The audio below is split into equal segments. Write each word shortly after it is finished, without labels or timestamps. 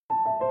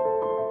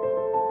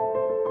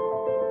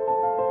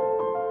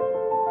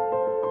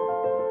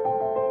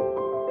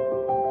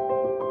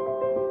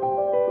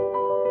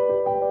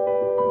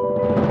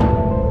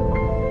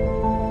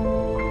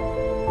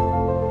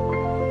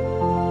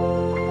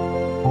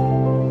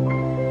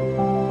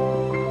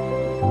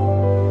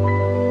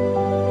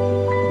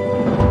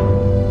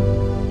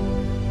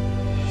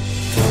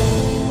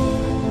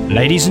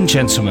Ladies and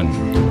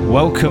gentlemen,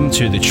 welcome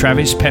to the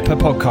Travis Pepper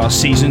Podcast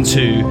Season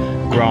 2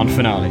 Grand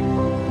Finale.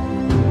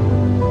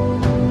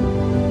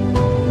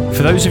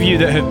 For those of you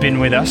that have been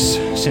with us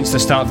since the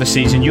start of the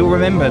season, you'll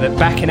remember that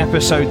back in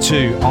Episode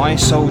 2, I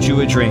sold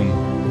you a dream.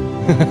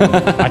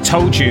 I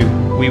told you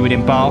we would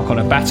embark on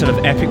a battle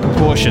of epic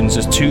proportions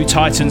as two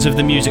titans of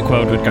the music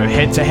world would go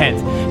head to head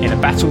in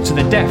a battle to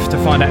the death to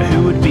find out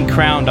who would be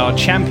crowned our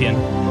champion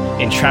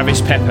in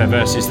Travis Pepper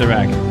versus The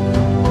Rag.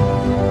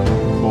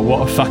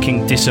 What a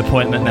fucking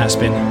disappointment that's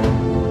been.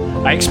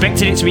 I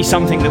expected it to be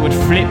something that would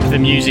flip the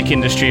music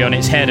industry on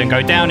its head and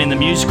go down in the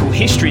musical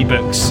history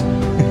books.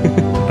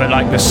 But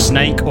like the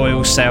snake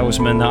oil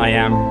salesman that I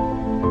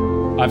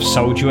am, I've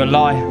sold you a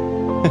lie.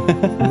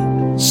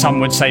 Some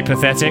would say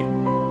pathetic.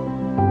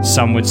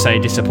 Some would say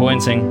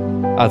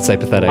disappointing. I'd say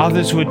pathetic.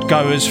 Others would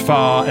go as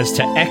far as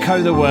to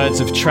echo the words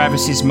of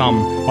Travis's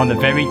mum on the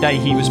very day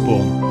he was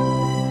born.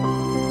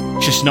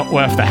 Just not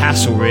worth the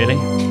hassle, really.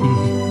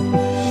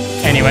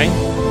 Anyway,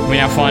 we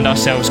now find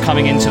ourselves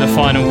coming into the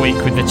final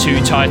week with the two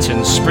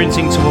titans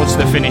sprinting towards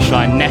the finish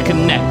line neck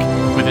and neck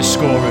with a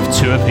score of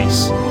 2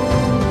 apiece.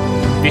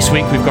 This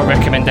week we've got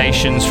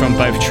recommendations from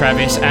both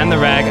Travis and The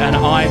Rag, and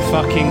I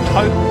fucking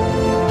hope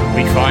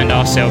we find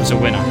ourselves a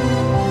winner.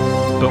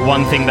 But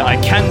one thing that I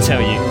can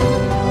tell you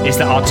is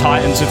that our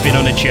titans have been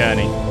on a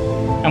journey.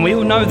 And we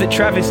all know that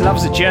Travis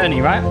loves a journey,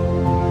 right?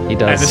 He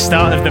does. At the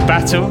start of the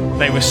battle,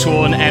 they were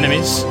sworn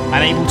enemies,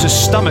 unable to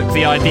stomach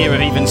the idea of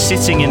even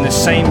sitting in the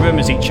same room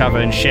as each other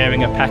and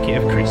sharing a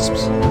packet of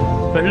crisps.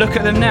 But look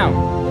at them now.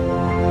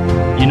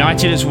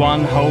 United as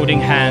one, holding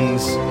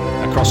hands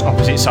across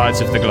opposite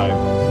sides of the globe.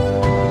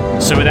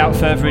 So without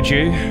further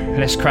ado,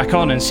 let's crack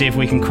on and see if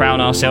we can crown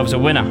ourselves a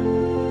winner.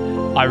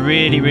 I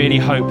really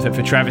hope that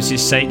for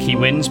Travis's sake he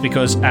wins,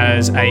 because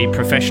as a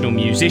professional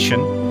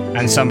musician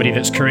and somebody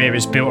that's career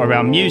is built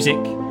around music,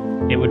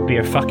 it would be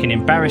a fucking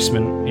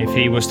embarrassment if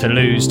he was to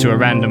lose to a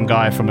random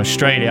guy from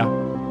Australia.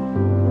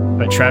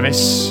 But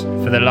Travis,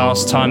 for the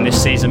last time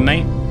this season,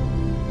 mate,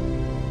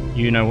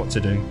 you know what to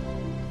do.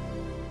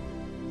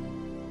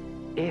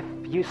 If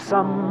you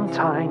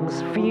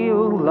sometimes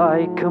feel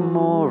like a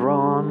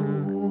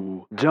moron,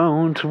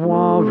 don't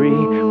worry,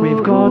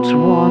 we've got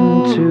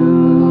one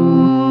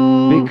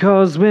too.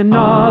 Because we're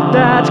not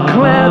that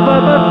clever,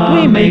 but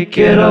we make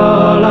it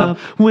all up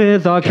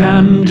with our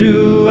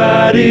can-do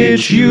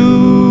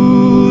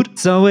attitude.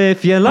 So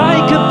if you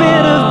like a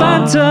bit of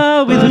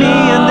banter with me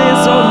and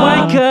this old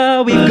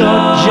wanker, we've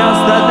got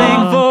just the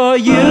thing for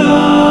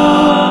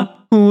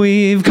you.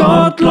 We've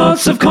got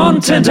lots of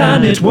content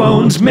and it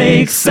won't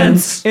make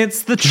sense.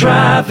 It's the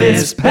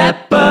Travis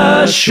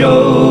Pepper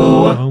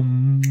Show.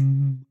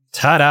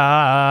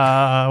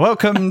 Ta-da!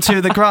 Welcome to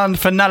the grand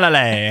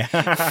finale.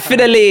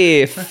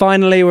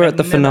 Finally, we're at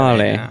the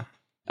finale.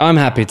 I'm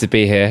happy to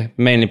be here,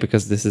 mainly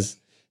because this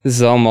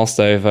is almost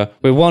over.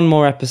 We're one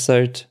more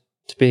episode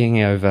to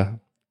being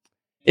over.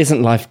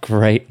 Isn't life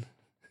great?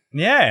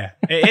 Yeah,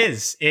 it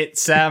is.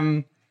 It's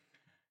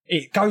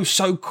it goes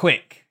so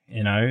quick,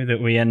 you know, that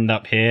we end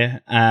up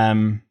here.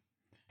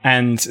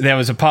 And there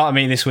was a part of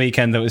me this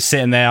weekend that was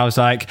sitting there. I was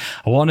like,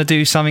 I want to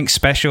do something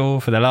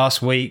special for the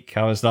last week.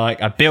 I was like,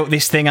 I built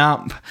this thing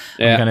up.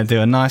 Yeah. I'm going to do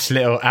a nice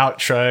little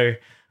outro.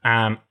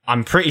 I'm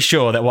pretty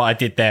sure that what I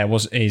did there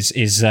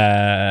is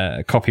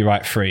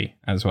copyright free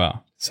as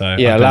well. So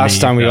yeah, last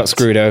time we got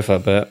screwed over,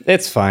 but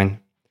it's fine.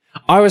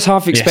 I was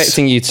half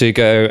expecting you to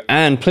go,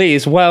 and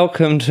please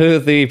welcome to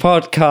the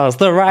podcast,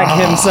 The Rag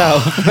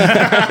himself.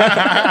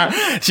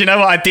 Do you know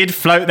what? I did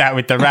float that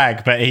with The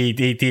Rag, but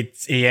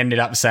he ended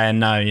up saying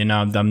no. You know,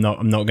 I'm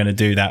not going to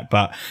do that.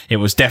 But it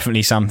was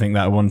definitely something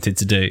that I wanted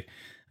to do.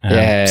 See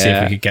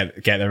if we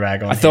could get The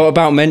Rag on. I thought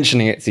about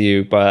mentioning it to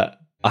you, but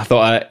I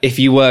thought if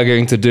you were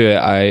going to do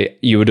it,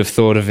 you would have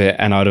thought of it,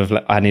 and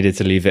I needed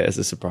to leave it as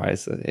a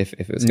surprise if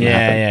it was going to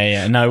happen.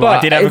 Yeah. No, but I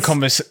did have a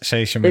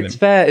conversation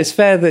with him. It's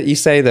fair that you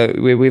say that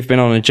we've been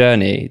on a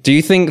journey. Do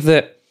you think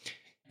that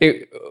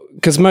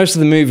because most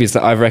of the movies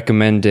that I've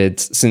recommended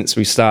since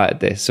we started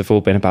this have all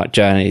been about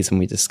journeys, and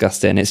we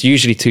discussed it, and it's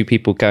usually two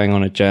people going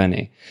on a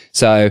journey.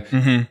 So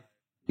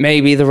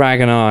maybe The Rag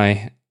and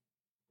I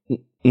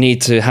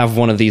need to have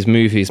one of these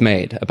movies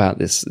made about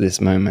this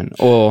moment,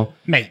 or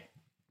mate.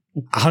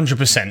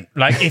 100%.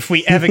 Like if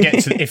we ever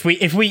get to if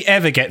we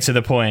ever get to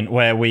the point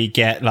where we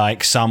get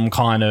like some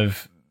kind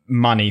of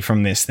money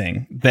from this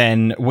thing,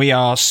 then we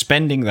are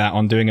spending that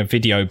on doing a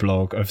video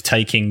blog of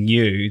taking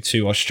you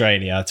to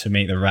Australia to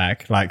meet The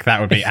Rag. Like that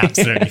would be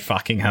absolutely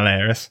fucking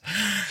hilarious.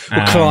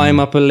 We'll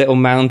climb up a little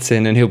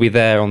mountain and he'll be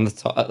there on the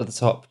top, at the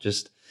top,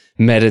 just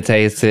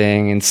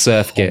meditating in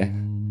surf gear.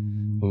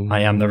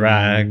 I am the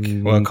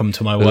rag. Welcome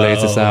to my The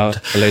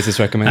world. latest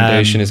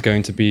recommendation is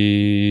going to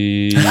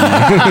be... Do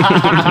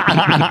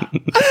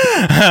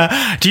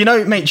you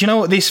know, mate, do you know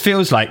what this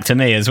feels like to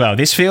me as well?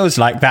 This feels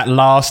like that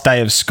last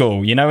day of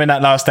school. You know, in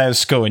that last day of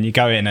school and you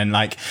go in and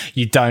like,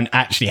 you don't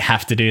actually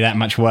have to do that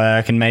much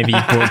work and maybe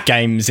you brought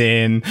games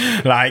in.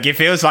 Like, it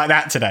feels like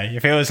that today. It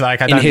feels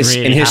like I don't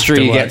really in history, have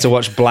to you work. get to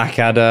watch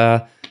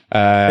Blackadder.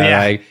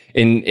 Like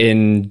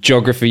in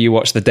geography, you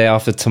watch The Day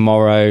After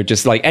Tomorrow.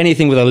 Just like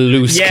anything with a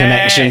loose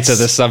connection to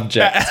the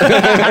subject.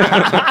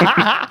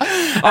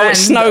 Oh, it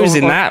snows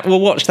in that. We'll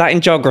watch that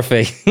in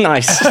geography.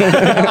 Nice.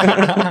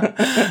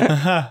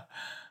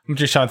 I'm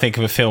just trying to think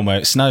of a film where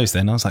it snows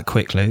then. I was like,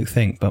 quick, Luke,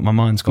 think. But my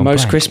mind's gone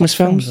Most blank. Christmas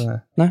films?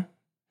 No?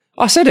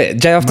 I said it.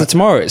 Day After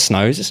Tomorrow, it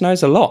snows. It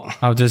snows a lot.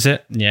 Oh, does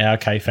it? Yeah,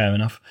 okay, fair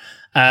enough.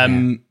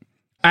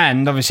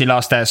 And obviously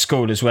last day of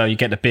school as well, you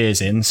get the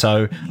beers in.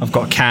 So I've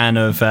got a can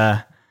of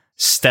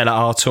Stella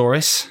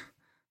Artois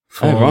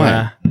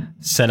for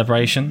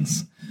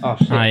celebrations. Oh,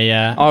 shit.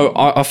 I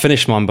I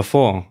finished mine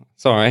before.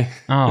 Sorry.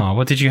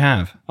 what did you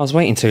have? I was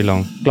waiting too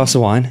long. Glass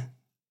of wine.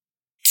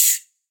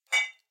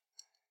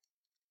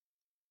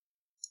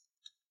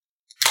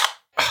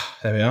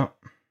 There we are.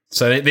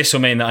 So this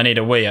will mean that I need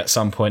a wee at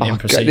some point in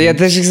proceedings. Yeah,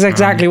 this is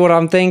exactly what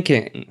I'm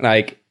thinking.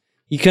 Like,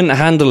 you couldn't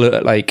handle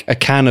it like a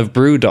can of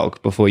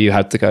Brewdog before you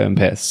had to go and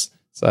piss.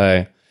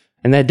 So,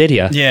 and there did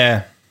you?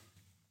 Yeah.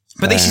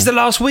 But this is the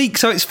last week,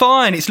 so it's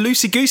fine. It's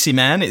loosey-goosey,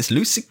 man. It's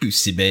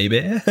loosey-goosey,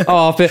 baby.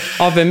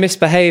 I've been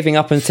misbehaving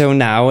up until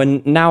now,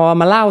 and now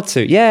I'm allowed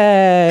to.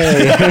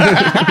 Yay!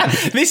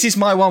 This is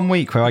my 1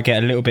 week where I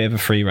get a little bit of a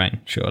free reign,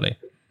 surely.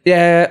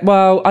 Yeah,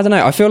 well, I don't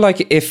know. I feel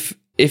like if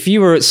you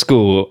were at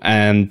school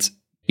and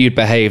you'd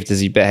behaved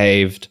as you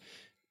behaved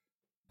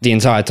the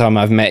entire time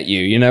I've met you,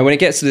 you know, when it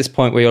gets to this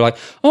point where you're like,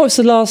 oh, it's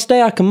the last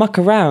day, I can muck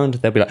around.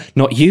 They'll be like,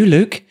 not you,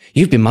 Luke.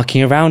 You've been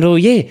mucking around all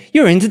year.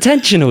 You're in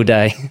detention all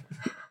day.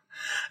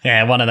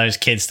 Yeah, one of those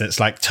kids that's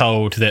like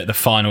told that the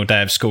final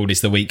day of school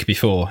is the week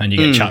before and you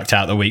get chucked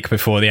out the week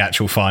before the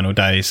actual final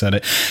day. So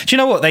do you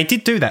know what? They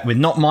did do that with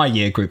not my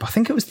year group. I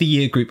think it was the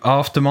year group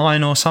after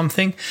mine or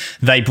something.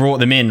 They brought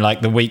them in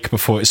like the week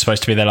before it was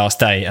supposed to be their last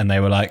day and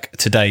they were like,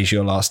 today's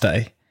your last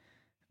day.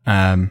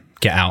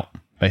 Get out,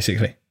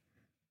 basically.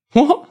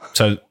 What?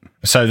 So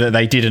that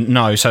they didn't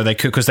know, so they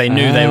could, because they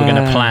knew they were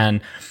going to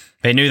plan.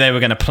 They knew they were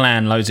going to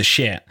plan loads of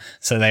shit.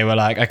 So they were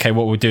like, okay,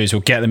 what we'll do is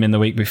we'll get them in the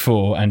week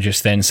before and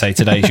just then say,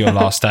 today's your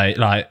last day.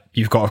 Like,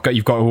 you've got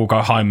to all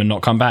go home and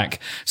not come back.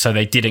 So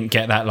they didn't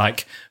get that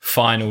like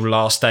final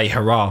last day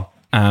hurrah,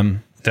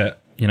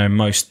 that, you know,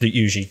 most that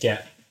usually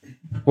get.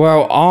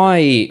 Well,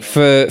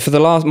 for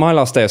my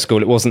last day of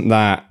school, it wasn't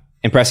that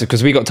impressive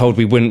because we got told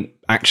we wouldn't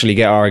actually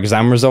get our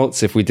exam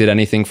results if we did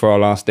anything for our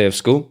last day of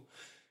school.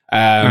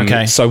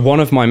 Okay. So one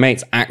of my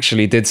mates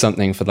actually did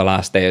something for the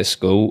last day of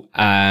school.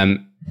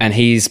 And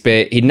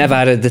he'd never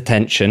had a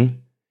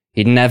detention.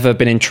 He'd never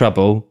been in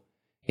trouble.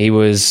 He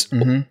was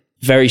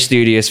very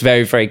studious,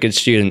 very, very good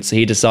student. So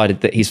he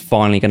decided that he's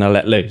finally going to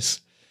let loose.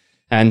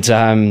 And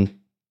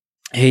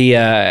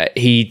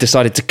he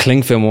decided to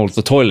cling film all of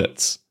the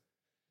toilets.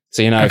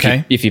 So, you know,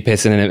 if you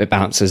piss in it, it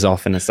bounces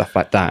off and stuff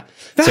like that.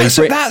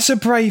 That's a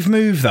brave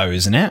move, though,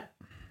 isn't it?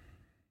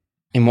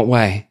 In what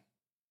way?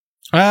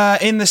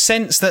 In the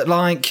sense that,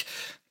 like,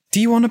 do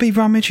you want to be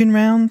rummaging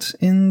around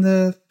in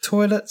the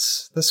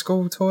toilets, the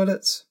school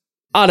toilets?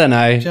 I don't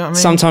know. Do you know what I mean?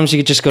 Sometimes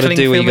you just got to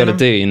do what you got to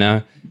do, you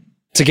know.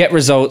 To get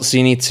results,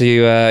 you need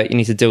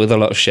to deal with a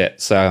lot of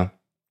shit. So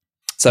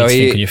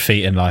think on your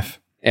feet in life.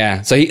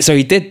 Yeah. So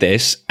he did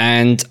this,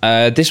 and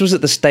this was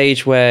at the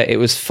stage where it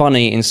was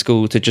funny in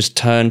school to just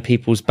turn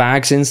people's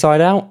bags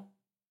inside out,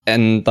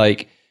 and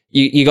like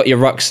you got your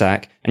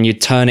rucksack and you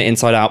turn it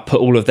inside out,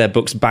 put all of their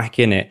books back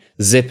in it,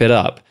 zip it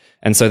up.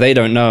 And so they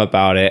don't know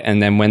about it.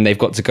 And then when they've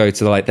got to go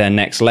to like their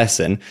next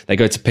lesson, they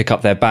go to pick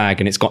up their bag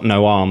and it's got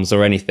no arms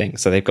or anything.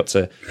 So they've got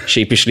to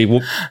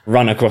sheepishly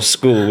run across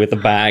school with a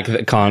bag that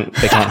they can't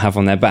have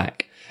on their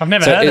back. I've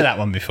never heard of that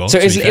one before. So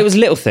it was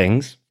little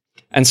things.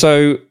 And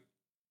so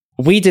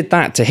we did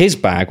that to his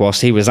bag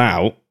whilst he was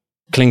out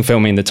cling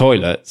filming the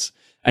toilets,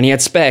 and he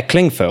had spare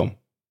cling film.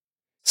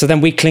 So then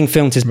we cling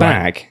filmed his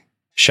bag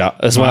shut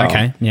as well.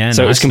 Okay. Yeah.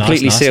 So it was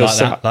completely sealed.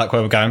 Like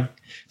where we're going.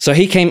 So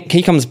he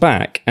comes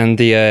back, and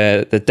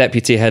the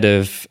deputy head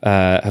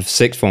of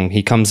sixth form,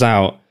 he comes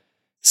out,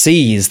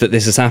 sees that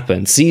this has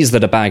happened, sees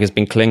that a bag has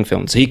been cling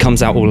filmed. So he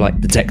comes out all like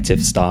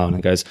detective style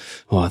and goes,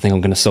 "Oh, I think I'm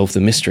going to solve the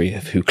mystery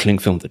of who cling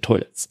filmed the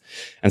toilets."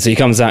 And so he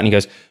comes out and he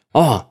goes,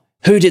 "Oh,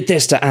 who did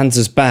this to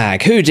Anza's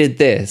bag? Who did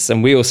this?"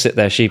 And we all sit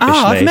there sheepishly.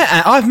 Oh,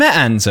 I've met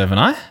Anza, haven't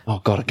I? Oh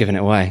God, I've given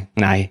it away.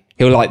 Nah,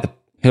 he'll like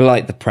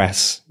the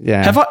press.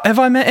 Yeah. Have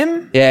I met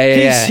him?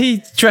 Yeah.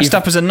 He dressed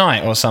up as a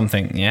knight or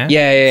something. Yeah.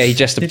 Yeah. He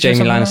dressed up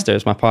Jamie Lannister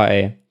as my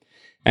party.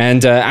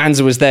 And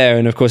Anza was there,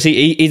 and of course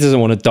he doesn't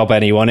want to dob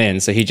anyone in,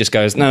 so he just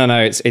goes, no,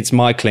 it's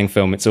my cling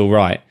film, it's all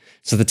right.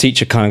 So the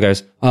teacher kind of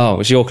goes, "Oh,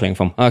 it's your cling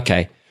film,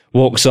 okay,"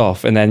 walks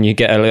off, and then you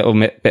get a little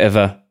bit of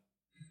a,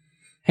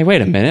 "Hey,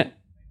 wait a minute,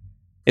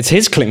 it's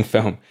his cling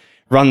film,"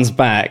 runs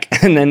back,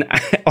 and then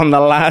on the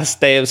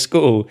last day of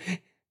school,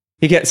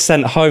 he gets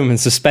sent home and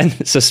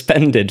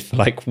suspended for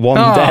like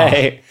one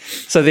day.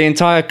 So the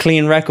entire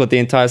clean record, the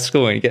entire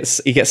school, he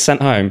gets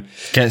sent home.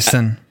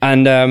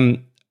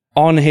 And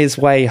on his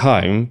way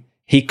home,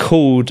 he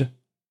called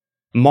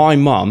my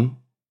mum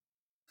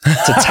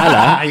to tell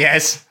her.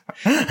 Yes.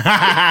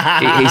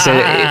 He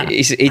said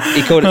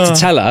he called it to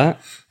tell her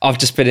I've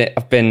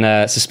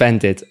been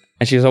suspended.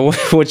 And she was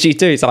like, what did you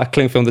do? He's like, I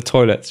clean film the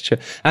toilets.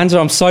 Andrew,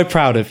 I'm so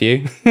proud of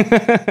you.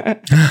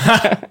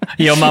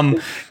 Your mum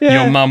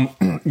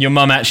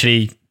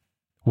actually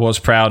was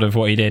proud of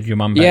what he did. Your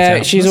mum.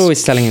 Yeah, she's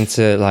always telling him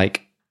to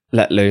like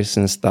let loose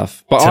and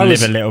stuff. But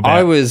live a little bit.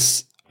 I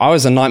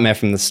was a nightmare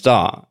from the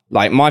start.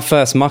 Like my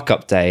first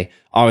muck-up day,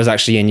 I was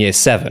actually in year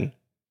 7,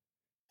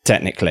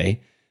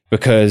 technically,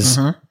 because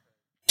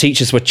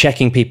teachers were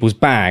checking people's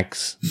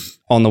bags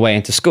on the way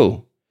into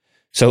school.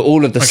 So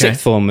all of the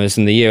sixth formers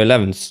and the year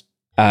 11s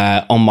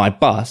on my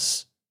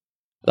bus,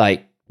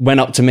 like, went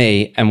up to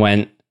me and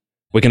went,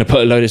 we're going to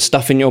put a load of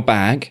stuff in your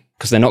bag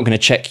because they're not going to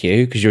check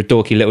you because you're a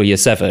dorky little year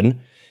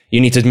 7. You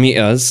need to meet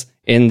us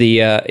in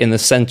the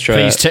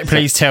centre.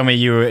 Please tell me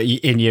you were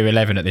in year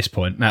 11 at this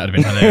point. That would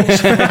have been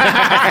hilarious.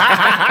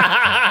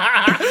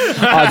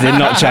 I did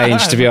not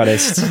change, to be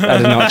honest. I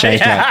did not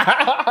change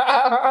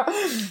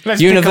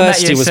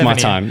University was my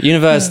time.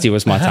 University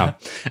was my time.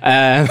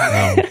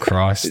 Oh,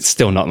 Christ. It's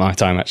still not my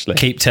time, actually.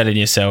 Keep telling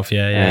yourself,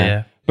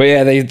 yeah. But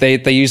yeah,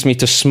 they used me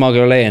to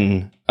smuggle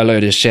in a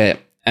load of shit.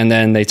 And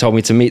then they told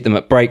me to meet them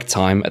at break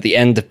time, at the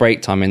end of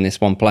break time in this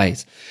one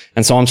place.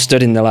 And so I'm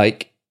stood in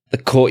the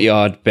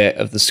courtyard bit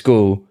of the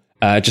school,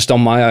 just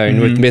on my own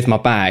with my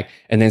bag.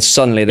 And then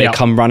suddenly they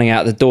come running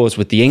out the doors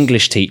with the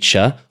English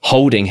teacher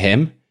holding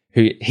him,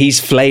 he's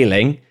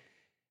flailing.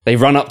 They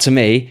run up to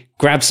me,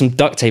 grab some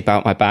duct tape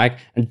out my bag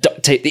and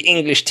duct tape the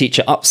English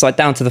teacher upside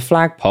down to the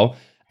flagpole.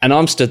 And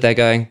I'm stood there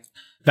going,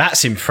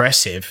 that's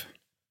impressive.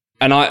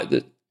 And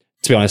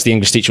to be honest, the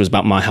English teacher was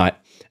about my height.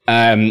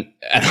 And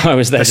I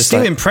was there. That's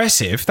still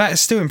impressive. That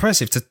is still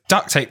impressive to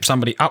duct tape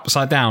somebody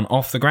upside down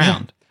off the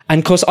ground. And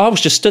of course, I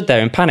was just stood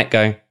there in panic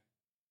going,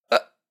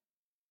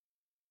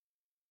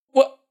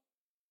 what?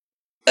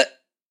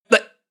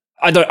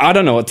 I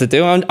don't know what to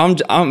do.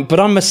 But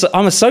I'm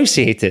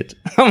associated.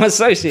 I'm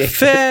associated.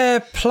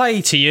 Fair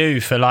play to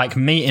you for like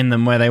meeting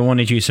them where they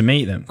wanted you to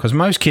meet them, because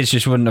most kids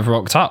just wouldn't have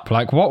rocked up.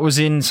 Like, what was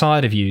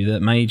inside of you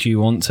that made you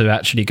want to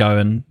actually go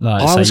and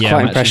like? I was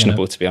quite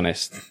impressionable, to be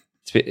honest.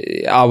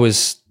 I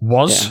was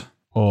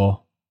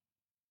or.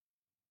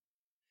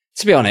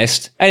 To be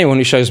honest, anyone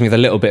who shows me the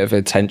little bit of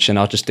attention,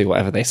 I'll just do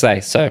whatever they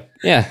say. So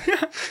yeah,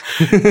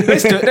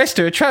 let's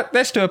do a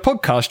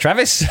podcast,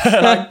 Travis.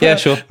 Yeah,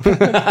 sure.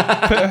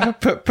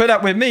 put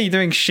up with me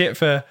doing shit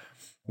for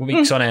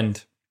weeks on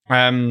end.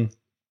 Yeah,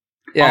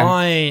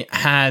 I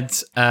had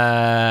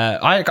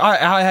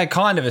I had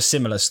kind of a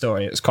similar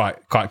story. It was quite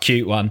a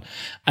cute one.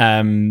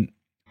 I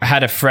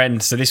had a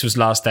friend, so this was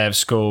last day of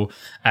school.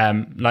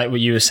 Like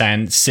what you were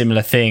saying,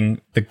 similar thing.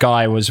 The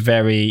guy was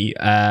very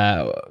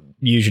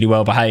usually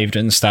well behaved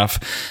and stuff,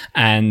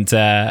 and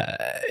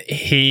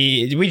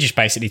we just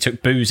basically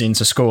took booze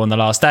into school on the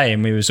last day,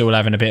 and we was all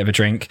having a bit of a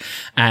drink,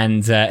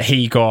 and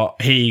he got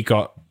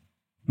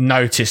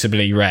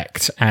noticeably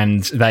wrecked,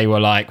 and they were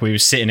like, we were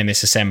sitting in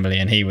this assembly,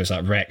 and he was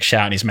like wrecked,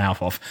 shouting his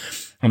mouth off.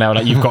 And they were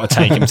like, you've got to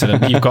take him to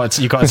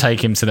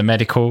the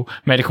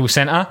medical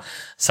center.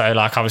 So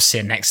like I was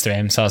sitting next to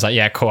him. So I was like,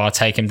 yeah, cool. I'll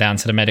take him down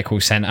to the medical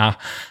center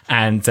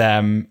and,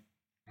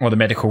 or the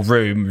medical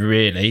room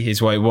really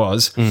is what it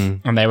was.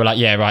 And they were like,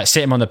 yeah, right.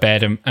 Sit him on the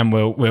bed and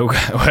we'll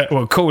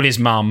call his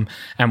mum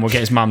and we'll get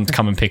his mum to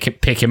come and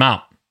pick him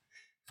up.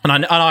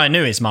 And I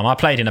knew his mum. I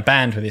played in a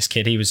band with this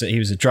kid. He was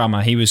a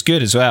drummer. He was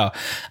good as well.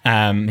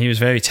 He was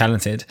very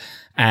talented.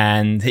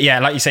 And yeah,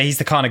 like you say, he's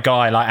the kind of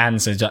guy like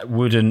Anza that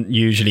wouldn't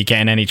usually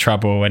get in any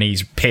trouble when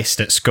he's pissed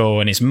at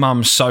school. And his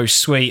mum's so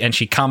sweet, and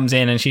she comes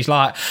in and she's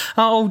like,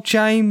 "Oh,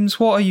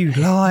 James, what are you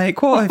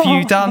like? What have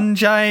you done,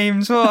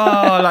 James?" Oh,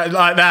 like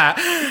that.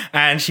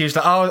 And she was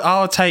like,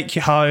 I'll take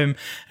you home."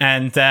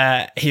 And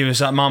he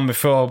was like, "Mum,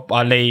 before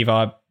I leave,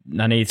 I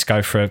need to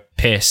go for a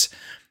piss."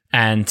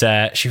 And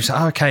she was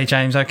like, okay,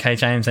 James.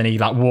 And he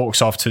like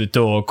walks off to the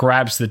door,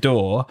 grabs the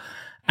door.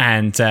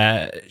 And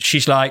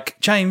she's like,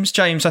 James,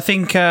 I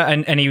think,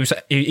 and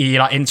he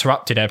like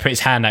interrupted her, put his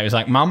hand out. He was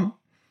like, "Mum,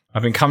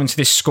 I've been coming to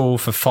this school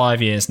for 5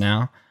 years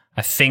now.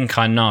 I think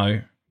I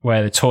know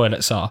where the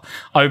toilets are."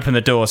 Open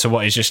the door to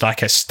what is just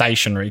like a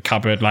stationery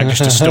cupboard, like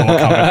just a store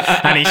cupboard.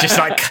 And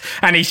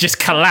he's just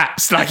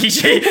collapsed. Like he's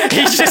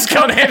just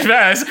gone head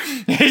first.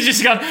 He's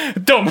just gone,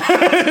 dumb,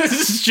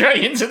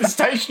 straight into the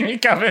stationery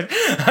cupboard.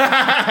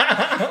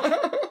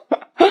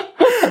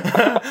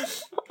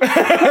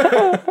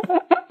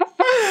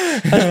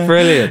 That's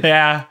brilliant.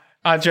 Yeah,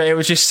 it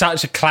was just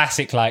such a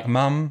classic. Like,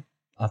 "Mum,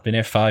 I've been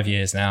here 5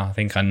 years now. I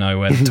think I know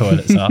where the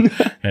toilets are."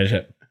 And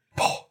just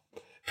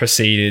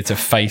proceeded to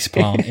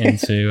faceplant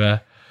into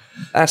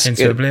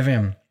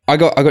oblivion. I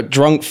got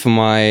drunk for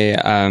my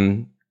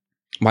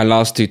my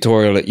last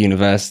tutorial at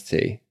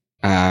university,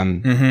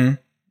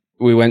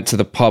 we went to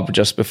the pub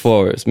just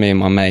before. It was me and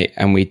my mate,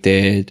 and we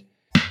had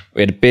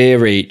a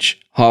beer each,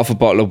 half a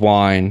bottle of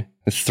wine,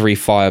 and 3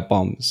 fire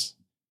bombs,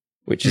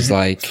 which is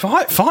like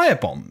fire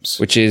bombs,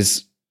 which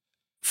is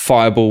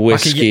Fireball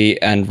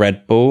whiskey and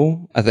Red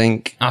Bull, I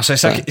think. Oh, so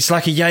it's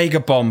like a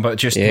Jaeger bomb, but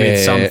just with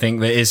something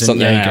that isn't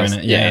Jaeger in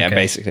it. Yeah,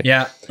 basically.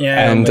 Yeah.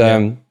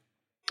 And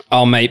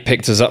our mate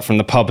picked us up from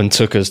the pub and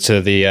took us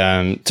to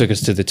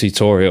the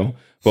tutorial.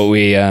 But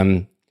we,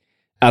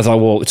 as I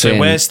walked in. So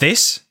where's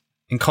this?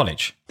 In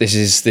college? This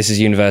is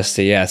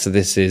university. Yeah. So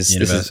this is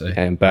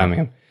in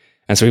Birmingham.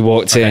 And so we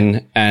walked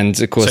in, and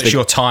of course, so it's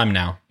your time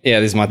now. Yeah,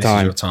 this is my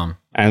time. Is your time.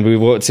 And we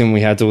walked in. We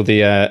had all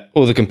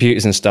the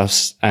computers and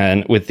stuff,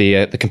 and with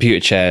the computer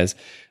chairs.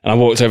 And I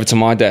walked over to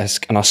my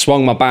desk, and I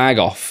swung my bag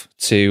off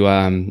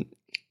to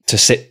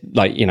sit,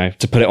 like, you know,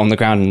 to put it on the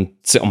ground and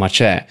sit on my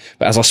chair.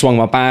 But as I swung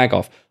my bag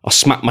off, I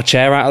smacked my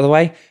chair out of the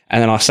way, and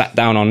then I sat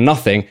down on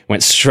nothing,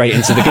 went straight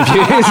into the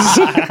computers.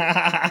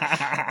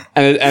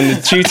 and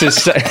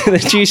the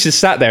tutor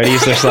sat there, and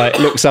he's just like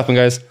looks up and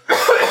goes,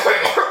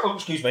 "Oh,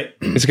 excuse me."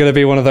 It's going to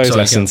be one of those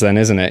lessons, then,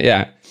 isn't it?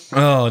 Yeah.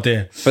 Oh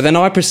dear. But then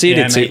I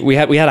proceeded to. We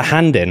had a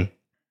hand in,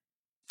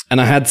 and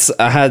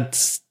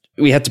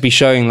we had to be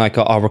showing like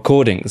our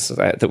recordings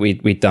that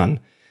we'd done,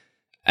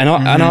 and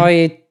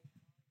I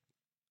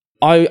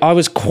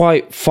was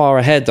quite far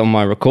ahead on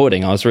my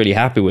recording. I was really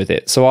happy with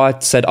it, so I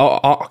said,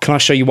 "Can I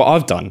show you what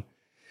I've done?"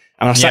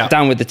 And I sat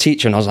down with the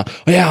teacher, and I was like,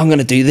 "Oh yeah, I'm going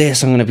to do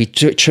this. I'm going to be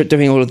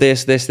doing all of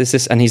this."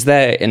 And he's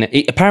there, and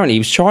apparently he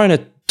was trying to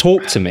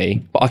talk to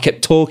me, but I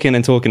kept talking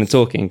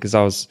because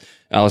I was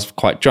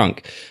quite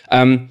drunk.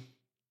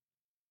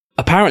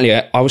 Apparently,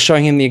 I was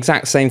showing him the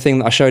exact same thing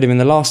that I showed him in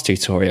the last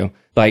tutorial.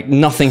 Like,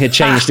 nothing had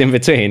changed in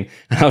between.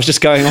 And I was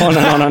just going on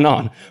and on and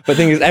on. But the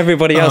thing is,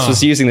 everybody else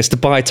was using this to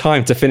buy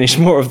time to finish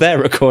more of their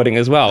recording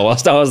as well,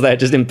 whilst I was there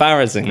just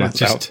embarrassing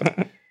myself.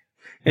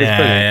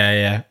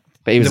 Yeah.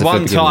 But he was the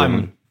one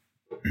time...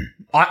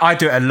 I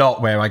do it a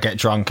lot where I get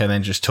drunk and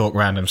then just talk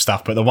random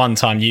stuff. But the one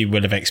time you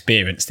will have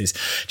experienced is, do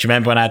you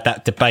remember when I had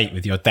that debate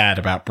with your dad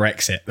about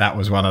Brexit? That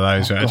was one of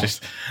those where I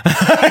just...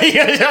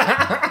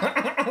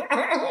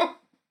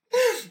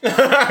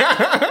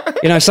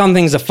 You know, some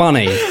things are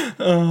funny,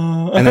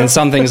 and then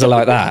some things are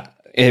like that.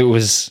 It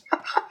was,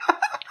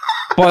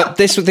 but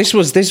this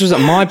was at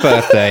my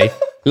birthday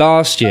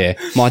last year.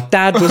 My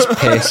dad was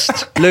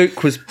pissed.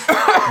 Luke was.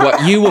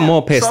 What, you were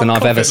more pissed than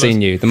I've ever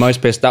seen you. The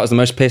most pissed. That was the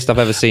most pissed I've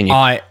ever seen you.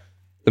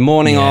 The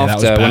morning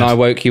after, when I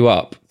woke you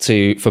up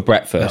for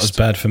breakfast, that was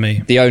bad for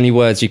me. The only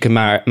words you could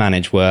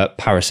manage were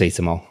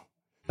paracetamol.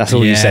 That's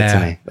all you said to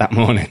me that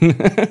morning.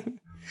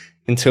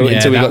 until we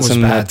got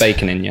some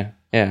bacon in you.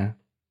 Yeah.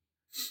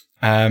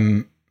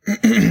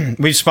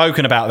 We've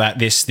spoken about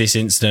this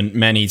incident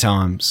many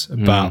times,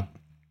 but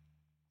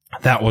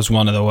that was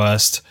one of the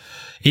worst.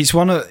 It's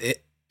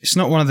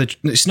not one of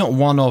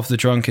the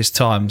drunkest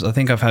times. I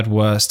think I've had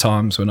worse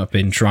times when I've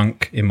been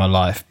drunk in my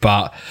life,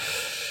 but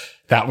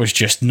that was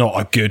just not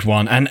a good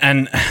one.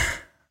 And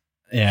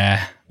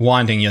yeah,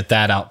 winding your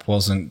dad up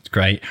wasn't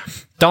great.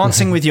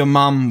 Dancing with your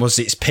mum was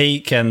its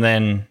peak, and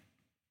then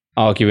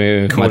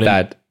arguing with my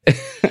dad.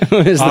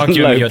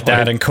 Arguing with your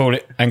dad and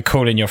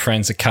calling your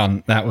friends a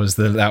cunt. That was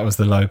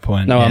the low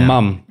point. No, a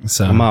mum.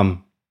 So a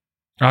mum.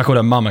 I called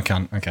her mum a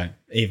cunt. Okay,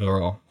 either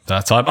or.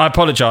 I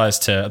apologise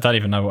to. I don't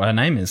even know what her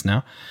name is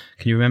now.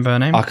 Can you remember her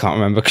name? I can't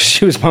remember because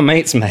she was my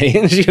mate's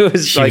mate. she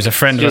was a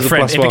friend of a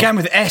friend. It began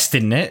with S,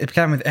 didn't it? It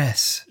began with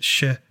S.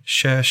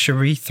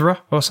 Sharithra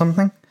or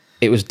something.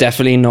 It was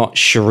definitely not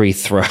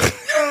Sharithra.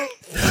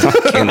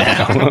 Fucking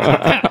hell.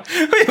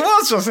 It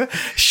was it?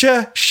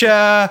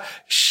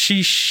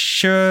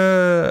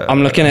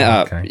 I'm looking it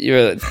up.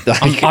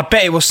 Okay. I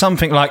bet it was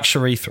something like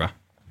Sharithra.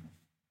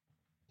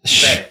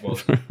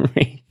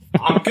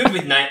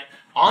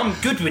 I'm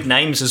good with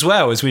names as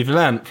well, as we've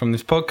learnt from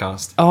this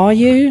podcast. Are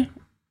you?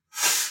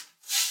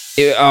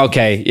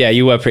 Okay, yeah,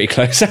 you were pretty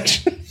close,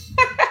 actually.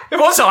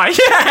 Was I?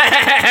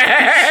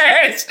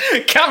 Yes!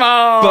 Come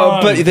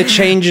on! But the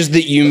changes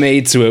that you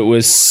made to it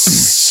was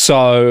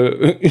so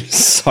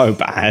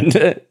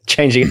bad.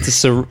 Changing it to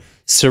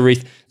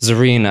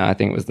Zarina, I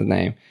think was the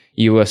name.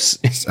 You were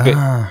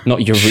not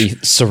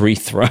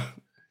Sarithra.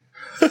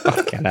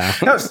 Fucking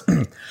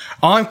hell.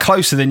 I'm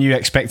closer than you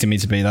expected me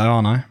to be, though,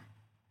 aren't I?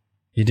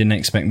 You didn't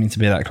expect me to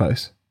be that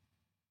close.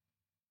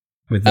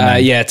 With the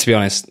yeah, to be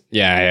honest,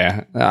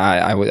 yeah.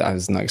 I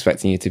was not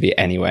expecting you to be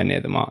anywhere near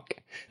the mark.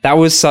 That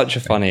was such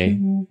a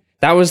funny.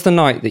 That was the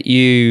night that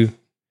you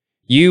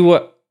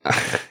were.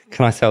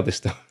 Can I tell this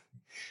story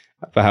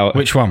about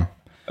which one?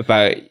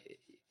 About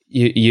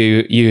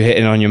you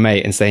hitting on your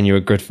mate and saying you're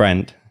a good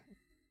friend,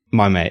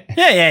 my mate.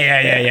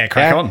 Yeah.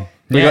 Crack on.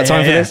 We got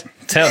time for this?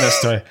 Tell the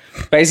story.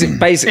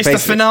 Basically, it's the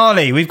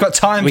finale. We've got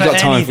time. We got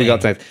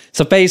time.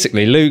 So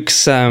basically,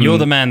 Luke's. You're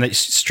the man that's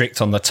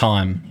strict on the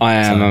time. I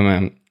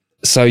am.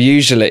 So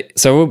usually,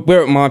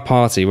 we're at my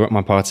party.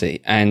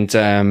 And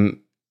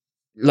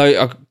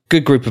a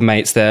good group of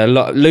mates there.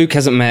 Luke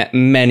hasn't met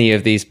many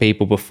of these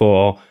people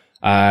before.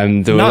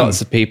 There were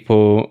lots of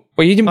people.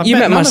 Well, you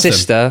met my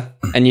sister,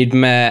 and you'd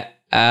met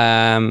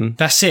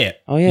That's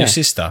it. Oh, yeah. Your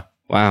sister.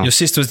 Wow. Your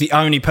sister was the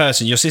only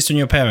person. Your sister and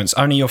your parents.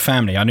 Only your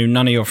family. I knew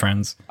none of your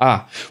friends.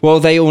 Well,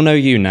 they all know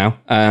you now.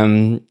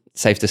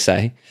 Safe to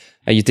say.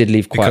 You did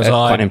leave quite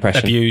an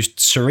impression. Abused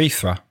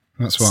Sarithra.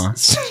 That's why.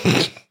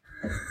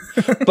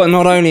 But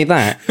not only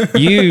that,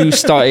 you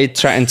started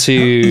chatting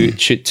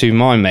to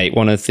my mate,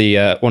 one of the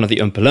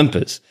Oompa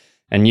Loompas,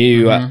 and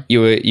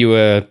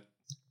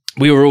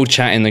we were all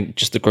chatting,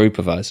 just a group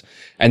of us,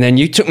 and then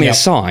you took me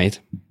aside,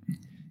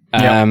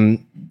 and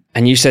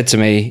you said to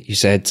me,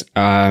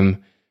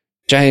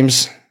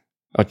 James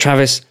or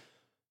Travis.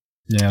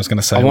 Yeah, I was going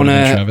to say, I want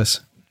to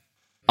Travis.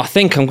 I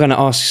think I'm going to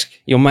ask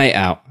your mate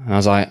out. And I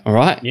was like, all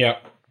right. Yeah.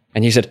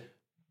 And you said,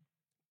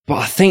 but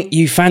I think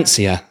you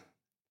fancy her.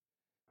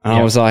 And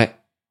I was like,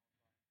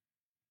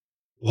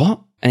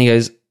 what? And he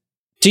goes,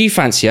 do you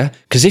fancy her?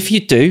 Because if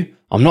you do,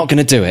 I'm not going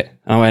to do it.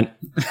 And I went,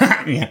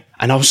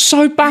 And I was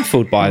so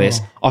baffled by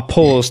this. I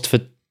paused for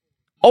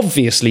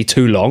obviously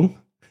too long.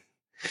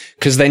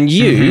 Because then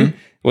you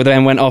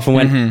then went off and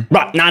went,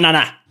 right, no,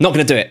 not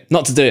going to do it.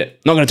 Not to do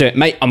it. Not going to do it.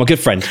 Mate, I'm a good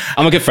friend.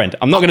 I'm not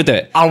going to do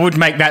it. I would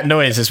make that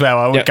noise as well.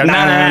 I would go, no.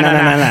 And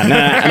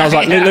I was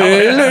like, look,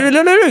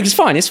 it's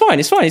fine. He's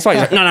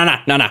like, no,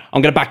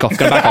 I'm going to back off.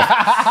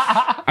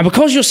 And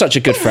because you're such a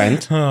good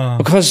friend,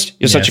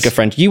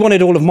 you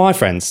wanted all of my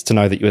friends to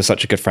know that you were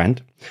such a good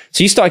friend.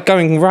 So you started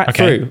going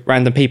through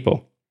random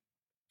people.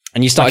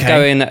 And you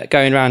started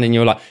going around and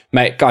you were like,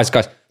 mate, guys,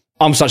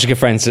 I'm such a good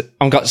friend.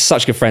 I've got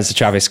such good friends to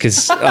Travis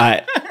because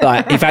like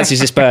he fancies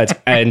this bird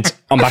and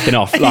I'm backing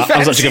off. Like,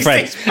 I'm such a good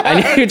friend.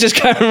 And you just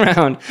go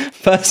around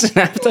person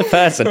after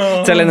person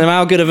telling them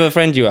how good of a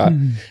friend you are.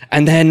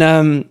 And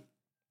then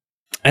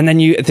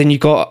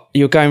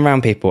you're going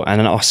around people and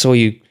then I saw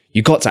you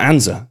got to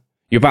Anza.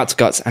 You're about to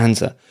get to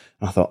Anza.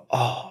 And I thought,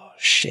 oh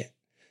shit,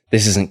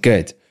 this isn't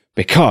good.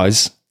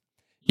 Because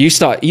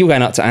you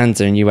went up to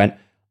Anza and you went,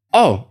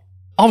 oh,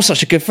 I'm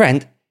such a good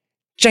friend.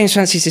 James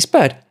fancies this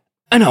bird.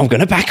 And I'm going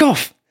to back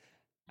off.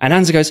 And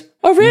Anza goes,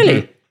 oh,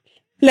 really?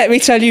 Let me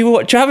tell you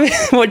what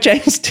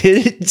James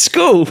did at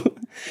school.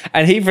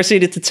 And he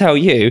proceeded to tell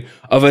you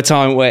of a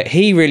time where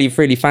he really,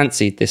 really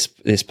fancied this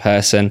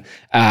person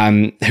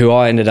who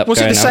I ended up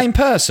Was it the same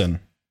person?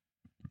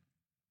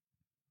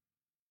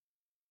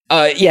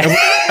 Yeah.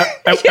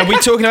 Are we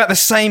talking about the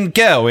same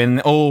girl in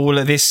all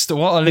of this?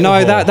 What a little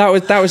No,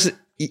 whore. that was,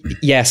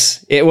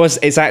 yes,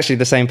 it's actually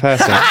the same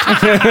person.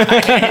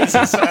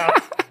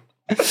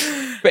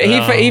 But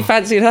he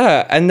fancied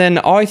her, and then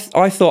I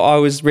thought I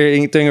was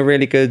really doing a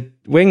really good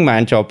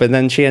wingman job, and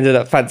then she ended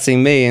up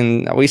fancying me,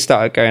 and we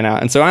started going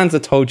out. And so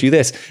Anza told you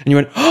this, and you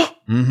went, oh,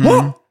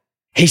 what?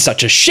 He's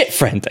such a shit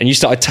friend, and you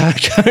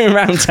started going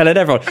around telling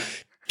everyone,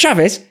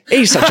 Travis,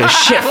 he's such a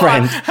shit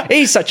friend.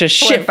 He's such a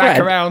shit friend. Back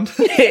around.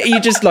 You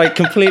just like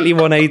completely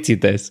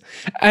 180'd this,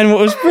 and what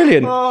was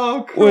brilliant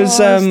was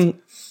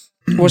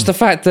the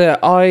fact that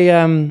I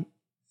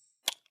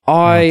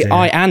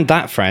and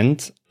that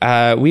friend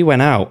we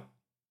went out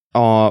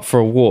for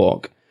a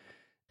walk,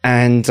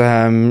 and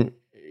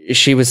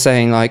she was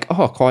saying like,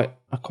 "Oh,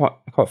 I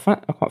quite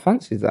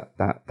fancied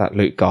that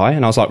Luke guy,"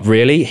 and I was like,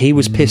 "Really? He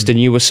was pissed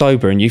and you were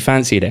sober and you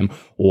fancied him?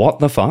 What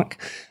the fuck?"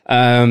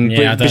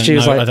 But she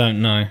was like, "I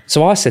don't know."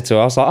 So I said to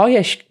her, "I was like, oh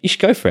yeah, you should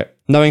go for it,"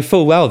 knowing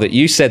full well that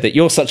you said that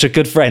you're such a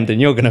good friend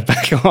and you're going to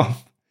back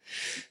off.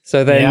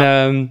 So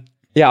then,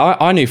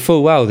 I knew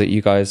full well that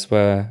you guys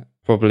were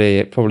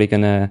probably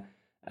going to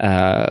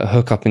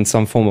hook up in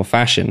some form or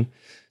fashion.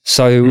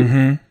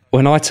 So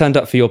when I turned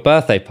up for your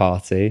birthday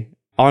party,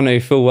 I knew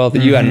full well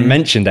that you hadn't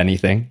mentioned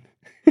anything.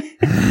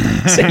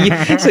 so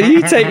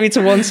you take me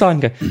to one side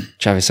and go,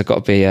 Travis, I've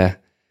got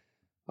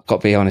to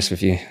be honest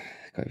with you.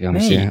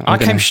 I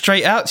came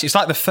straight out to you. It's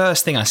like the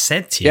first thing I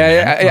said to you.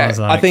 Yeah.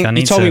 I think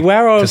you told me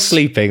where I was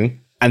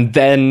sleeping, and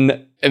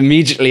then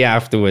immediately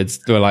afterwards,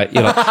 you're like,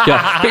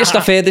 put your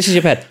stuff here. This is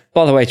your bed.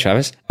 By the way,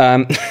 Travis,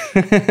 kind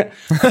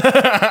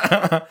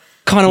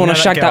of want to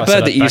shag that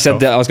bird that you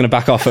said that I was going to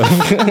back off of.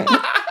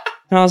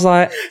 And I was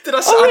like, did I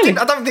say? Oh, really?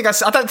 I don't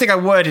think I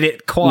worded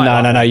it quite.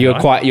 No.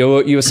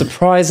 You were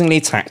surprisingly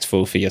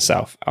tactful for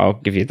yourself. I'll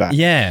give you that.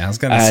 Yeah, I was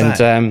going to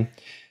say. And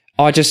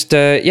I just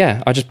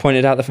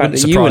pointed out the fact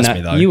that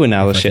you were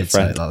now the shit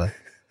friend. Like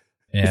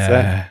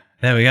yeah,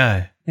 there we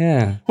go.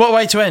 Yeah. What a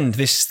way to end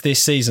this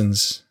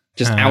season's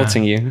just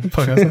outing you. No,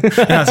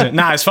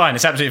 it's fine.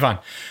 It's absolutely fine.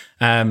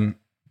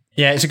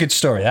 Yeah, it's a good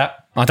story.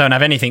 That I don't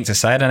have anything to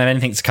say. I don't have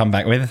anything to come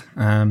back with.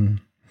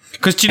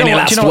 Because do you know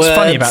what's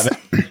funny about that?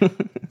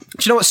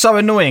 Do you know what's so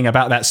annoying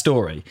about that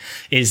story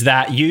is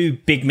that you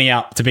big me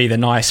up to be the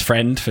nice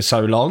friend for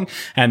so long,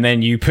 and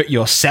then you put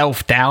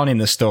yourself down in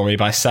the story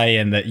by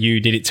saying that you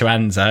did it to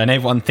Anza, and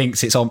everyone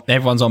thinks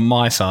everyone's on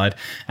my side,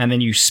 and then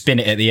you spin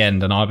it at the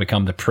end, and I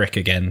become the prick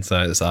again.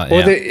 So it's like,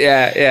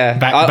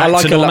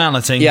 back to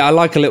normality. I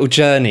like a little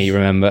journey.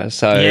 Remember,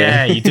 so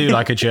yeah, you do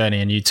like a journey,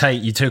 and you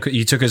took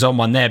us on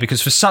one there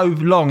because for so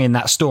long in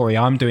that story,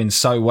 I'm doing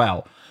so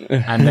well,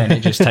 and then it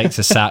just takes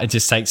a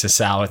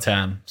sour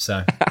turn.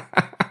 So.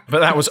 But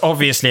that was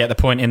obviously at the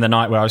point in the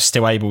night where I was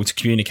still able to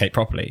communicate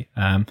properly,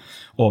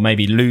 or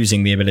maybe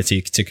losing the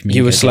ability to communicate.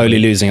 You were slowly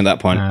losing at that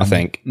point, I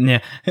think. Yeah.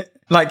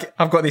 Like,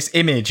 I've got this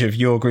image of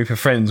your group of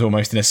friends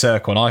almost in a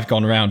circle, and I've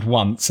gone around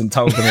once and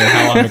told them all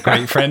how I'm a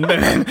great friend,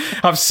 and then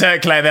I've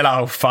circulated, they're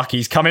like, oh, fuck,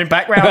 he's coming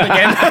back round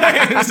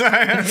again. So,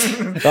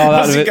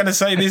 what's he going to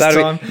say this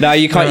time? No,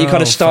 you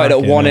kind of started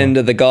at one end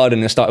of the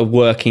garden and started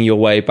working your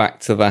way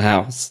back to the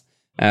house.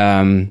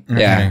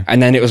 Yeah.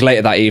 And then it was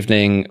later that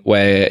evening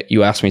where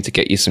you asked me to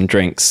get you some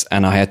drinks,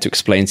 and I had to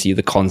explain to you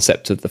the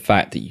concept of the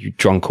fact that you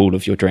drunk all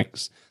of your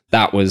drinks.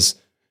 That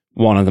was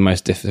one of the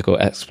most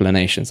difficult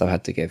explanations I've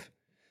had to give.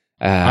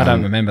 I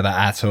don't remember that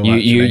at all.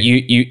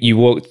 You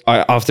walked,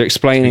 after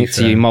explaining it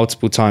to you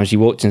multiple times, you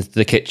walked into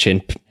the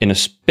kitchen in a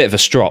bit of a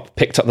strop,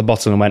 picked up the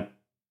bottle and went,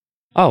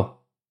 oh.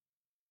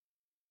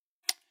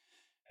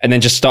 And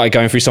then just started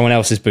going through someone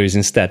else's booze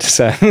instead.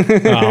 So,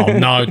 oh,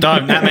 no,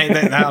 don't.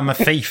 That I'm a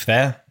thief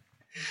there.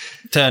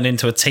 Turned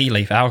into a tea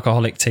leaf,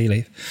 alcoholic tea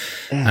leaf.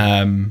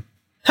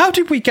 How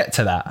did we get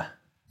to that?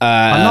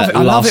 I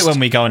love it when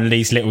we go on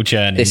these little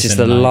journeys. This is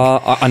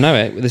I know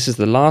it. This is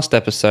the last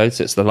episode,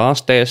 so it's the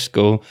last day of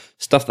school.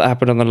 Stuff that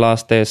happened on the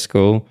last day of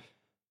school.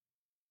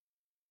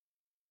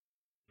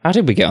 How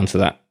did we get onto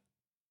that?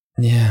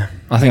 Yeah,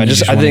 I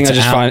just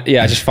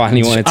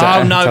finally wanted to.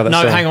 Oh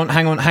no! Hang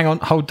on!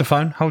 Hold the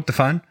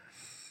phone.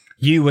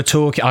 You were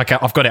talking. Okay,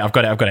 I've got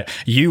it.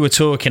 You were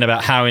talking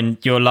about how in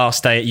your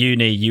last day at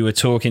uni, you were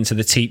talking to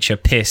the teacher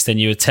pissed, and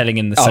you were telling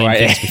him the same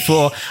things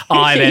before.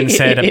 I then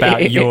said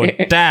about your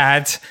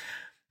dad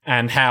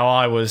and how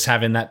I was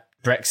having that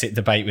Brexit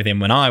debate with him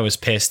when I was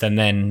pissed, and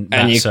then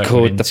you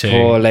called the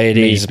poor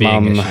lady's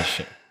mum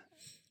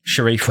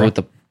Sharifa. Called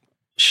the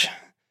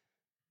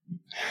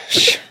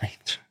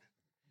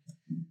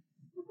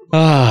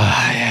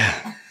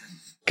yeah.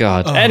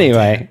 God.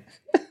 Anyway.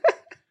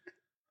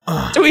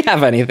 Do we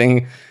have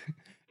any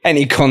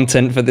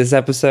content for this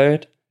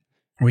episode?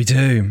 We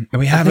do.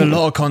 We have a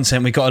lot of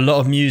content. We got a lot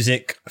of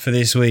music for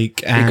this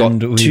week,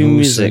 and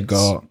we've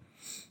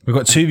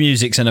got two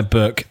musics and a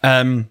book.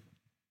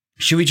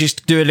 Should we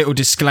just do a little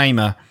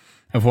disclaimer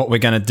of what we're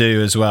going to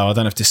do as well? I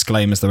don't know if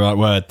disclaimer is the right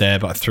word there,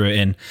 but I threw it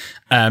in.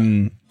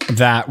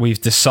 That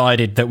we've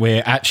decided that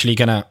we're actually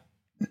going to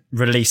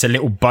release a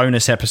little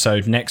bonus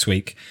episode next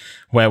week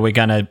where we're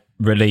going to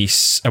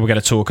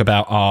talk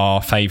about our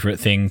favourite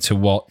thing to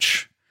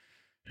watch,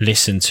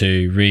 listen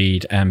to,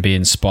 read, and be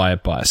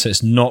inspired by. So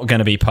it's not going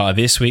to be part of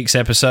this week's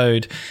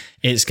episode.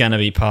 It's going to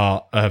be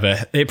part of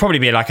it'll probably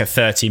be like a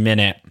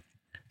 30-minute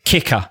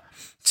kicker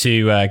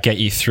to get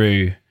you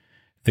through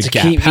the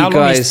gap. Keep you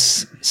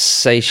guys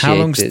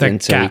satiated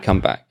until we come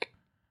back.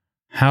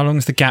 How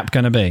long's the gap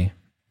going to be?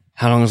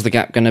 How long is the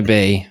gap going to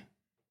be?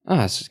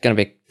 It's going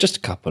to be just a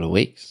couple of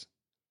weeks.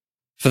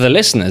 For the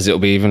listeners, it'll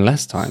be even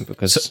less time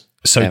because...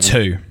 So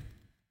 2.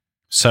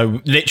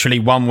 So literally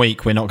 1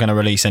 week we're not going to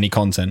release any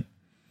content.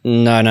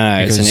 No.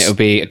 And it'll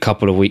be a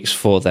couple of weeks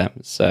for them.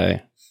 So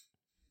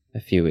a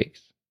few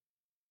weeks.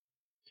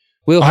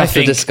 We'll have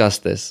to discuss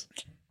this.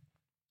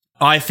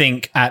 I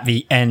think at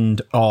the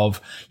end of...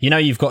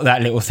 you've got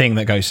that little thing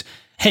that goes...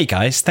 Hey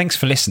guys, thanks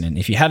for listening.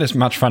 If you had as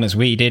much fun as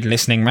we did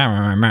listening,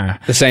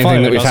 the same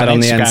thing that we've had on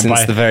the end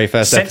since the very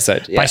first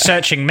episode. By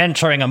searching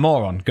Mentoring a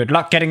Moron. Good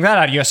luck getting that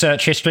out of your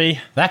search history.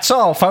 That's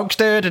all, folks.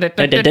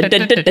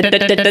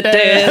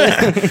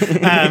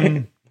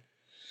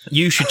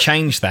 You should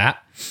change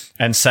that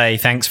and say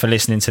thanks for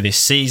listening to this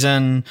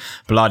season.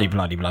 Bloody,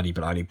 bloody, bloody,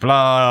 bloody,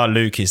 blah.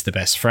 Luke is the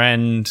best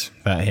friend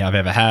that I've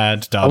ever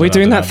had. Are we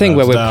doing that thing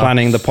where we're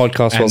planning the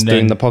podcast whilst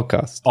doing the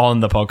podcast? On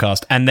the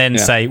podcast. And then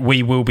say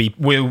we will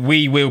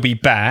be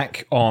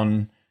back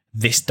on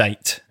this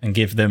date and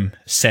give them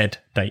said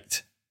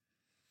date.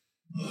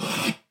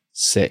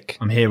 Sick.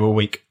 I'm here all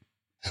week.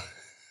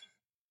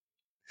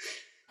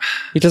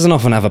 He doesn't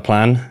often have a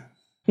plan.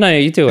 No,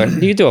 you do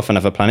it. You do often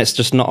have a plan. It's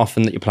just not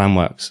often that your plan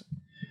works.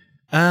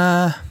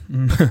 I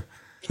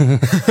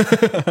wish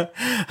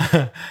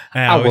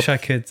I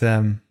could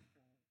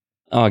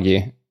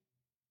argue.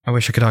 I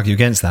wish I could argue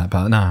against that,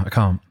 but no, I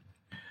can't.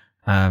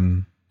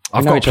 I've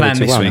got a plan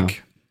this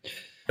week.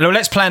 No,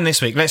 let's plan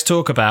this week. Let's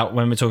talk about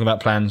when we're talking about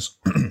plans.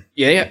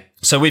 Yeah.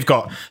 So we've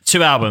got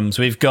 2 albums.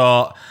 We've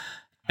got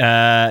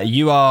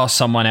You Are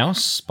Someone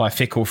Else by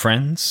Fickle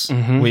Friends.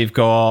 Mm-hmm. We've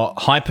got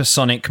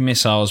Hypersonic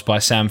Missiles by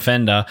Sam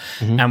Fender.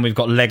 Mm-hmm. And we've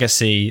got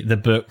Legacy, the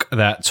book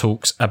that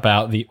talks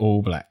about the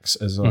All Blacks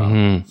as well.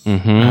 Mm-hmm.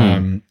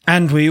 Mm-hmm.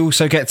 And we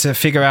also get to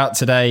figure out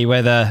today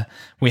whether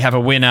we have a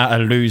winner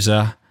and a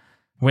loser,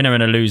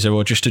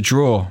 or just a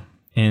draw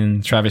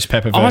in Travis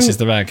Pepper versus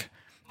The Rag.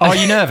 Are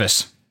you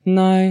nervous?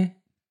 No.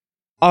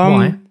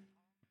 Why?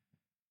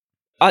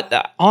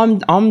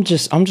 I'm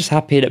just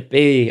happy to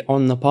be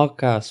on the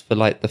podcast for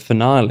like the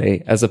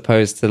finale as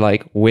opposed to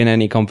like win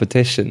any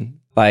competition.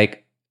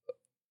 Like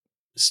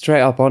straight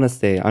up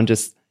honesty, I'm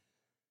just.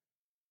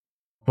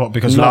 What?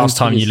 Because last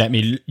time you let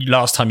me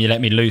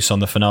loose on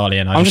the finale,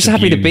 and I'm just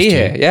happy to be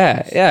here.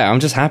 Yeah. I'm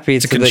just happy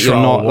to control that you're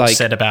not what's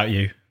said about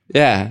you.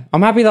 Yeah,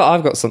 I'm happy that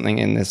I've got something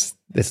in this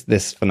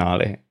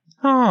finale.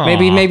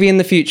 Maybe in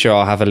the future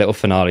I'll have a little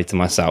finale to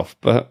myself,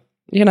 but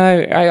you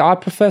know, I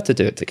prefer to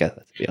do it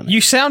together, to be honest.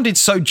 You sounded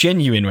so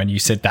genuine when you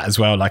said that as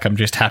well. Like, I'm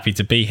just happy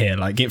to be here.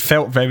 Like, it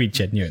felt very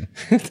genuine.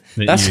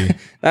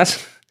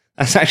 That's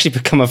actually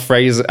become a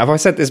phrase. Have I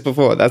said this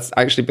before? That's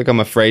actually become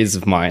a phrase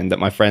of mine that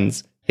my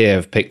friends here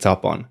have picked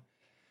up on.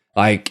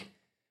 Like,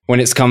 when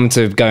it's come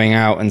to going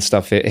out and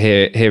stuff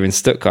here in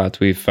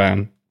Stuttgart, we've,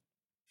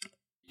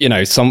 you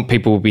know, some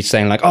people will be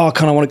saying like, oh, I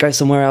kind of want to go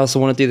somewhere else. I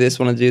want to do this.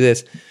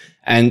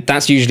 And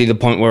that's usually the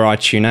point where I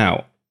tune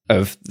out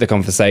of the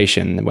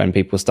conversation when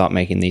people start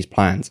making these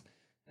plans.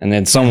 And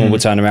then someone will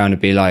turn around and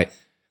be like,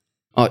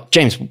 oh,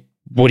 James,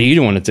 what do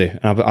you want to do?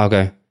 And I'll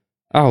go,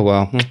 oh,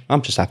 well,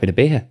 I'm just happy to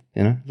be here,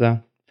 you know,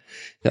 so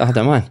I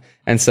don't mind.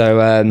 And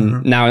so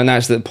now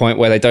it's the point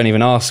where they don't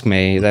even ask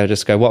me. They'll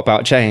just go, what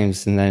about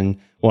James? And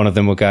then one of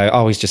them will go,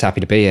 oh, he's just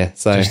happy to be here.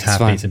 So just happy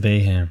fine. to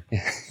be here.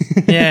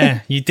 Yeah,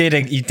 you did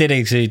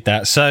exude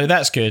that. So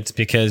that's good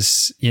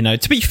because, you know,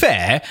 to be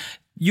fair,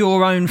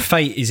 your own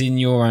fate is in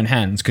your own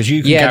hands because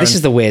you can this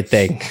is the weird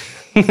thing.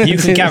 you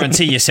can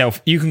guarantee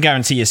yourself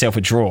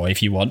a draw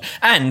if you want.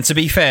 And to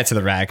be fair to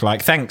the Rag,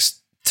 like,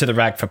 thanks to the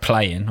Rag for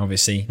playing,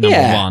 obviously, number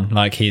one.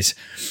 Like, he's,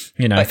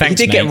 you know, thanks,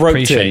 he did mate, get roped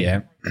appreciate in.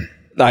 it.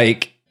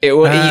 Like, it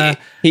was,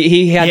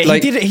 he had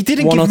like he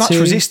didn't give much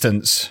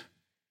resistance.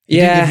 He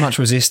didn't give much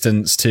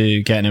resistance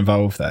to getting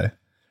involved though.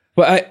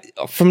 Well,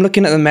 from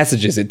looking at the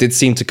messages, it did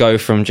seem to go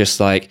from just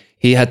like,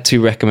 he had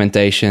 2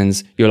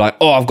 recommendations. You're like,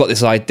 oh, I've got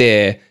this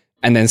idea.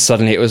 And then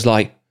suddenly it was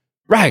like,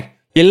 Rag,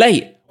 you're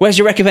late. Where's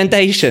your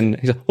recommendation?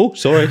 He's like, oh,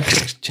 sorry.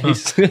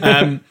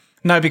 Jeez.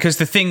 No, because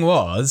the thing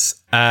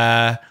was,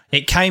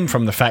 it came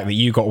from the fact that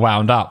you got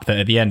wound up that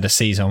at the end of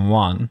season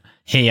 1,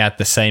 he had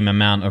the same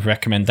amount of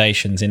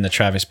recommendations in the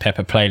Travis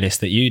Pepper playlist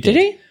that you did.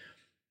 Did he?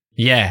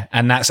 Yeah,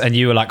 and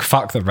you were like,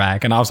 fuck the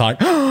Rag. And I was like,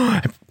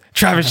 oh,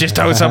 Travis just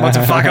told someone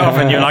to fuck off.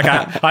 And you're like,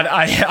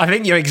 I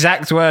think your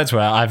exact words were,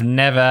 I've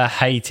never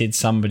hated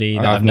somebody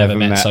that I've never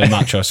met so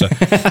much. Or so.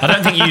 I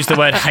don't think you used the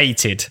word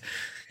hated.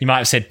 You might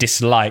have said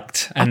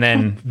disliked. And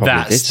then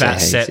that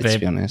set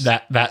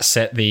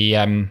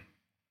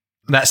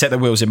the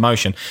wheels in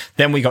motion.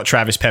 Then we got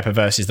Travis Pepper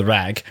versus the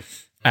Rag.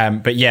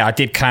 But yeah, I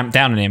did clamp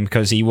down on him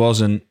because he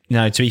wasn't, you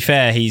know, to be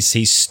fair,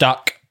 he's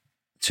stuck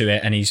to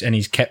it and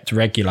he's kept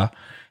regular.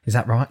 Is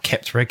that right?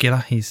 Kept regular.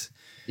 He's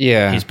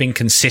been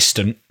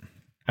consistent.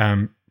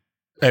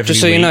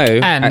 Just so you know,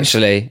 and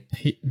actually,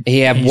 he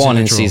had 1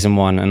 in season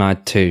 1 and I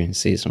had 2 in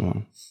season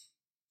 1.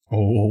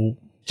 Oh,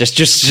 just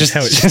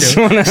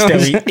still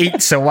he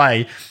eats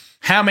away.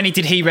 How many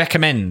did he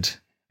recommend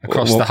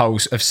across the whole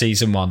of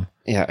season 1?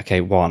 Yeah,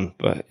 okay, 1,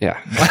 but yeah.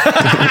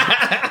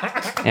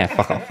 Yeah,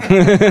 fuck off.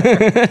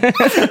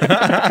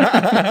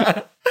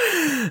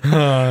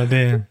 Oh,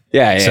 damn.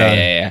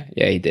 Yeah,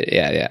 he did it.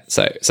 Yeah.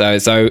 So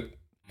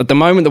at the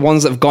moment, the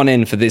ones that have gone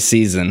in for this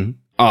season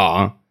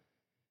are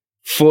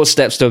 4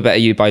 Steps to a Better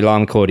You by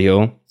Lime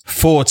Cordial.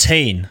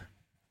 14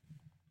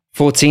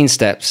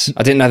 steps.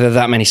 I didn't know there were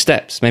that many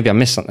steps. Maybe I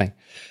missed something.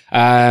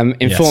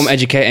 Inform,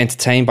 Educate,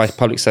 Entertain by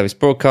Public Service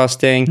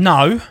Broadcasting.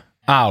 No.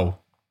 Oh.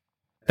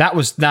 That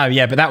was but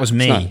that was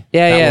me.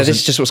 This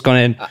is just what's gone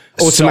in.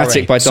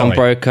 Automatic by Don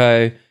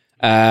Broco.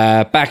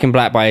 Back in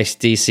Black by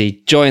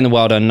AC/DC. Joy in the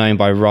World Unknown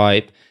by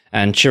Ripe.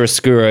 And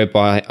Chiaroscuro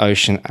by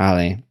Ocean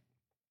Alley.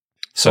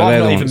 So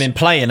I've not even been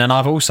playing, and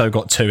I've also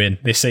got 2 in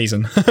this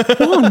season.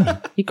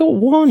 1. You got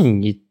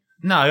 1.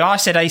 No, I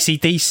said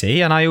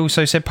AC/DC, and I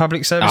also said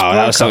Public Service Broadcasting.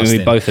 That was something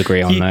we both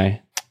agree on, though.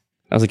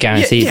 That was a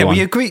guaranteed one. Yeah,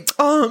 we agree.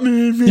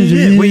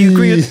 We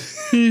agree.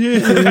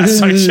 That's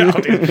so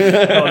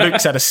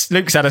childish.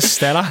 Luke's had a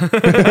Stella. I'm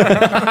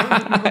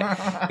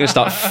gonna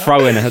start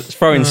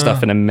throwing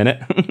stuff in a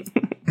minute.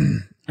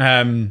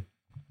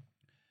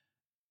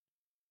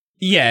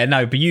 Yeah,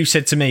 no, but you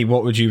said to me,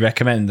 what would you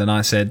recommend? And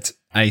I said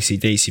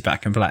AC/DC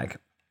Back in Black.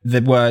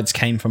 The words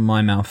came from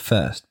my mouth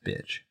first,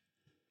 bitch.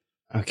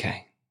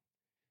 Okay.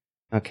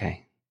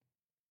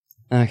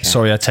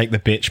 Sorry, I take the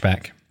bitch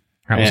back.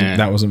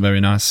 That wasn't very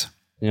nice.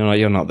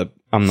 I'm not the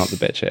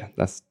bitch here.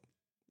 Let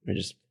me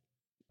just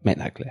make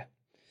that clear.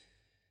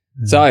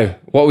 So,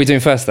 what are we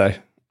doing first, though?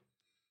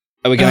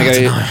 Are we going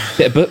to go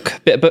bit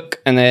of book,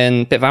 and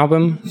then bit of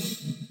album?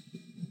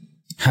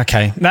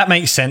 Okay, that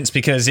makes sense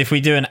because if we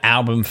do an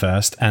album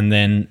first and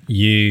then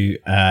you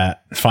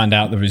find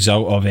out the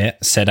result of it,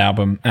 said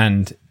album,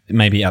 and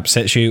maybe it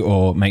upsets you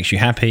or makes you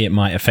happy, it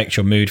might affect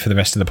your mood for the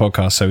rest of the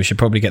podcast. So we should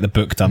probably get the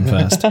book done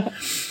first. So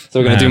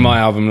we're going to do my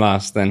album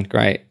last then.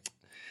 Great.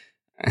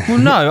 Well,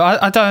 no,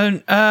 I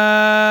don't.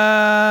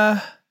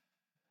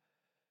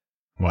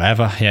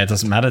 Whatever. Yeah, it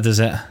doesn't matter,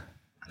 does it?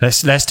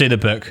 Let's do the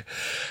book.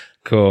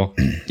 Cool.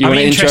 I'm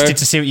interested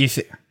to see what you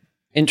think.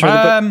 Intro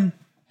the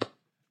book?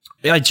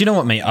 Do you know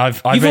what, mate?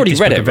 I've already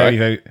read it,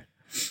 right?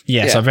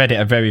 Yes, I've read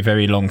it a very,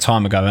 very long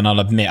time ago, and I'll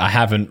admit I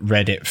haven't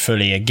read it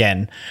fully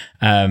again.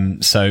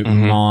 I've got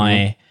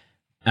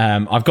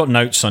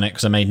notes on it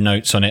because I made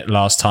notes on it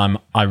last time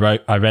I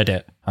read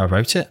it.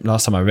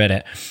 Last time I read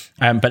it.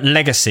 But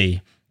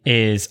Legacy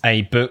is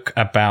a book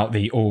about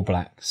the All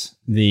Blacks,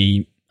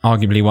 the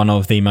arguably one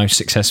of the most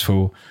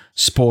successful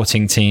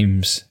sporting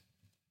teams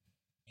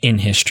in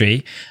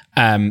history.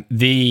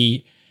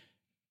 The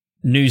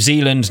New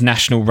Zealand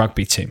national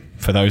rugby team,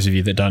 for those of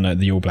you that don't know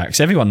the All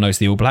Blacks. Everyone knows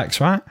the All Blacks,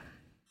 right?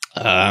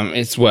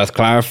 It's worth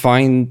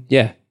clarifying.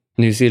 Yeah,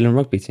 New Zealand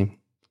rugby team.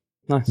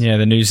 Nice. Yeah,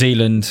 the New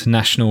Zealand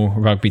national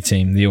rugby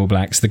team, the All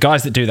Blacks. The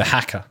guys that do the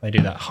haka, they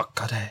do that.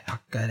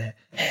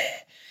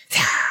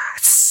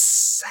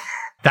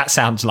 That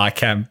sounds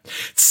like... it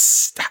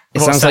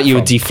sounds like you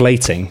were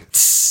deflating.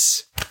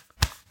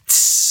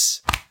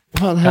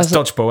 What the That's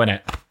dodgeball, isn't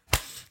it?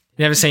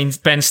 You ever seen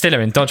Ben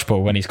Stiller in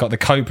Dodgeball when he's got the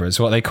Cobras?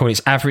 What they call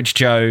it's Average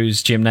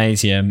Joe's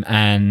Gymnasium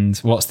and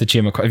what's the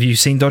gym? Have you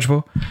seen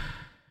Dodgeball?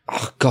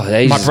 Oh, God,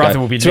 ages My brother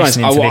ago. will be To be honest,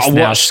 listening to this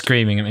now, watched-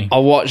 screaming at me. I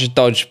watched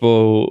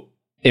Dodgeball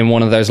in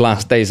one of those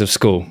last days of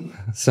school.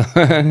 So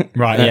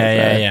Right,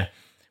 yeah.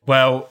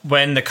 Well,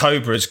 when the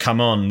Cobras come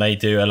on, they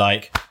do a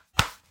like...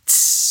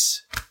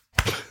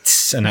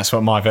 and that's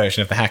what my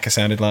version of the haka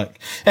sounded like.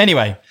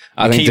 Anyway,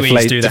 I think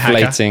Kiwis do the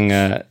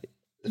haka.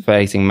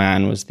 deflating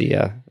man was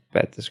the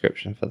better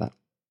description for that.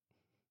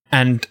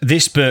 And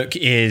this book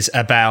is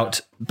about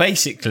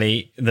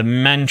basically the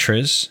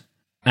mantras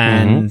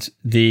and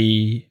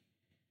the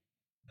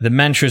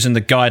mantras and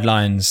the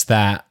guidelines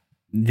that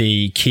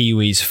the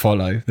Kiwis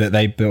follow, that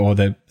they or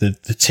the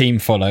team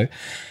follow,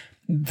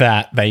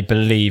 that they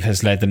believe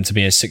has led them to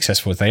be as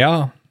successful as they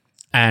are.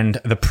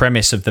 And the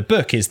premise of the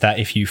book is that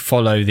if you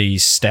follow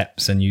these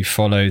steps and you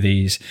follow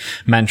these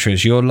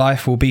mantras, your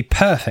life will be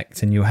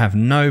perfect and you'll have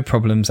no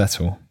problems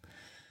at all.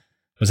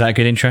 Was that a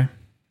good intro?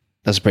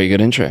 That's a pretty good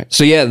intro.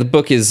 So yeah, the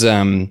book is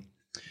the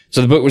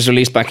book was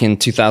released back in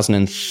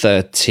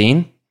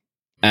 2013.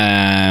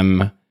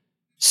 I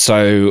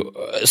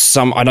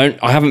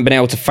haven't been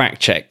able to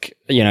fact check,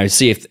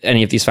 see if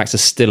any of these facts are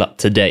still up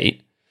to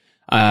date.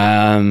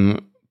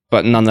 But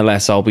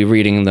nonetheless, I'll be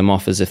reading them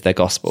off as if they're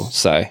gospel.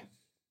 So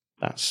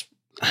that's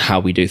how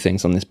we do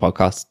things on this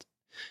podcast.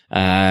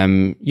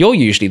 You're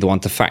usually the one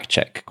to fact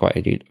check quite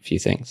a few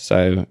things.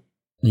 So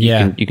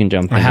you can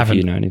jump in if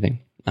you know anything.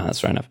 No,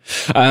 that's fair enough.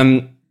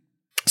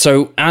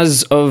 So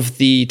as of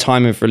the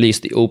time of release,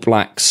 the All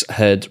Blacks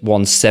had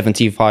won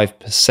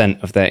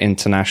 75% of their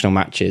international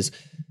matches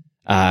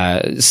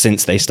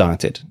since they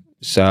started.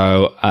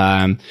 So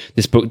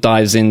this book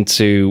dives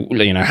into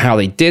how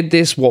they did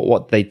this,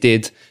 what they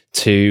did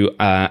to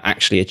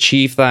actually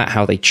achieve that,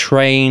 how they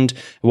trained,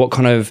 what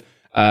kind of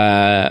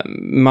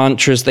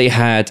mantras they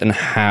had, and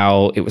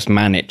how it was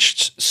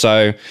managed.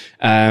 So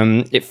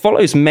it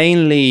follows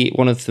mainly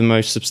one of the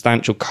most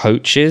substantial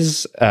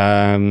coaches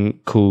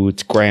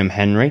called Graham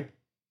Henry,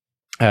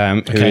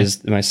 who is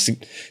the most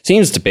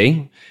seems to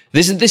be.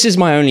 This is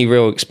my only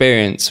real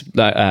experience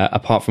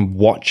apart from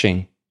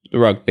watching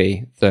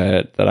rugby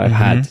that I've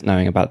had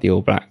knowing about the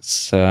All Blacks.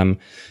 So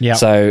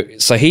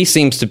he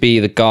seems to be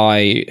the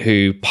guy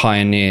who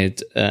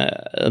pioneered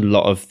a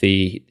lot of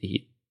the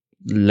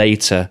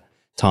later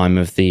time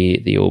of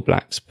the All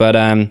Blacks. But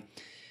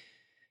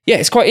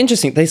it's quite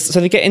interesting. They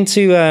get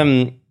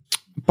into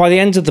by the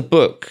end of the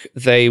book,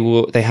 they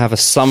have a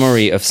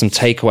summary of some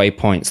takeaway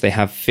points. They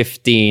have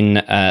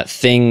 15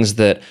 things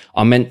that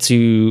are meant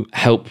to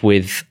help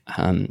with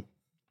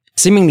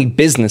seemingly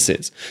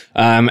businesses.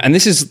 And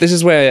this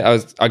is where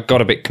I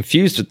got a bit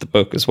confused with the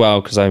book as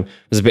well, because I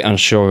was a bit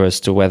unsure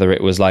as to whether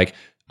it was like,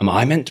 am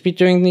I meant to be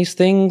doing these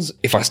things?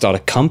 If I start a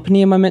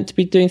company, am I meant to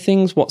be doing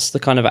things? What's the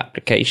kind of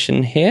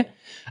application here?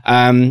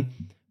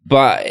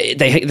 But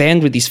they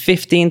end with these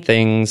 15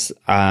 things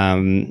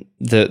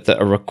that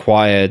are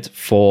required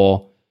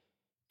for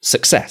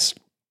success.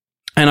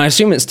 And I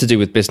assume it's to do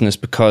with business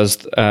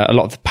because a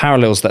lot of the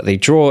parallels that they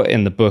draw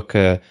in the book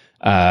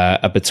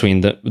are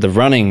between the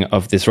running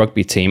of this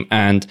rugby team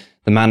and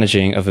the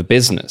managing of a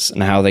business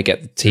and how they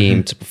get the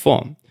team to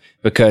perform.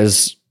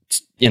 Because,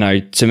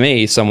 to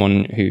me,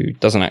 someone who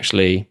doesn't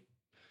actually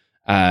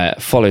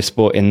follow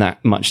sport in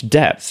that much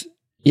depth,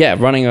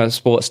 running a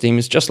sports team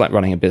is just like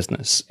running a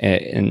business,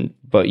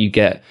 but you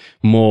get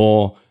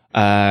more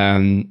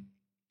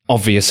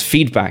obvious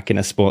feedback in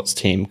a sports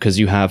team because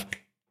you have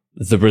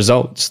the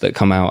results that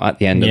come out at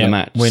the end of the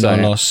match. Win or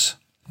loss.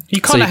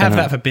 You can't have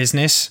that for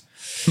business.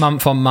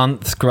 Month on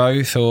month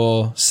growth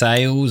or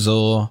sales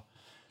or...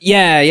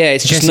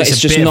 it's just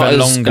not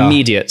as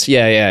immediate.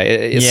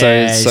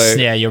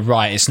 You're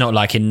right. It's not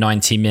like in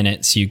 90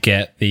 minutes you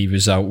get the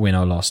result, win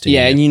or loss.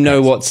 Yeah, and you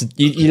know what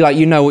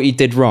you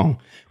did wrong.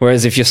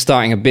 Whereas if you're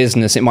starting a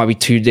business, it might be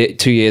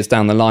 2 years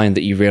down the line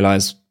that you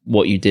realize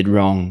what you did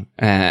wrong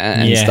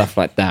and stuff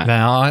like that.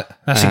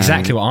 That's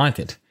exactly what I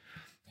did.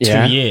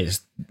 2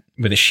 years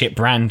with a shit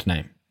brand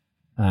name.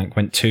 I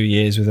went 2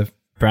 years with a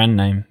brand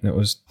name that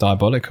was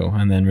diabolical,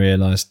 and then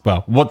realized,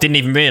 what didn't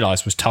even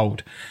realize was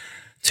told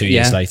 2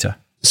 years later.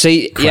 So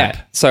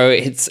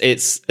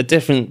it's a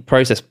different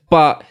process,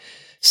 but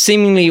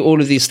seemingly all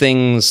of these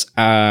things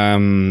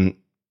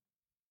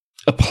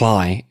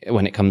apply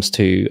when it comes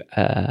to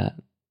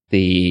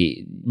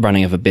the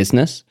running of a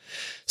business.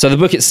 So the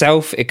book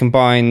itself, it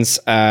combines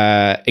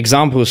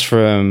examples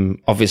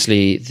from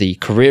obviously the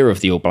career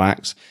of the All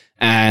Blacks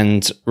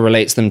and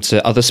relates them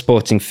to other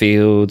sporting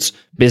fields,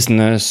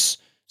 business,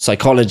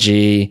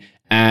 psychology,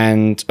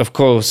 and of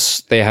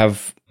course they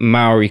have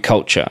Maori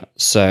culture.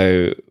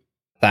 So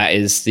that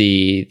is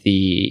the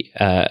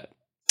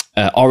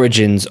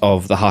origins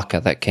of the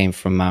haka that came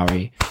from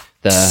Maori.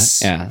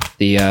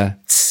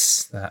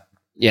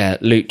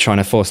 Luke trying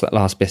to force that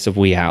last bit of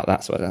 "we" out.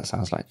 That's what that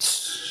sounds like.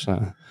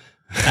 So.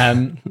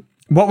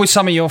 What were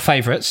some of your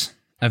favourites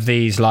of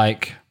these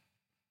like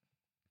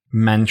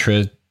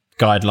mantra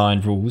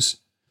guideline rules?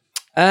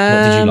 What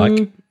did you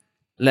like?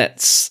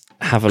 Let's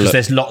have a Because look.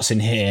 there's lots in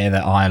here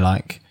that I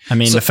like. I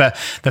mean,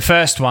 the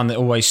first one that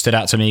always stood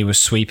out to me was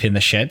sweeping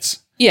the sheds.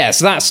 Yeah,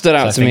 so that stood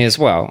out to me as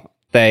well.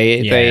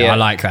 I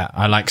like that.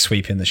 I like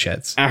sweeping the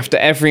sheds. After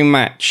every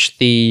match,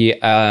 the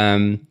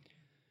idea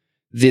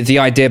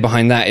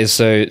behind that is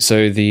so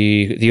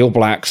the All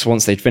Blacks,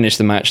 once they'd finished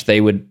the match, they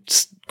would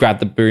grab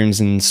the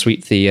brooms and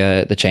sweep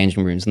the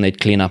changing rooms, and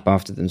they'd clean up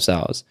after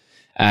themselves.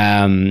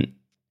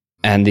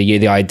 And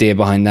the idea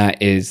behind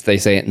that is, they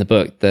say it in the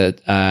book,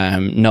 that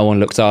no one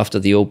looks after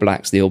the All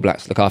Blacks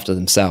look after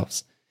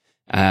themselves.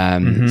 So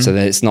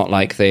that it's not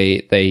like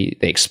they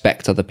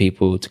expect other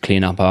people to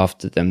clean up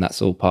after them.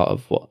 That's all part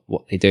of what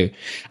they do.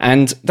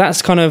 And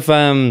that's kind of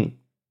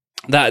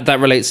that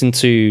relates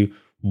into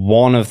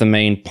one of the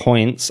main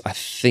points. I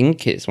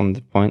think it's one of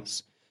the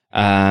points.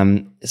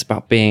 It's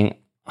about being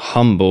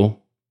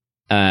humble.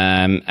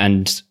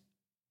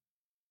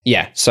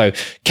 So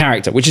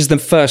character, which is the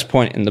first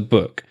point in the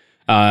book.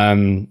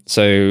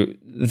 So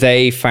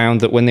they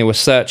found that when they were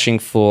searching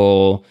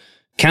for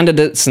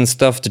candidates and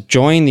stuff to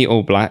join the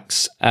All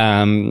Blacks,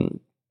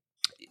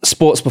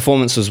 sports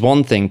performance was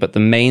one thing, but the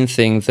main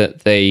thing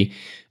that they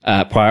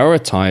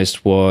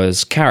prioritized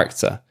was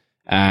character.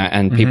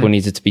 And people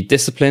needed to be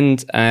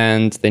disciplined,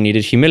 and they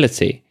needed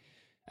humility.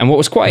 And what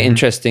was quite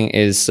interesting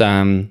is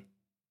when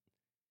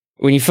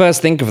you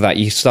first think of that,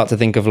 you start to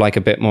think of like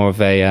a bit more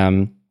of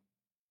a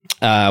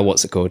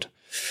what's it called?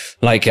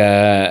 Like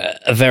a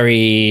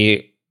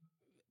very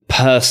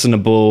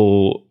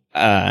personable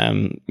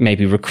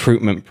maybe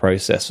recruitment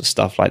process or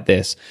stuff like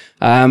this.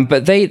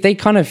 But they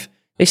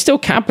still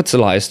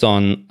capitalized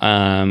on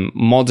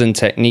modern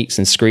techniques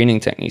and screening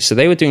techniques. So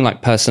they were doing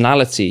like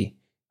personality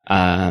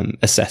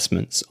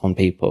assessments on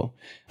people.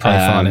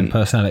 Personality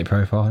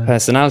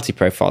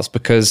profiles,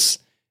 because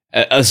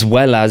as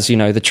well as,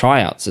 the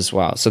tryouts as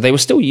well. So they were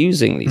still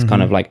using these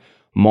kind of like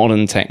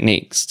modern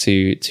techniques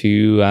to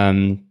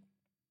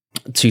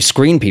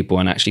screen people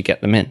and actually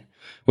get them in,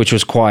 which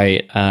was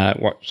quite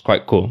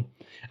cool.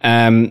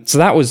 So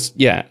that was,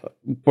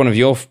 one of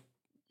your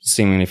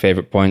seemingly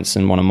favorite points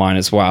and one of mine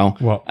as well.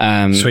 What?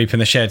 Sweeping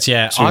the sheds.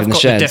 Yeah. I've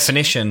got the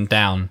definition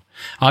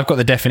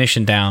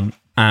down.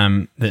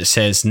 That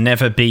says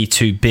never be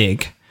too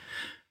big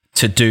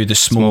to do the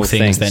small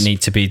things that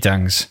need to be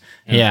done.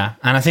 Yeah.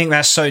 And I think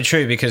that's so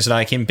true, because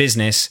like in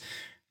business,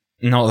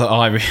 not that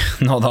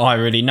I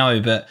really know,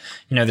 but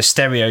the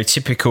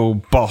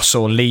stereotypical boss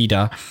or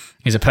leader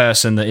is a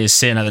person that is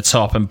sitting at the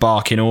top and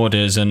barking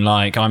orders and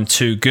like, I'm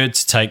too good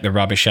to take the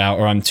rubbish out,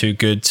 or I'm too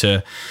good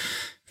to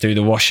do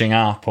the washing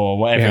up, or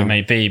whatever it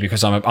may be,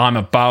 because I'm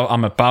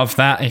above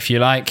that, if you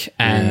like.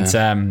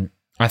 And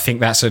I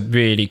think that's a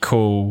really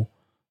cool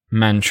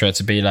mantra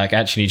to be like,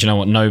 actually, do you know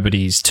what?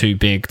 Nobody's too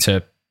big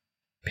to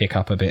pick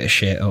up a bit of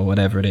shit or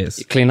whatever it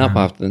is. Clean up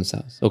after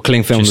themselves, or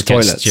clean film the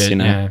toilets,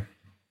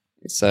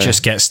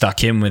 just get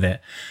stuck in with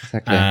it.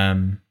 Exactly.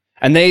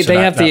 And they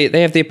have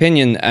the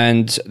opinion,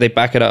 and they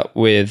back it up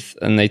with,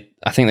 and I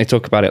think they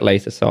talk about it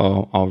later,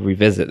 so I'll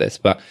revisit this.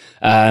 But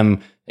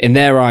in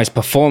their eyes,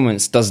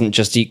 performance doesn't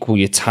just equal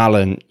your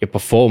talent. Your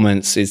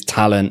performance is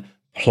talent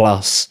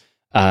plus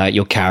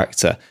your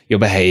character, your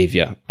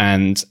behavior.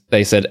 And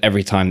they said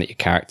every time that your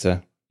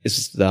character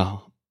is the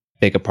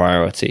bigger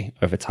priority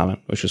over talent,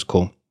 which was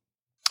cool.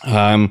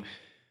 Which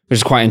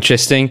is quite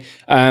interesting.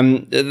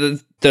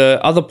 The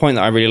other point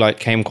that I really liked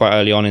came quite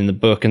early on in the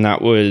book, and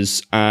that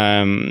was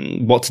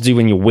what to do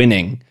when you're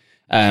winning,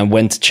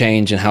 when to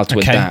change and how to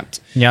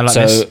adapt. Yeah, I like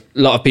this. A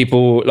lot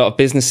of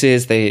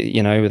businesses, they'll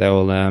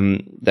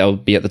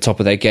be at the top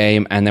of their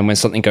game, and then when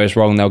something goes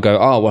wrong, they'll go,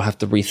 "Oh, we'll have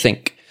to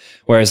rethink."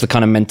 Whereas the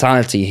kind of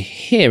mentality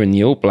here in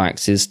the All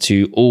Blacks is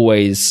to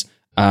always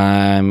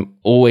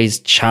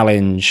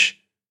challenge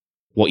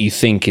what you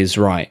think is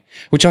right,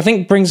 which I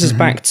think brings us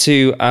back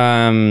to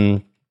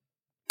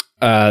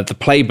the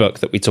playbook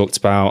that we talked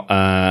about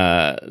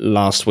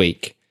last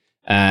week,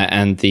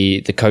 and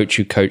the coach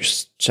who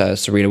coached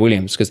Serena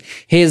Williams, because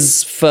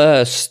his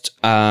first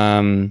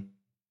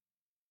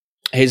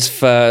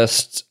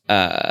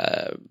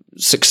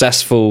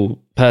successful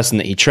person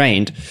that he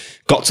trained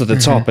got to the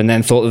top and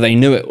then thought that they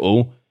knew it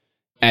all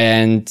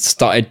and Marcus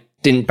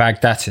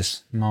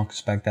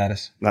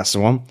Bagdatis. That's the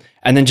one.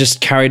 And then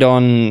just carried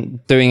on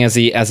doing as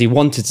he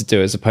wanted to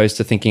do, as opposed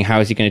to thinking, how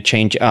is he going to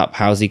change it up?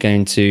 How is he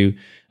going to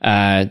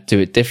do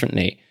it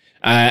differently?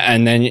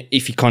 And then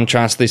if you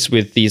contrast this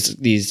with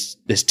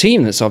this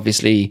team that's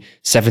obviously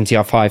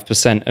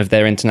 75% of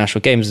their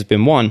international games have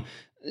been won,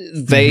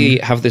 they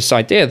have this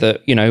idea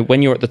that, you know,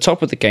 when you're at the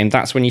top of the game,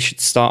 that's when you should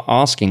start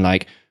asking,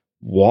 like,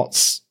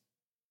 what's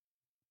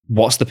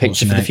the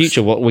picture for the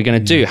future? What are we going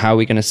to do? How are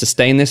we going to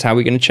sustain this? How are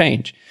we going to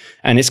change?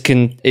 And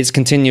it's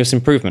continuous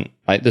improvement.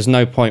 Like, there's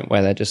no point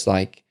where they're just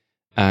like,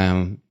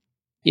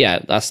 yeah,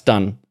 that's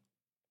done.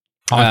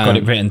 I've got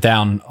it written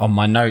down on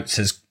my notes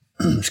as,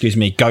 excuse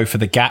me, go for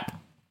the gap.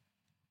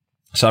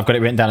 So I've got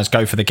it written down as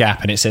go for the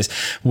gap. And it says,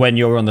 when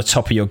you're on the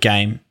top of your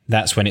game,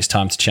 that's when it's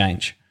time to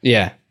change.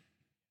 Yeah.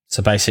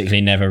 So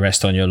basically never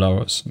rest on your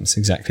laurels. It's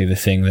exactly the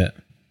thing that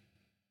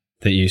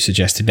you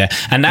suggested there.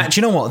 And that,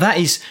 do you know what?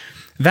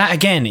 That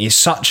again is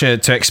such a,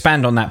 to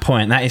expand on that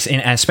point, that is,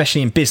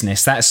 especially in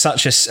business, that's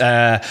such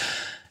a,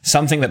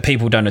 something that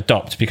people don't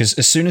adopt, because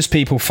as soon as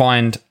people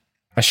find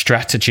a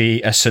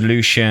strategy, a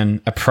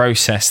solution, a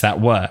process that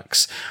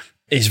works,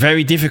 it's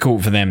very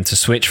difficult for them to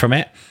switch from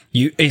it.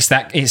 It's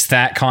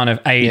that kind of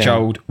age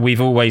old, we've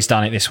always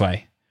done it this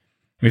way.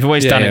 We've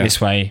always done it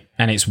this way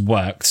and it's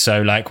worked.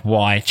 So like,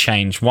 why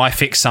change? Why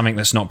fix something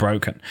that's not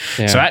broken?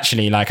 Yeah. So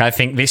actually, like, I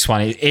think this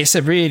one, it's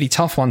a really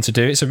tough one to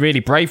do. It's a really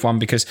brave one,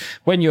 because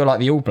when you're like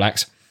the All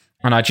Blacks,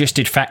 and I just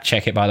did fact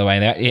check it, by the way,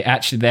 they've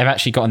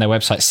actually got on their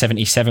website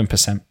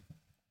 77%.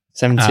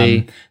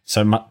 70.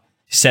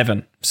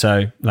 Seven.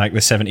 So like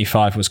the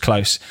 75 was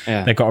close.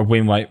 Yeah. They've got a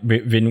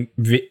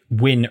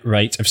win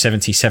rate of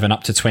 77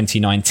 up to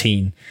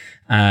 2019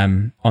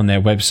 on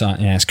their website.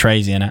 Yeah, it's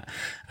crazy, isn't it?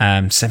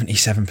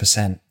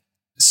 77%.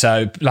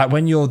 So like,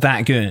 when you're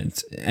that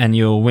good and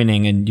you're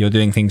winning and you're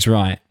doing things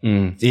right,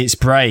 it's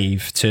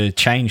brave to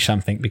change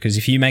something, because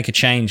if you make a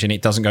change and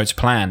it doesn't go to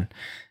plan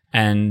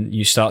and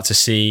you start to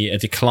see a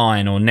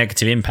decline or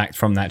negative impact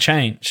from that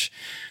change,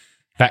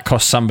 that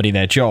costs somebody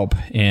their job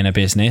in a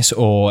business,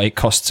 or it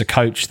costs a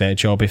coach their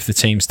job if the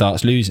team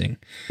starts losing.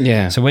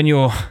 Yeah. So when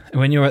you're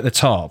at the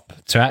top,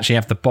 to actually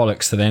have the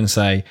bollocks to then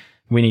say,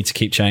 we need to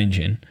keep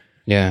changing.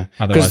 Yeah.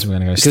 Otherwise we're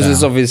going to go down. Because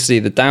there's obviously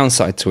the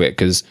downside to it,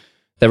 because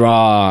there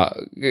are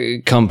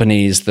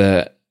companies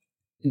that,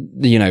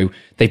 you know,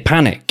 they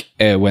panic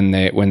when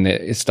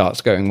it starts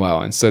going well.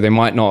 And so they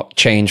might not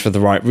change for the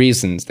right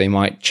reasons. They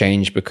might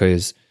change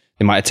because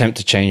they might attempt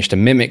to change to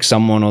mimic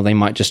someone, or they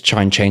might just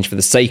try and change for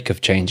the sake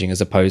of changing,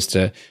 as opposed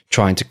to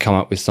trying to come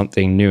up with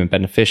something new and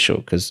beneficial.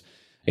 Because,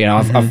 you know,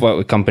 I've worked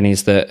with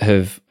companies that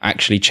have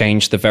actually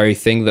changed the very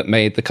thing that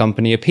made the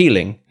company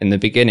appealing in the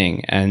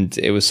beginning. And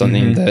it was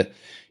something that,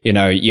 you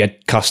know, you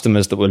had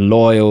customers that were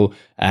loyal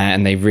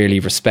and they really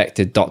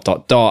respected ...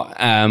 But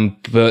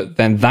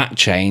then that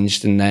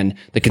changed, and then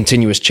the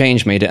continuous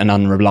change made it an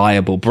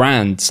unreliable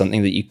brand,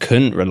 something that you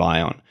couldn't rely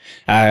on.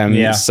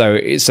 So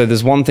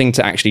there's one thing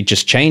to actually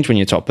just change when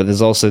you're top, but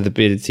there's also the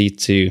ability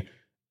to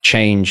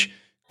change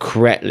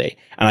correctly.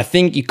 And I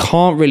think you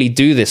can't really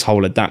do this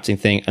whole adapting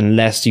thing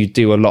unless you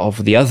do a lot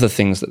of the other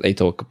things that they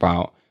talk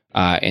about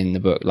in the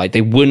book. Like,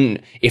 they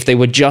wouldn't, if they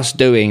were just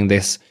doing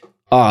this,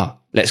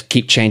 let's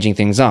keep changing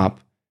things up,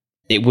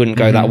 it wouldn't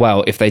go that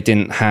well if they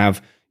didn't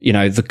have, you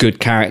know, the good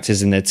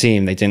characters in their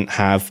team. They didn't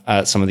have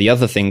some of the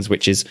other things,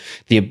 which is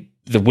the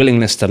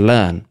willingness to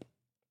learn.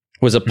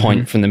 Was a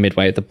point from the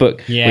midway of the book,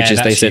 which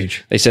is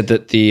they said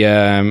that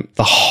the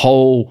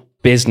whole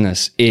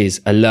business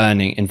is a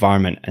learning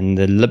environment, and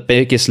the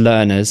biggest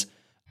learners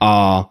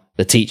are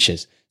the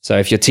teachers. So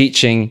if you're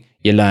teaching,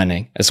 you're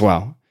learning as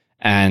well,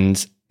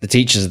 and the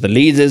teachers are the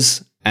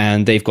leaders,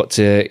 and they've got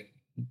to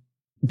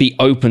be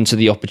open to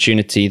the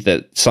opportunity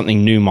that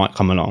something new might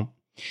come along,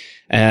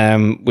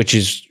 which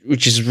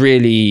is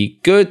really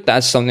good.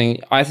 That's something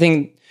I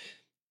think.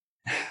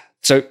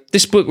 So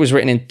this book was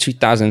written in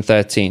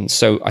 2013.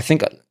 So I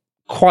think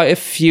quite a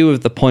few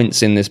of the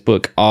points in this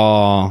book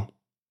are,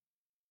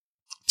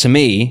 to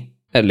me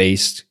at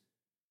least,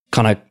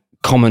 kind of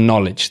common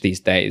knowledge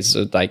these days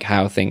of like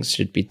how things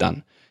should be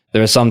done.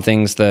 There are some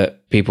things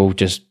that people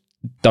just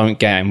don't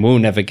get and will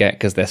never get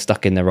because they're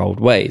stuck in their old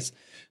ways.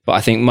 But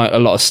I think a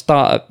lot of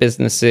startup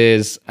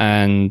businesses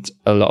and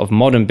a lot of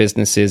modern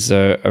businesses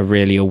are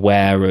really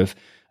aware of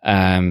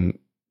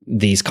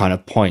these kind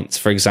of points.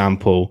 For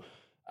example,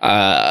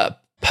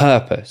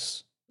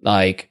 purpose,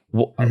 like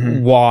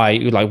why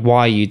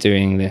are you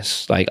doing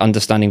this? Like,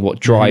 understanding what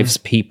drives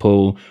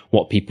people,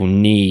 what people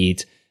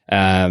need,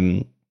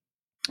 and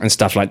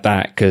stuff like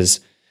that. Because,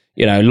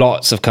 you know,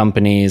 lots of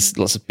companies,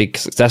 lots of big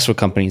successful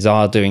companies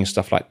are doing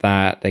stuff like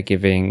that. They're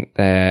giving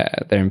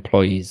their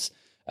employees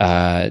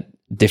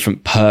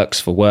different perks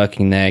for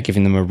working there,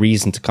 giving them a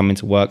reason to come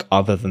into work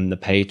other than the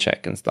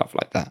paycheck and stuff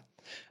like that.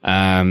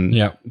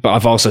 But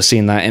I've also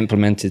seen that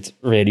implemented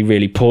really,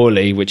 really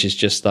poorly, which is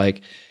just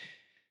like,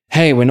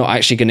 hey, we're not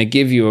actually going to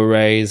give you a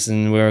raise,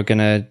 and we're going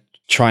to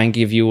try and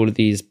give you all of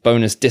these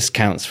bonus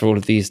discounts for all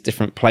of these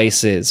different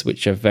places,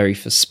 which are very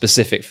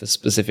specific for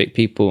specific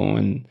people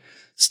and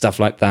stuff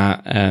like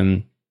that.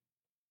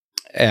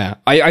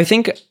 I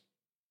think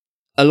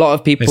a lot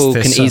of people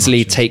can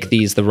easily take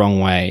these the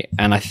wrong way.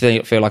 And I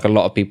feel like a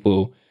lot of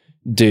people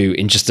do,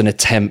 in just an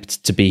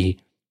attempt to be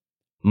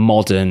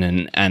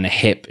modern and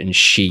hip and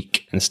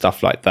chic and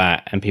stuff like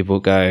that. And people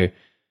go,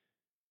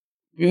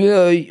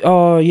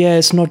 oh yeah,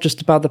 it's not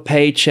just about the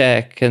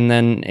paycheck, and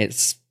then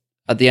it's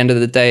at the end of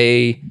the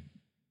day,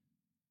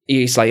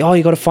 it's like, oh,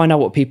 you got to find out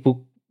what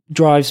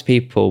drives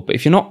people. But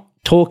if you're not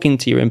talking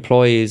to your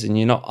employees and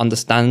you're not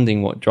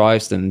understanding what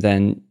drives them,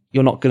 then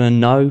you're not going to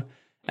know.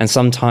 And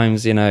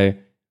sometimes,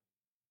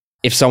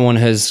 if someone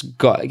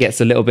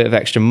gets a little bit of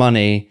extra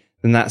money,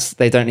 then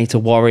they don't need to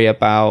worry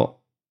about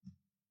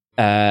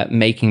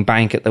making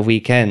bank at the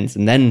weekends,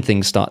 and then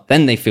things start.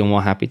 Then they feel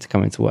more happy to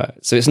come into work.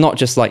 So it's not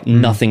just like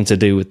nothing to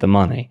do with the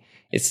money.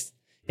 It's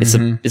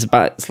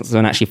about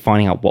actually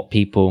finding out what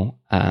people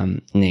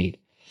need.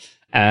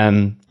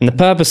 And the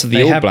purpose of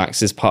the All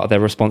Blacks is part of their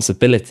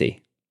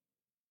responsibility.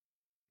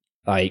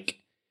 Like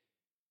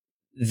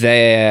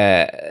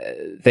they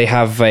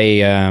have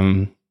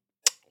a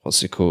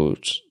what's it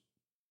called?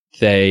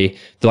 They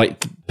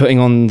like putting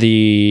on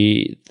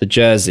the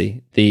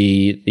jersey,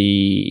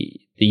 the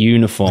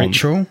uniform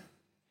ritual.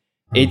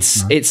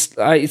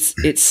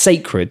 It's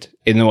sacred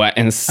in the way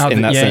in that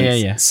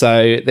sense. Yeah.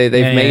 So they've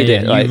made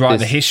it. Like you write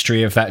the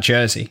history of that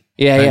jersey.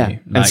 Yeah.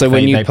 Like and so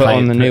when you put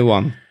on the new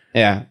one,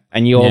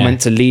 and you're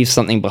meant to leave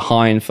something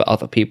behind for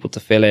other people to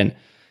fill in.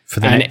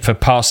 For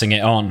passing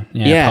it on,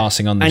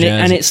 passing on the jersey.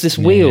 And it's this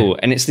wheel,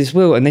 and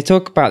they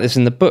talk about this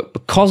in the book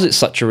because it's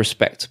such a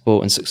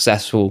respectable and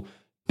successful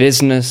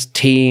business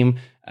team,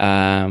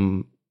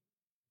 way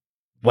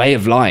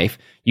of life.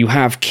 You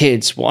have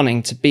kids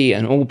wanting to be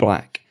an All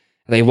Black.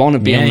 They want to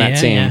be on that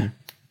team. Yeah.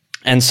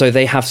 And so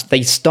they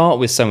start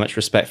with so much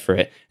respect for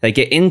it. They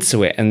get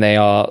into it and they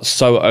are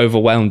so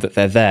overwhelmed that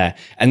they're there.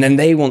 And then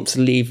they want to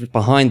leave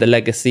behind the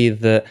legacy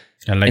that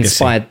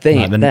inspired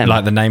them.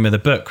 Like the name of the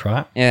book,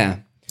 right? Yeah.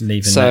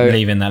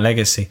 Leaving that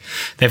legacy.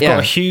 They've got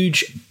a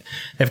huge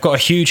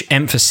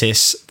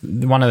emphasis.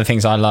 One of the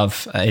things I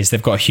love is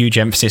they've got a huge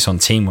emphasis on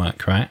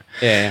teamwork, right?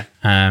 Yeah.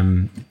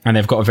 And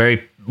they've got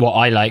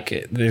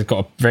they've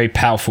got a very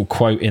powerful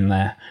quote in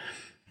there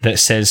that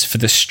says, "For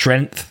the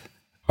strength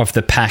of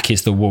the pack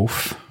is the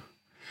wolf,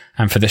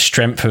 and for the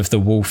strength of the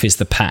wolf is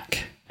the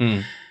pack."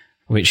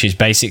 Which is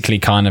basically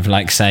kind of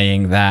like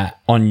saying that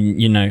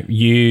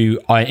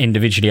you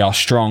individually are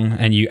strong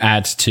and you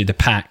add to the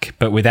pack,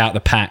 but without the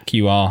pack,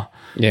 you are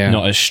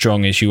not as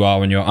strong as you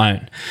are on your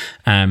own.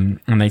 And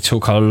they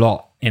talk a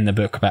lot in the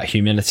book about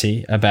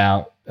humility,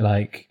 about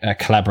like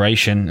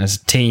collaboration as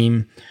a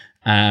team,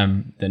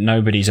 that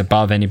nobody's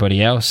above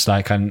anybody else.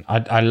 Like,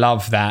 I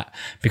love that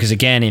because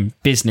again, in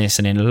business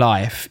and in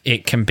life,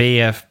 it can be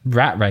a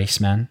rat race,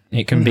 man.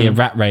 It can be a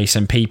rat race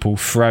and people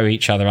throw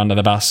each other under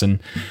the bus, and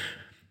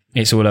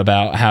it's all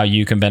about how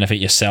you can benefit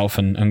yourself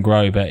and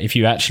grow. But if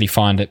you actually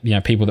find it,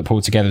 people that pull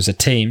together as a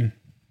team,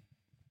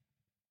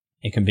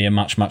 it can be a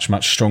much, much,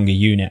 much stronger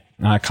unit.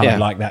 And I kind of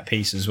like that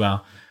piece as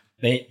well.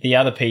 The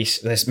other piece,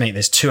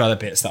 there's two other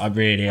bits that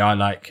I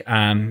like.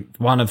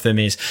 One of them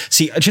is,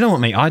 do you know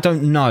what, mate? I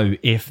don't know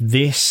if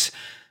this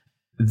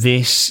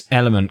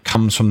element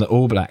comes from the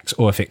All Blacks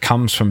or if it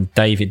comes from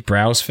David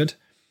Brailsford.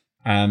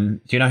 Do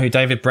you know who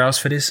David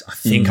Brailsford is? I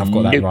think I've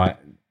got that right.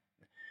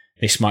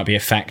 This might be a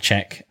fact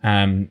check,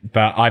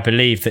 but I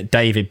believe that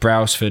David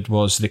Brailsford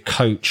was the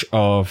coach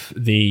of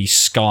the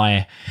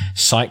Sky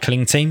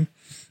cycling team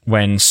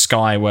when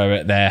Sky were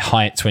at their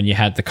height, when you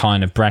had the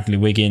kind of Bradley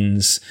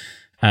Wiggins,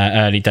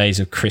 early days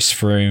of Chris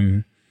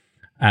Froome,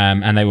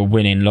 and they were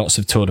winning lots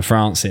of Tour de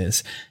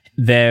France's.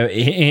 There,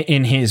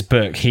 in his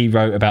book, he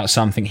wrote about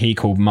something he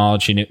called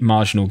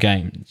marginal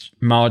gains,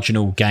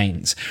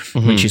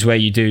 which is where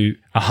you do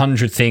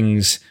 100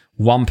 things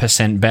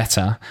 1%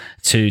 better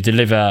to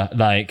deliver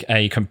like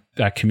a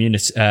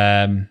competitive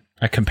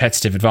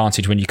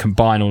advantage when you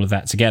combine all of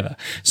that together.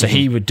 So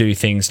he would do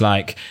things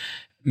like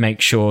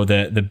make sure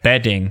that the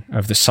bedding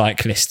of the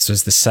cyclists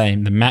was the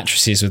same, the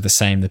mattresses were the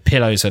same, the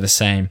pillows are the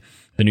same,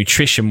 the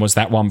nutrition was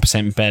that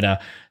 1% better,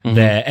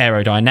 their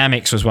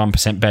aerodynamics was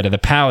 1% better, the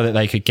power that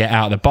they could get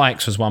out of the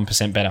bikes was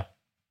 1% better.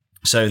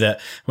 So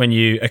that when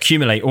you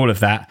accumulate all of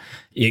that,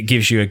 it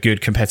gives you a good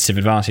competitive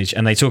advantage.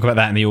 And they talk about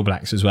that in the All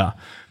Blacks as well.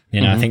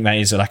 I think that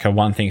is like a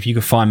one thing. If you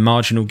could find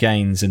marginal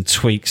gains and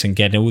tweaks and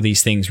get all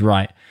these things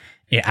right,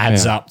 it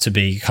adds up to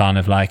be kind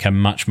of like a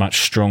much,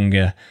 much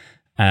stronger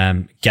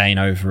gain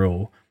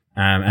overall.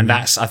 And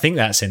I think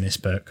that's in this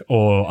book,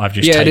 or I've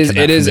just taken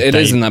that it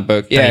is in that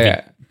book.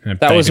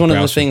 That was one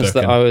of the things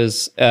that I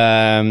was.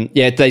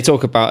 They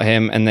talk about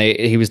him, and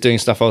he was doing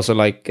stuff also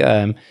like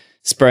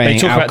spraying. They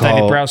talk alcohol. about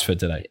David Brailsford,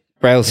 do they?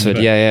 Brailsford,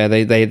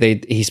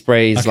 he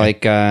sprays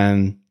like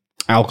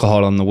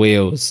alcohol on the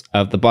wheels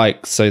of the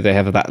bike, so they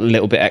have that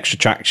little bit extra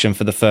traction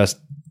for the first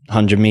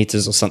 100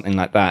 meters or something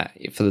like that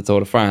for the Tour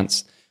de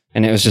France.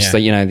 And it was just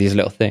these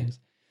little things.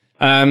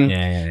 But I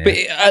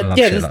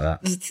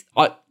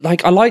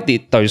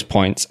like those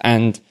points,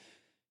 and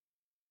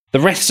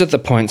the rest of the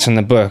points in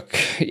the book,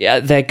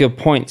 they're good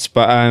points,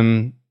 but I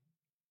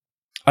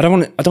don't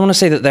want to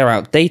say that they're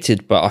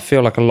outdated, but I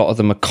feel like a lot of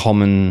them are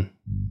common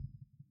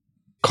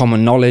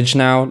knowledge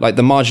now. Like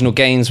the marginal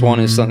gains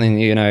one is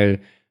something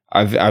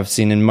I've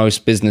seen in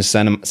most business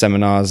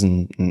seminars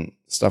and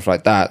stuff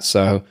like that.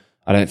 So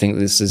I don't think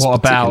this is What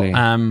about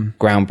particularly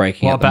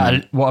groundbreaking.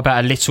 what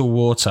about a little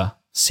water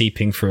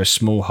seeping through a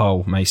small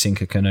hole may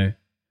sink a canoe?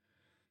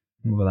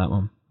 What about that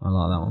one? I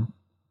like that one.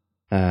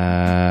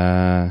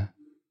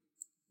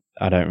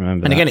 I don't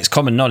remember. And again, it's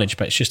common knowledge,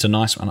 but it's just a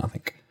nice one, I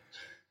think.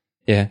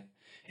 Yeah,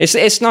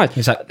 it's nice.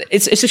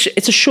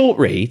 It's a short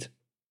read.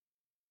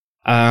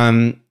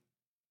 I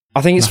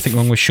think it's nothing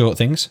wrong with short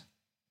things.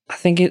 I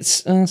think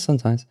it's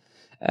sometimes.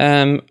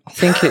 I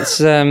think it's.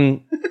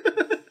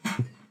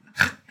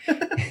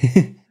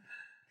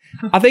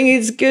 I think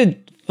it's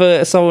good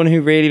for someone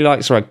who really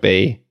likes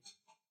rugby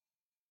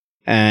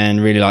and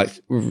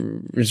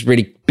is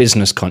really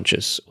business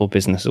conscious or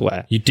business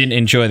aware. You didn't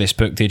enjoy this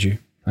book, did you?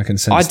 I can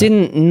sense. I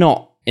didn't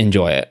not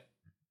enjoy it.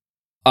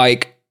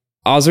 Like,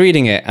 I was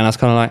reading it and I was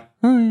kind of like,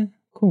 oh yeah,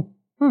 cool.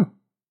 Oh,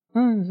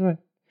 that's right.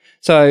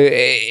 So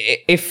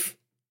if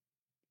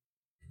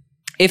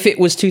it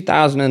was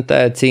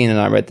 2013 and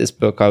I read this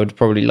book, I would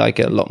probably like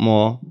it a lot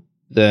more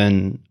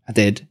than I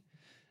did.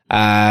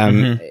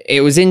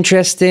 It was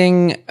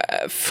interesting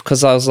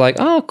because I was like,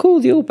 oh, cool,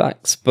 the All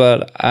Blacks.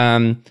 But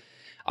I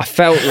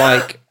felt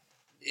like,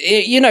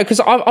 because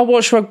I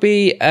watch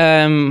rugby.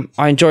 I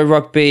enjoy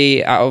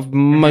rugby. Out of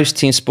most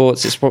team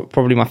sports, it's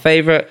probably my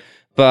favorite.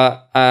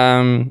 But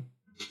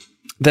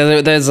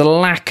there's a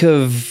lack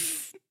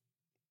of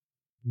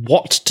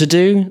what to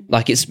do.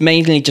 Like, it's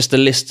mainly just a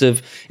list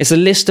of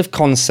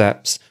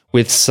concepts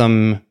with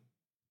some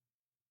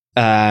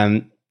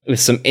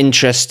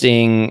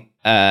interesting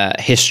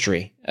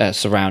history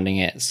surrounding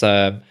it.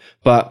 So,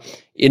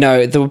 but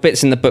there were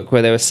bits in the book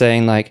where they were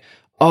saying like,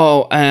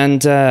 oh,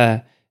 and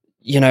it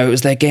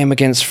was their game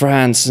against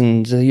France,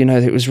 and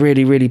it was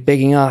really, really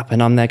bigging up.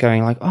 And I'm there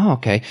going like, oh,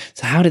 okay.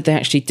 So how did they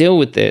actually deal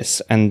with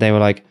this? And they were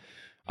like,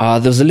 there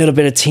was a little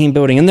bit of team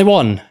building, and they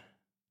won.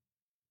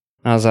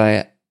 And I was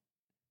like,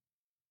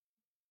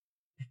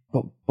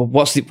 but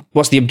what's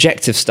the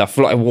objective stuff?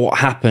 Like, what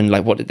happened?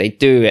 Like, what did they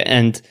do?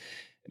 And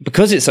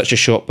because it's such a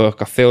short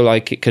book, I feel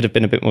like it could have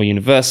been a bit more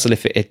universal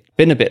if it had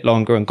been a bit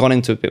longer and gone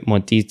into a bit more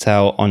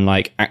detail on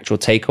like actual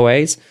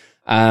takeaways.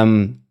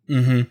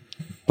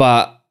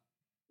 But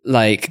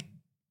like,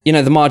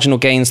 the marginal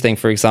gains thing,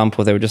 for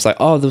example, they were just like,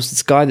 oh, there was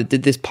this guy that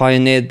did this,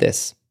 pioneered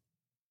this.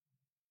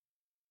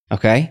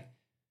 Okay.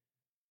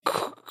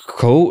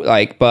 Cool.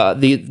 Like,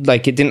 but it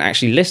didn't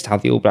actually list how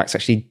the All Blacks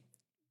actually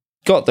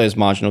got those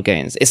marginal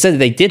gains. It said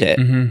they did it,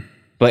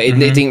 but it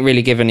didn't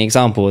really give any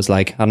examples.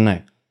 Like, I don't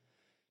know.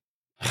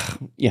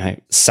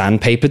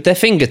 Sandpapered their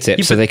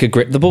fingertips so they could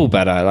grip the ball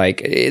better.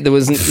 Like, there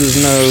was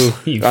no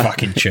you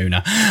fucking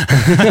tuna.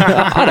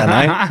 I don't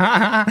know.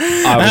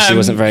 I obviously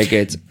wasn't very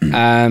good.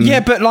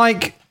 But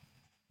like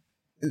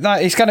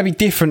it's going to be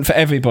different for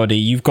everybody.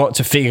 You've got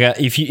to figure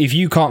if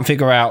you can't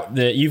figure out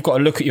that, you've got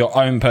to look at your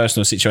own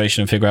personal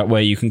situation and figure out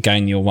where you can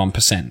gain your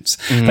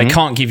 1%. They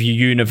can't give you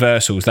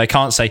universals. They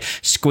can't say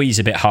squeeze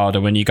a bit harder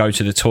when you go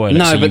to the toilet.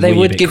 No, but they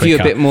would give you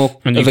a bit more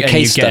of a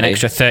case study. You get an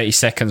extra 30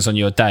 seconds on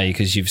your day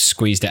because you've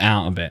squeezed it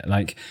out a bit.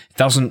 Like, it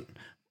doesn't.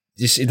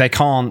 They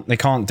can't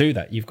do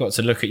that. You've got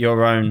to look at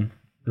your own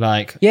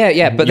but they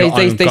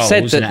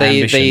said that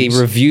they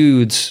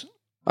reviewed.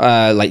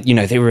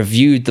 They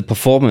reviewed the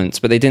performance,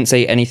 but they didn't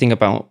say anything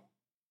about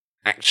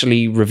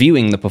actually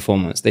reviewing the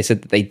performance. They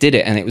said that they did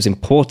it and it was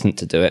important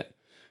to do it,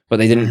 but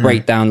they didn't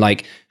break down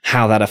like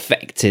how that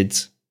affected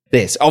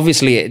this.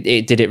 Obviously,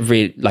 it did it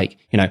really,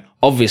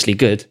 obviously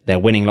good. They're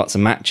winning lots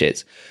of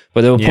matches,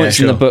 but there were points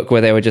in the book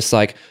where they were just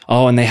like,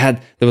 oh, and there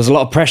was a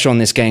lot of pressure on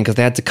this game because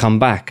they had to come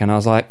back, and I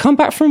was like, come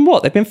back from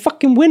what? They've been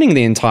fucking winning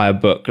the entire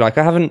book. Like,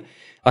 I haven't.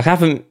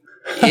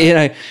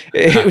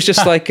 It was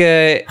just like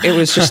a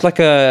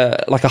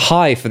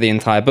high for the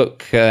entire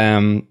book,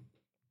 and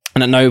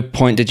at no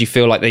point did you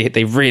feel like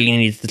they really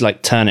needed to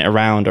like turn it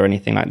around or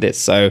anything like this.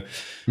 So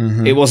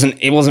it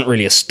wasn't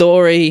really a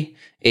story.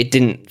 It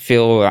didn't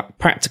feel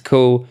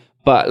practical.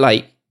 But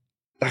like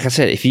I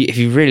said, if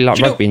you really like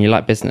rugby and you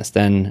like business,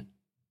 then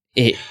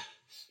it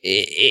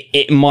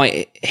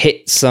might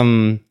hit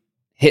some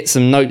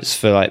notes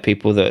for like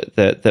people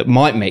that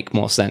might make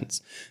more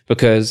sense,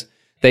 because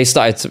they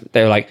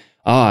were like,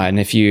 and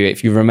if you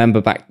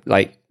remember back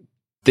like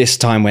this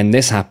time when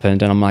this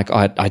happened, and I'm like,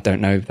 I don't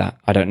know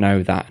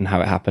that and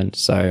how it happened.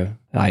 So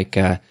like,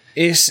 maybe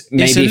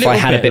if I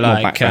had a bit more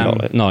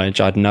background knowledge,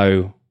 I'd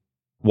know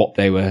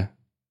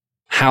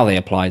how they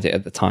applied it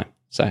at the time.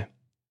 So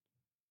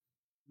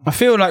I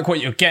feel like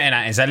what you're getting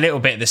at is a little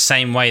bit the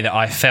same way that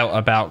I felt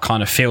about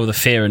kind of Feel the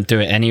Fear and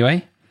Do It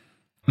Anyway.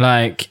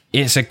 Like,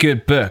 it's a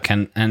good book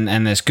and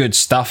there's good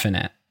stuff in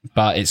it,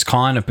 but it's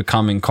kind of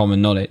becoming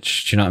common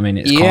knowledge. Do you know what I mean?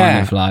 It's kind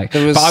of like,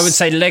 but I would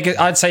say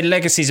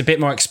Legacy is a bit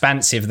more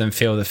expansive than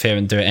Feel the Fear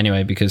and Do It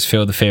Anyway, because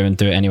Feel the Fear and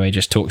Do It Anyway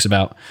just talks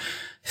about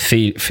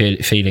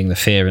feeling the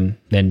fear and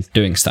then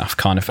doing stuff.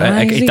 Kind of,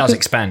 it does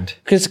expand.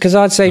 Because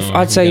I'd say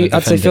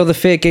Feel the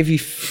Fear gave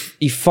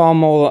you far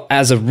more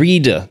as a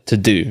reader to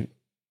do.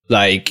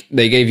 Like,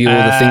 they gave you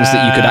all the things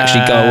that you could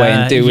actually go away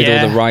and do with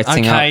all the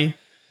writing up.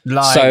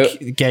 Like, so,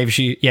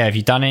 have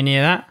you done any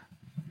of that?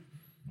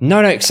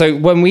 No. So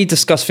when we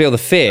discussed Feel the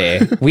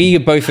Fear, we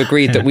both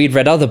agreed that we'd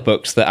read other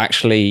books that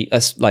actually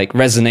like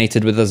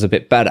resonated with us a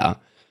bit better.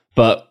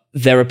 But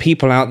there are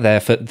people out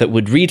there that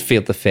would read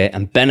Feel the Fear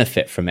and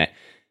benefit from it.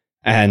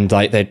 And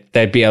like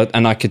they'd be able,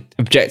 and I could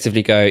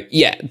objectively go,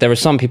 yeah, there are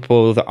some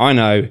people that I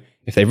know,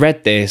 if they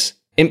read this,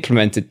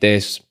 implemented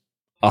this,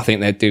 I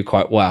think they'd do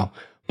quite well.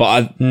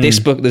 But this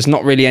book, there's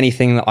not really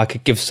anything that I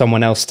could give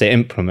someone else to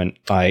implement.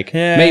 Like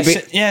maybe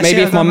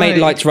if my mate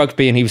liked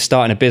rugby and he was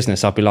starting a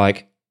business, I'd be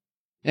like,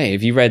 hey,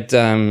 have you read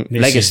Legacy?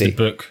 This is the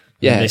book.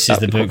 Yeah, this is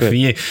the book for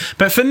you.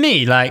 But for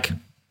me, like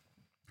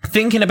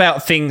thinking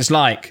about things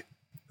like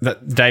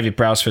that David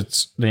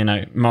Brailsford's,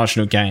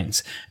 marginal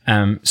gains,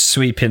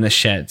 sweeping the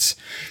sheds,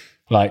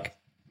 like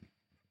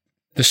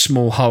the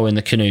small hole in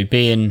the canoe,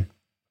 being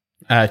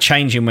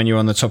changing when you're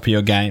on the top of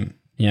your game,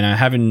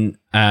 having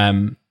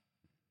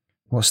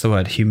what's the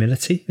word?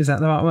 Humility? Is that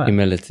the right word?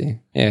 Humility.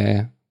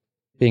 Yeah.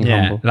 Being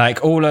humble.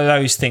 Like all of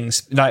those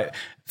things. Like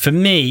for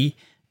me,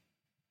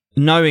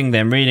 knowing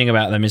them, reading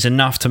about them is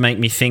enough to make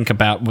me think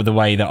about the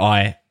way that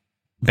I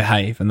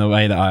behave and the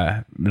way that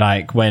I,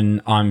 like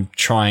when I'm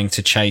trying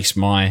to chase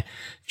my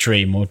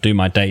dream or do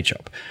my day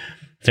job.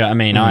 Do you know what I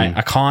mean?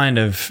 I kind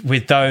of,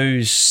 with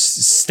those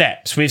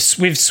steps,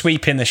 with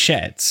sweeping the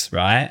sheds,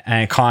 right?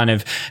 And kind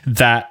of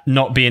that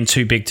not being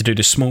too big to do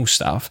the small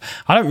stuff.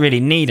 I don't really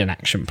need an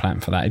action plan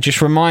for that. It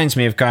just reminds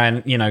me of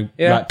going,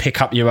 like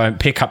pick up your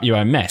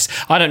own mess.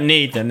 I don't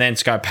need them then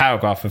to go a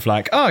paragraph of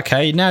like, oh,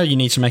 okay, now you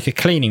need to make a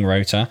cleaning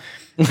rota.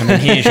 And then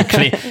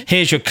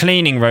here's your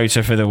cleaning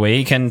rota for the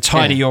week, and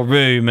tidy your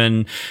room,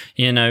 and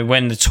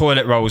when the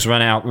toilet rolls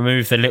run out,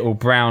 remove the little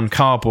brown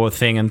cardboard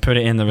thing and put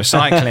it in the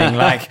recycling.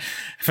 Like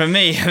for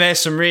me, there's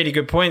some really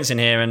good points in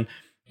here, and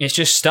it's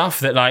just stuff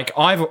that like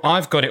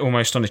I've got it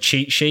almost on a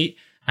cheat sheet,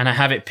 and I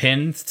have it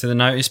pinned to the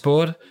notice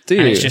board. Do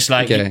you? And it's just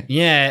like Okay.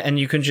 and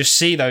you can just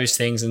see those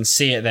things and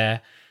see it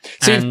there.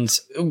 See, and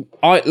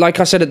like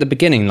I said at the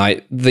beginning,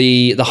 like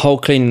the whole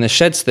cleaning the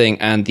sheds thing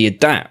and the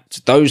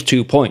adapt, those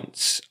 2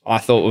 points I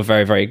thought were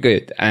very, very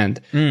good,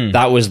 and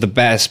that was the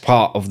best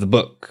part of the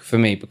book for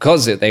me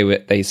because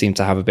they seemed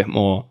to have a bit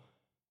more.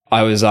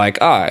 I was like,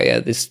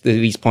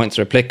 these points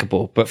are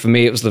applicable, but for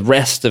me it was the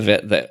rest of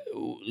it that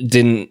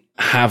didn't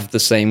have the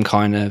same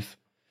kind of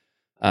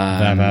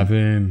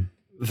va-va-voom.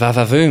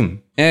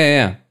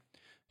 Yeah.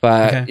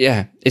 But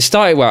it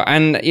started well,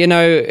 and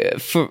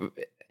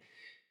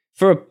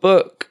for a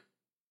book,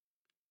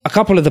 a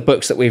couple of the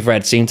books that we've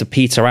read seem to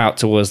peter out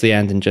towards the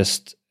end and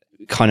just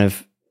kind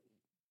of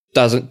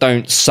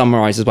don't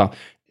summarize as well.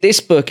 This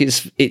book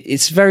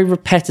it's very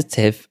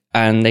repetitive,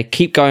 and they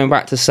keep going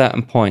back to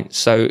certain points,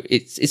 so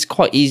it's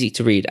quite easy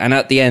to read. And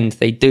at the end,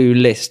 they do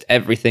list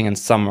everything and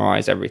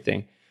summarize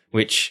everything,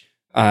 which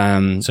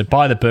so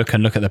buy the book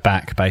and look at the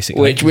back,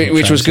 basically. Which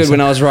was good when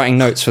I was writing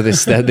notes for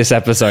this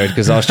episode,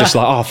 because I was just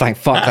like, oh, thank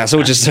fuck, that's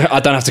all just, I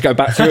don't have to go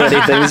back through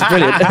anything. It's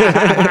brilliant.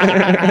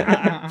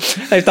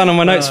 They've done all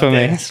my notes for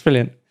me. It's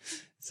brilliant.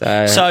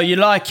 So you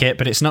like it,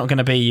 but it's not going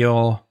to be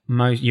your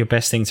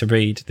best thing to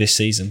read this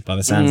season by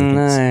the sounds of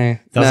things.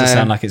 Doesn't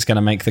sound like it's going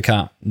to make the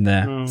cut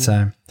there.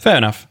 So fair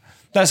enough.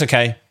 That's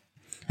okay.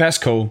 That's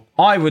cool.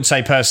 I would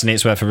say personally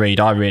it's worth a read.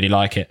 I really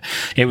like it.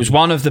 It was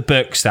one of the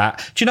books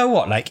that, do you know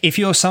what? Like if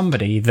you're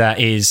somebody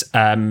that is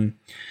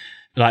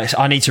like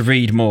I need to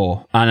read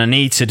more and I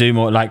need to do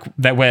more, like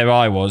that where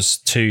I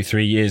was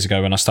 2-3 years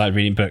ago when I started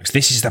reading books,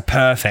 this is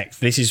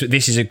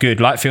this is a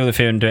good, like Feel the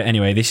Fear and Do It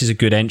Anyway, this is a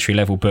good entry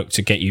level book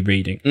to get you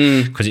reading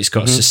because it's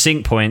got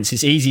succinct points,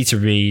 it's easy to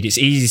read, it's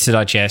easy to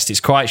digest, it's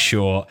quite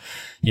short.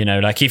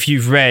 Like if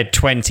you've read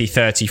 20,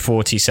 30,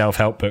 40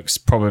 self-help books,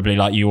 probably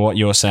like what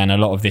you're saying, a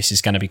lot of this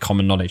is going to be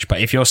common knowledge.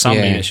 But if you're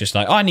somebody that's just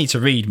like, I need to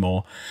read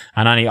more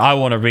and I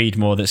want to read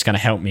more that's going to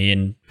help me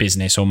in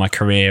business or my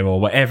career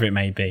or whatever it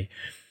may be.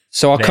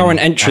 So our current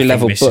entry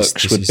level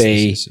books would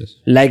be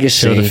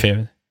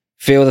Legacy,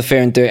 Feel the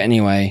Fear and Do It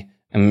Anyway,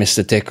 and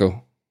Mr.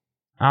 Tickle.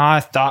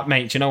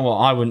 Mate, do you know what?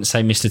 I wouldn't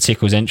say Mr.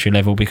 Tickle's entry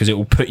level because it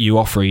will put you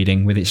off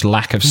reading with its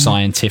lack of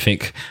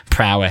scientific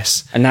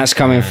prowess. And that's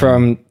coming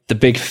from the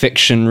big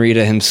fiction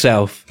reader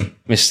himself,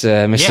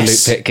 Mr.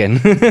 Luke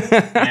Pitkin.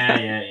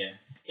 Yeah.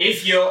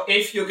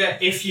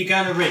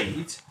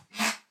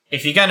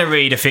 If you're going to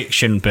read a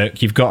fiction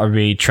book, you've got to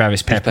read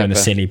Travis Pepper and the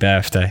Silly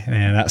Birthday.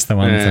 Yeah, that's the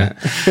one.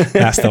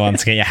 That's the one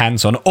to get your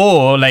hands on.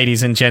 Or,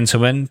 ladies and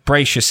gentlemen,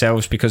 brace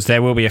yourselves because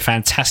there will be a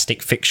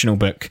fantastic fictional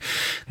book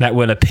that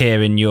will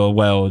appear in your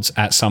worlds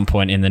at some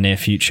point in the near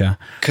future.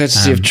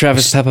 Courtesy of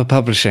Travis Pepper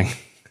Publishing.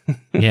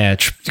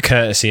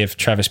 Courtesy of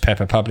Travis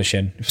Pepper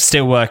Publishing.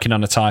 Still working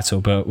on a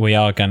title, but we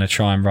are going to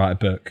try and write a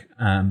book.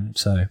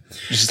 So,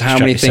 just how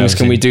many things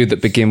can we do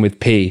that begin with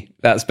P?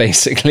 That's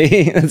basically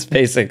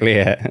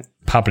it.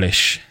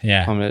 Publish,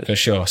 for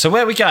sure. So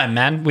where are we going,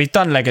 man? We've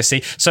done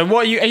Legacy. So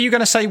what are you going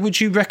to say? Would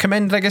you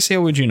recommend Legacy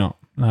or would you not?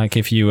 Like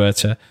if you were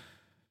to...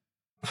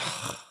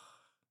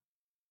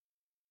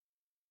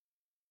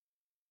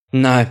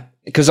 No,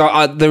 because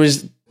my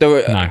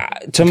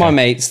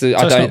mates,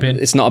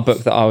 it's not a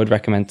book that I would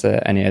recommend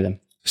to any of them.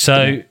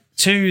 So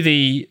to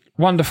the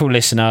wonderful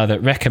listener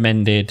that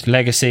recommended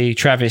Legacy.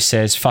 Travis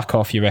says, fuck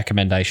off, your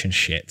recommendation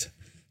shit.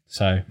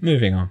 So,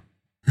 moving on.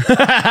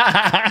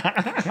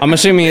 I'm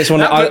assuming it's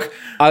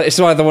it's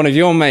either one of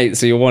your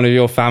mates or one of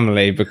your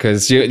family,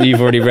 because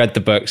you've already read the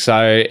book.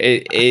 So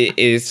it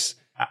is.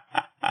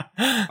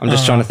 I'm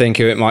just trying to think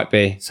who it might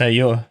be. So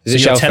you're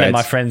Shelfed? telling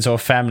my friends or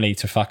family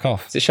to fuck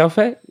off. Is it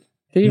Shelfed?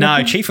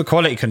 No, Chief of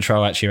Quality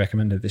Control actually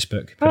recommended this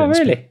book. Put it in the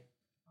Really?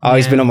 Oh,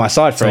 he's been on my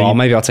side for a while.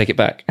 Maybe I'll take it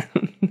back.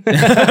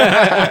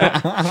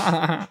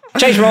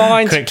 Change my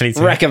mind. Quickly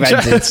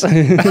recommended.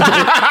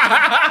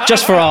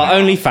 Just for our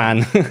only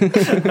fan.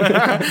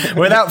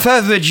 Without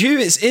further ado,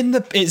 it's in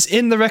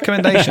the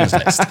recommendations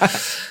list.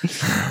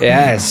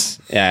 Yes.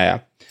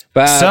 Yeah.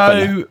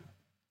 But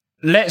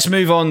let's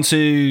move on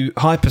to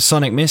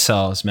hypersonic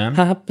missiles, man.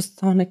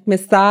 Hypersonic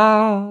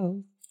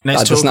missiles.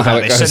 Let's talk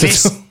about this. So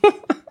this.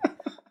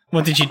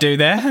 What did you do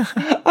there?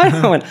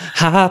 I went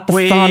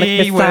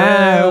hypersonic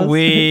missiles.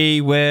 We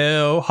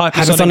will.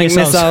 Hypersonic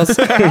missiles.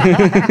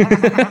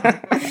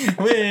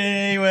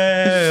 We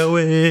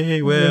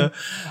will.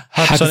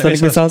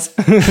 Hypersonic missiles.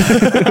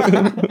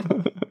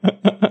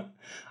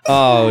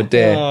 Oh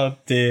dear. Oh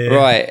dear.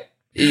 Right.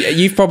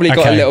 You've probably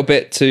got a little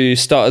bit to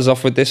start us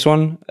off with this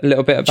one. A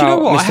little bit about. Do you know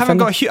what? Mr. I haven't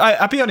Fender?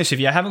 got. I'll be honest with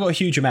you. I haven't got a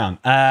huge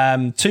amount.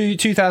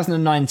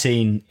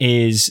 2019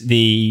 is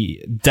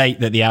the date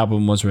that the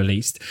album was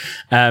released.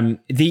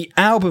 The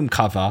album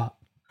cover.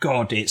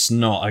 God, it's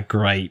not a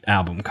great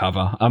album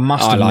cover. I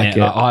must admit, like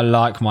it. I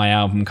like my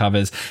album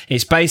covers.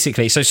 It's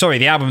basically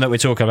the album that we're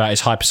talking about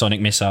is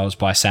Hypersonic Missiles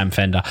by Sam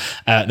Fender.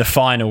 The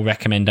final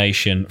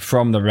recommendation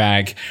from the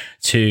Rag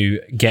to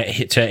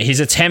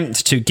his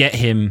attempt to get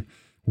him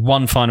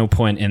one final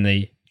point in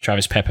the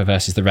Travis Pepper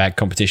versus the Rag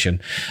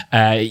competition.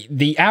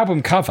 The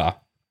album cover,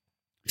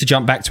 to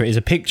jump back to it, is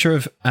a picture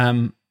of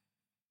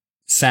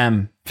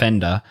Sam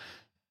Fender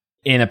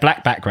in a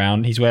black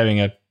background. He's wearing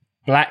a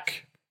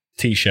black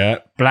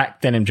t-shirt,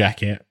 black denim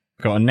jacket,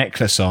 got a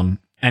necklace on,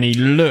 and he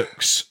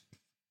looks...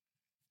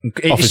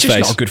 It's just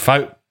not a good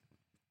photo.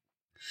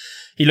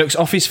 He looks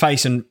off his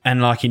face and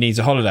like he needs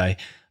a holiday.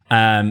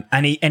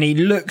 And he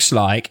looks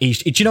like do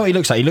you know what he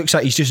looks like? He looks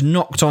like he's just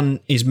knocked on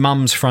his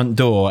mum's front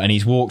door and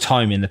he's walked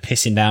home in the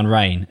pissing down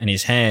rain, and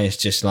his hair is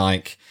just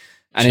like.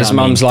 And his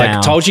mum's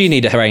like, "Told you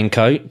need a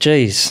raincoat."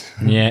 Jeez.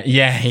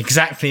 Yeah,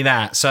 exactly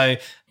that. So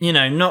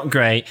not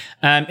great.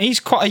 He's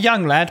quite a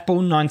young lad,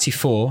 born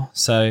 94,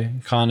 so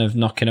kind of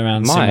knocking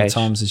around similar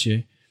times as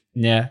you.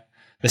 Yeah,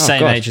 the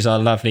same age as our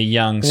lovely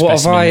young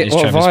specimen.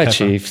 What have I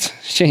achieved?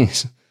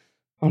 Jeez,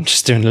 I'm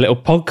just doing a little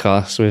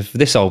podcast with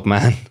this old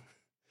man.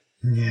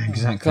 Yeah,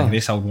 exactly.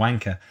 This old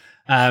wanker.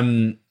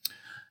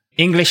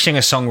 English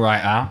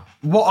singer-songwriter.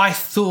 What I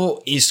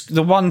thought is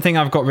the one thing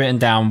I've got written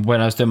down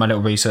when I was doing my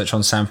little research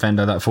on Sam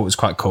Fender that I thought was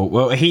quite cool.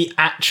 Well, he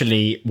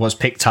actually was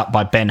picked up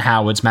by Ben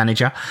Howard's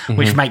manager,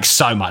 which makes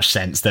so much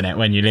sense, doesn't it?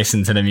 When you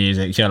listen to the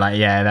music, you're like,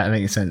 yeah, that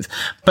makes sense.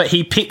 But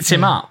he picked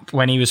him up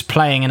when he was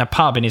playing in a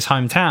pub in his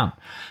hometown.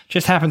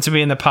 Just happened to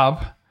be in the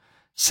pub.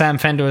 Sam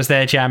Fender was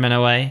there jamming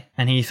away,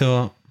 and he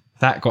thought,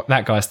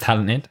 that guy's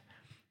talented,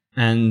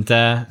 and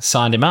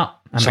signed him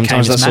up. And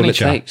sometimes that's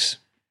manager. all it takes.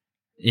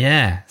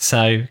 Yeah,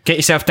 so get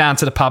yourself down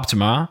to the pub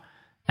tomorrow,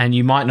 and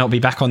you might not be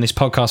back on this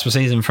podcast for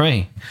season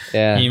 3.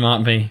 Yeah, you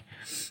might be.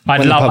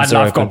 I've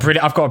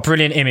got a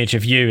brilliant image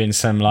of you in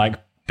some like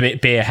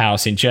beer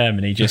house in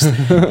Germany. Just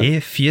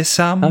if you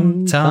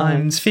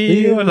sometimes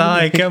feel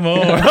like a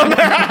moron.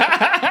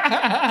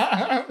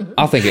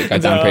 I think it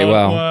goes down pretty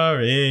well. Don't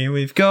worry,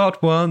 we've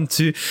got one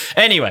too.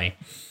 Anyway,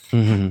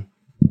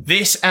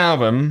 this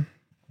album.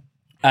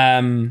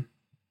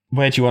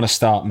 Where do you want to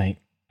start, mate?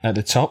 At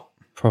the top?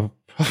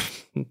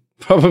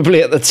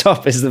 Probably at the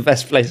top is the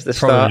best place to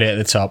start. Probably at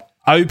the top.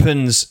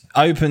 Opens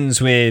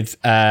with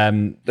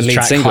the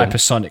track single.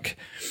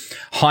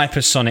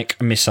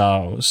 Hypersonic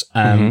Missiles,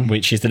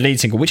 which is the lead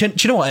single. Which, do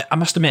you know what? I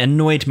must admit,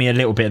 annoyed me a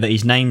little bit that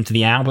he's named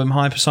the album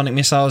Hypersonic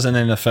Missiles, and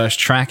then the first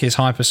track is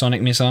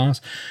Hypersonic Missiles.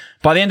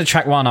 By the end of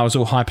track 1, I was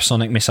all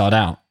hypersonic missiled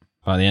out.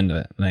 By the end of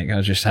it, like I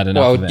just had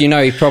enough. Well, of it.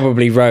 he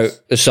probably wrote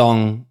a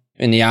song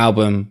in the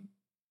album,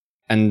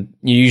 and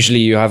usually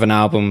you have an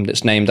album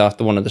that's named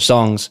after one of the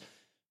songs,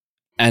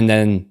 and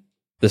then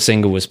the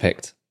single was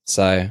picked.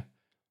 So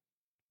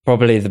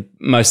probably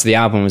most of the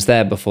album was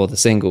there before the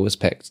single was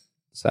picked.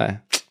 So,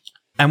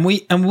 and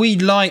we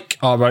like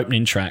our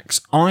opening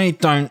tracks. I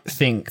don't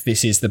think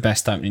this is the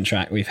best opening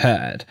track we've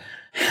heard.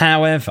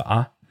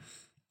 However,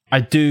 I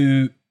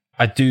do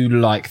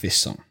like this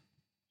song.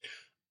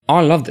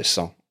 I love this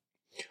song.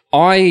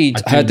 I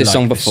heard this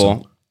song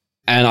before,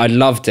 and I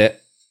loved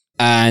it.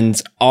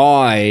 And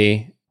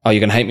you're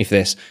going to hate me for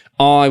this.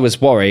 I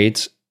was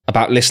worried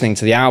about listening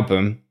to the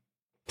album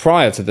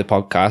prior to the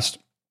podcast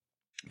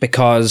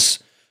because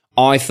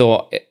I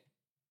thought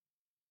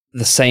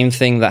the same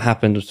thing that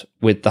happened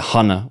with The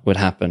Hunter would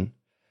happen.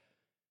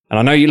 And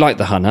I know you like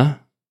The Hunter,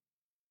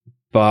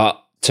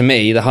 but to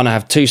me, The Hunter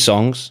have 2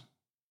 songs,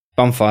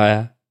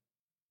 Bonfire,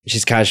 which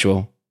is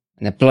casual,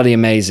 and they're bloody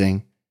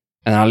amazing.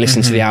 And I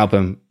listened to the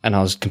album and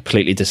I was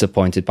completely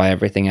disappointed by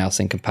everything else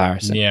in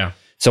comparison. Yeah.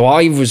 So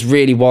I was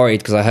really worried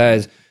because I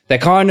heard they're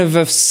kind of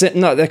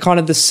they're kind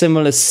of the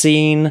similar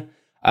scene,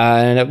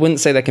 and I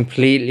wouldn't say they're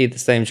completely the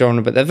same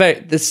genre, but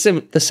they're the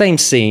same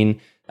scene.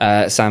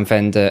 Sam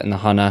Fender and the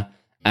Hunter,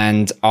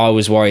 and I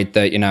was worried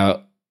that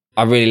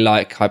I really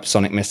like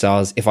Hypersonic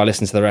Missiles. If I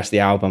listen to the rest of the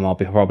album, I'll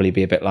probably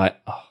be a bit like,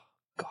 oh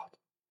god,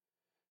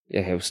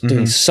 yeah, it was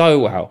doing so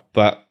well,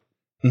 but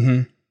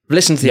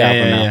listen to the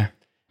album now. Yeah.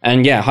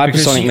 And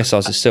Hypersonic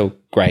Missiles is still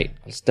great.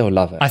 I still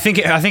love it. I think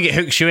it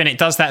hooks you in. It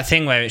does that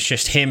thing where it's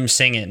just him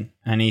singing,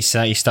 and he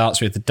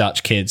starts with the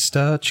Dutch kids,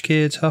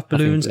 Huff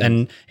Balloons,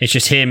 and it's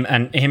just him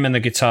and the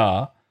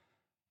guitar,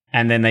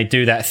 and then they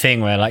do that thing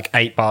where like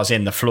 8 bars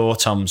in, the floor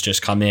toms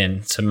just come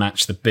in to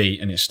match the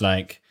beat, and it's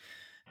like,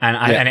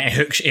 and it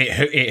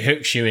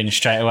hooks you in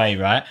straight away,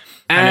 right?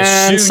 And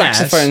as soon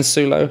saxophone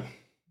solo.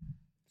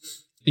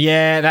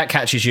 Yeah, that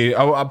catches you.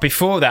 Oh,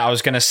 before that, I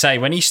was going to say,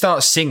 when he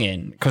starts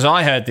singing, because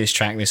I heard this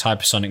track, this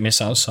Hypersonic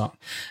Missiles song,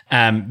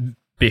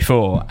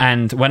 before,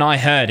 and when I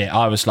heard it,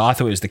 I thought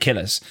it was The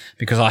Killers,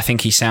 because I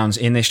think he sounds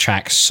in this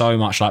track so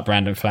much like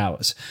Brandon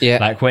Flowers. Yeah.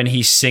 Like when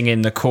he's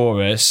singing the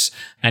chorus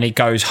and he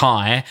goes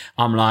high,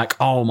 I'm like,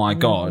 oh my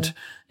God.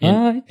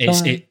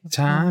 It's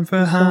time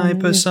for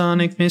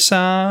hypersonic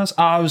missiles.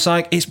 I was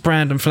like, it's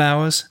Brandon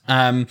Flowers.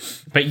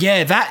 But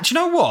yeah, do you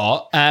know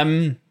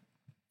what?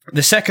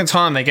 The second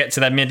time they get to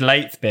that middle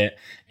eighth bit,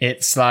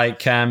 it's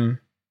like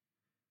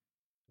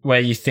where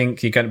you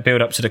think you're going to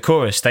build up to the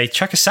chorus. They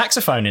chuck a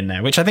saxophone in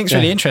there, which I think is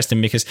really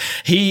interesting, because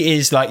he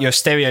is like your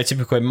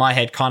stereotypical, in my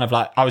head, kind of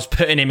like, I was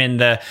putting him in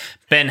the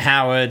Ben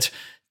Howard,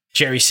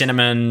 Jerry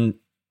Cinnamon,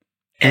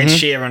 Ed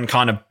Sheeran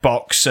kind of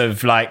box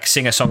of like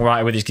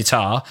singer-songwriter with his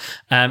guitar.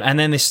 And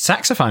then this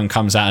saxophone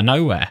comes out of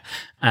nowhere.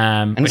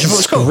 And which it's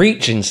a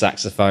screeching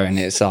saxophone.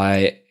 It's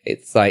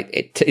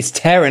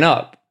tearing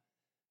up.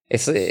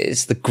 It's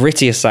the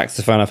grittiest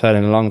saxophone I've heard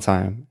in a long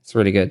time. It's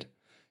really good.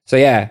 So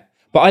yeah,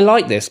 but I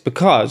like this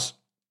because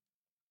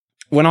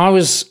when I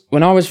was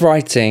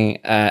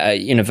writing at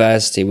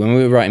university, when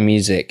we were writing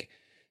music,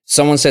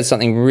 someone said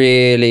something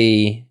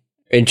really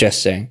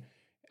interesting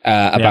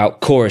about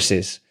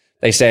choruses.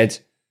 They said,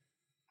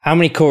 "How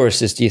many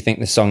choruses do you think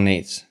the song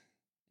needs?"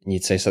 And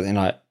you'd say something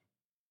like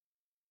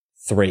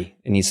 3.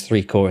 It needs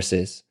 3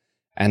 choruses,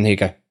 and you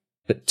go,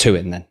 "Put 2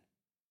 in then."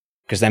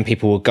 Because then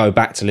people will go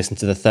back to listen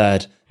to the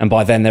third, and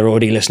by then they're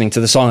already listening to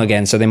the song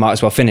again, so they might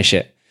as well finish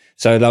it.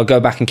 So they'll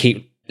go back and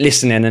keep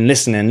listening and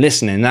listening and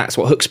listening. That's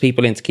what hooks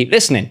people in to keep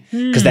listening.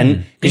 Because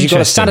you've got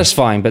a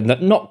satisfying,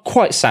 but not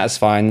quite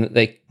satisfying.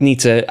 They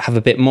need to have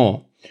a bit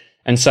more.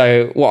 And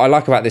so what I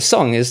like about this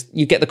song is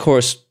you get the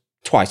chorus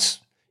twice,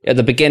 at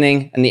the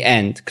beginning and the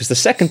end. Because the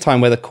second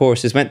time where the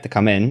chorus is meant to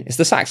come in is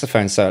the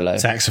saxophone solo.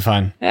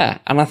 Saxophone. Yeah,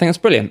 and I think it's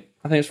brilliant.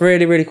 I think it's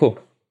really, really cool.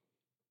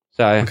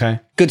 So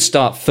good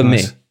start for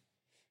me.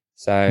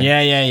 So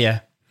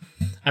yeah.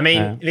 I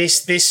mean,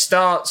 this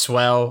starts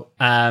well.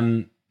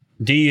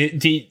 Do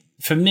you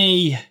for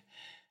me,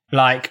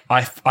 like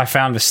I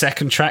found the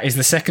second track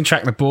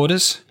The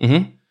Borders.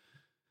 Mm-hmm.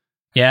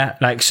 Yeah,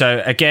 like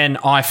so again,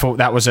 I thought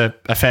that was a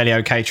fairly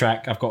okay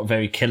track. I've got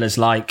very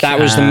Killers-like. That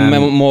was the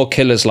more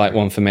Killers-like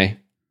one for me.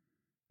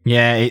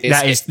 Yeah,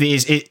 it's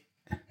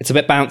a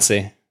bit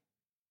bouncy.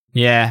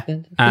 Yeah,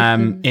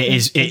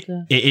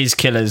 it is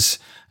Killers.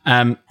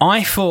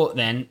 I thought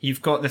then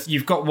you've got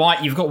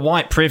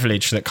White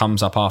Privilege that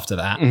comes up after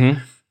that,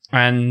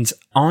 and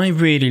I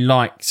really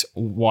liked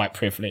White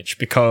Privilege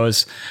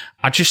because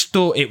I just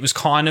thought it was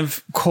kind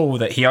of cool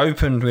that he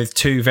opened with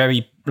 2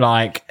 very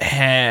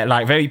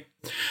very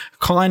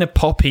kind of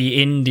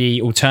poppy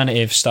indie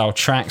alternative style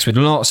tracks with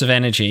lots of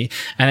energy,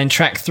 and then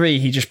track 3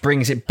 he just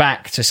brings it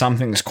back to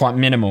something that's quite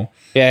minimal.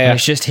 And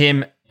it's just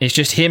him. It's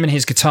just him and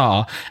his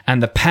guitar,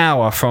 and the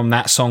power from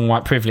that song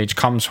White Privilege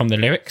comes from the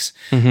lyrics.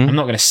 I'm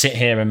not going to sit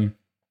here and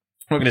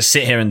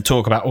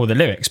talk about all the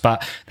lyrics,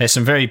 but there's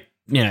some very,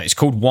 it's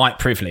called White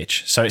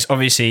Privilege, so it's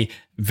obviously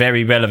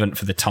very relevant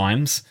for the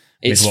times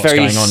with what's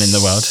going on in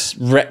the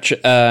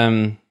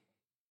world.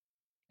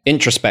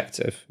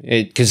 Introspective,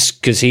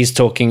 because he's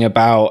talking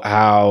about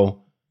how,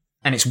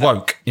 and it's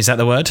woke. Is that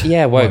the word?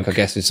 Yeah, woke. I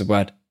guess is the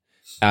word.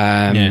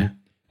 But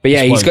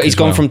yeah, he's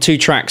gone from 2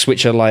 tracks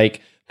which are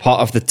like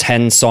part of the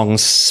 10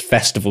 songs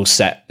festival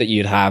set that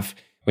you'd have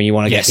when you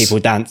want to get people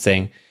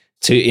dancing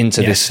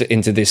into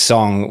this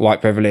song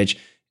White Privilege.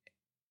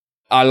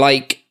 I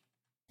like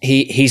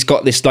he's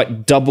got this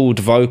like doubled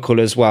vocal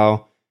as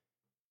well,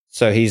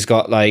 so he's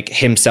got like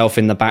himself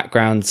in the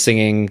background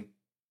singing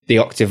the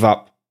octave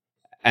up,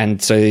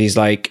 and so he's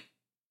like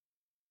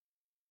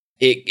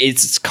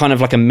it's kind of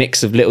like a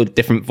mix of little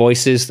different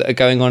voices that are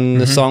going on in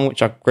the song,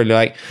 which I really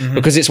like,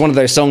 because it's one of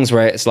those songs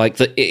where it's like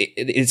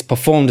it's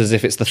performed as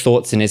if it's the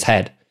thoughts in his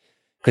head,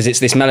 because it's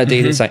this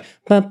melody that's like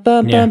and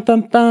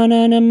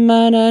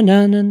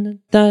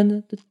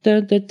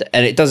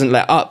it doesn't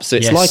let up, so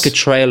it's like a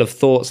trail of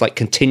thoughts like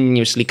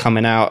continuously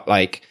coming out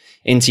like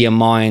into your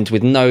mind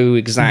with no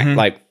exact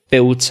like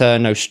filter,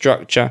 no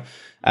structure,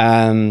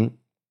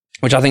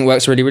 which I think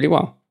works really, really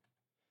well.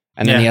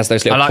 And then he has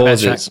those little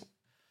pauses.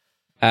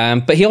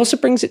 But he also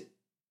brings it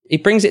he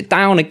brings it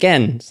down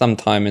again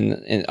sometime.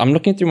 I'm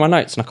looking through my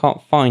notes and I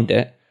can't find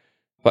it,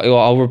 but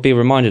I'll be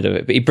reminded of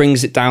it. But he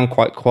brings it down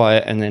quite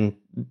quiet, and then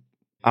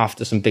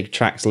after some big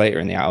tracks later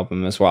in the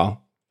album as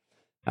well.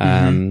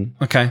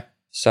 Okay.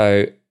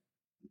 So,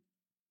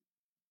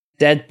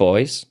 Dead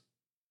Boys.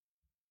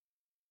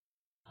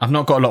 I've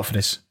not got a lot for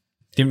this.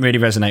 Didn't really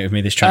resonate with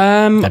me, this track.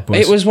 Dead Boys.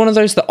 It was one of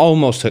those that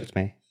almost hooked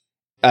me.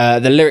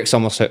 The lyrics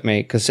almost hooked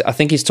me because I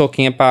think he's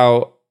talking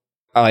about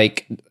I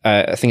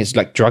think it's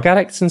like drug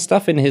addicts and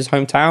stuff in his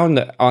hometown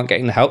that aren't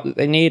getting the help that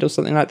they need or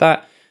something like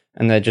that,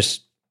 and they're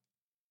just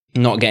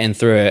not getting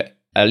through it.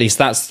 At least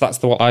that's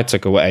what I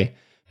took away.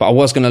 But I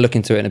was going to look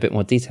into it in a bit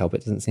more detail, but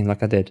it doesn't seem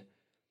like I did.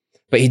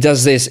 But he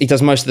does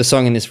most of the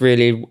song in this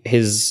really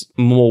his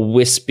more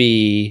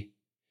wispy.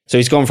 So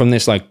he's gone from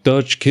this like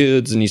Dutch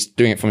kids, and he's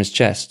doing it from his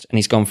chest, and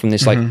he's gone from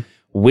this like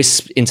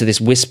wisp into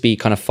this wispy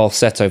kind of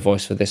falsetto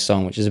voice for this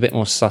song, which is a bit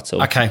more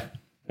subtle. Okay.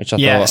 Which I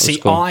thought was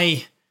cool.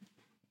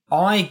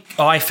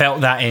 I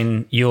felt that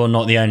in You're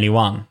Not the Only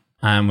One,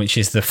 which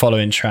is the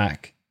following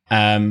track.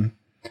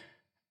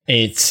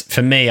 It's,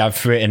 for me,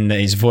 I've written that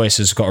his voice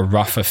has got a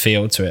rougher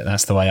feel to it.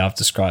 That's the way I've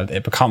described it.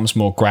 It becomes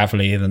more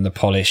gravelly than the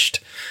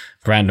polished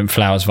Brandon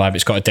Flowers vibe.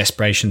 It's got a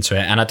desperation to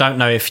it. And I don't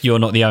know if You're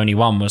Not the Only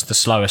One was the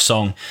slower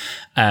song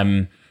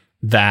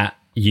that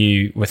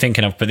you were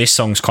thinking of, but this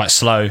song's quite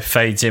slow,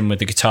 fades in with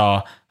the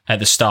guitar at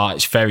the start.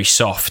 It's very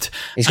soft.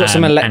 He's got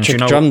some electric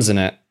drums in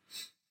it.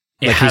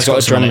 Like he's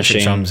got a drum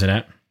machine. Drums in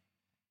it.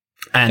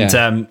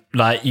 And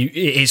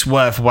it's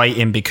worth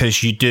waiting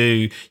because you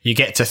get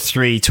to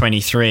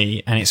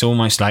 3:23 and it's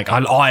almost like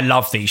I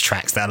love these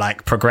tracks. They're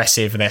like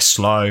progressive, they're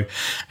slow,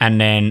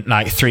 and then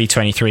like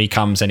 3:23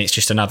 comes and it's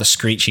just another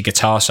screechy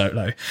guitar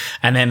solo,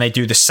 and then they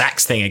do the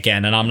sax thing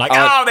again, and I'm like,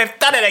 they've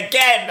done it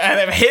again, and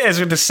they've hit us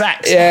with the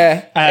sax.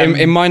 Yeah.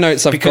 In my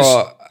notes, I've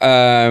got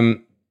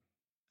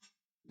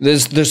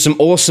there's some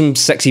awesome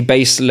sexy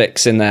bass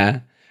licks in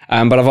there,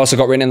 but I've also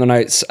got written in the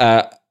notes.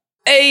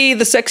 Hey,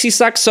 the sexy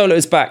sax solo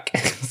is back.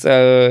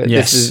 So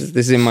yes.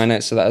 This is in my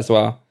notes for that as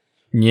well.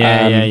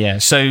 Yeah.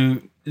 So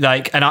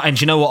like,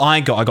 and you know what I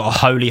got? I got a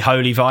holy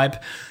vibe.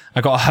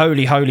 I got a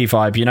holy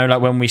vibe. You know,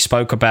 like when we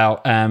spoke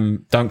about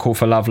Don't Call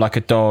for Love Like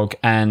a Dog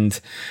and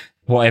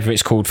whatever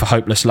it's called for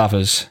Hopeless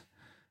Lovers.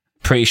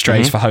 Pretty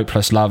Strays for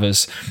Hopeless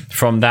Lovers,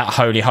 from that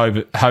holy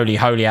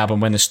album.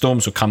 When the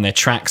Storms will come, they're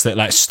tracks that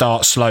like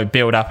start slow,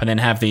 build up, and then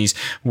have these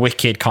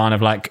wicked kind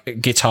of like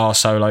guitar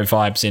solo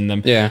vibes in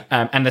them. Yeah.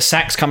 And the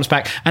sax comes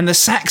back, and the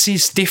sax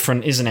is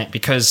different, isn't it?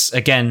 Because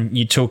again,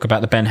 you talk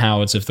about the Ben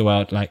Howards of the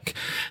world, like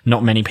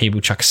not many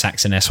people chuck a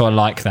sax in there, so I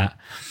like that.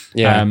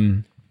 Yeah.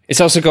 It's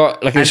also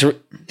got like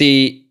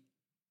the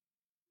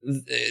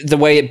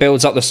way it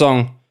builds up the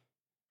song.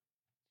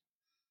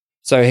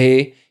 So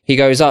he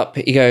goes up,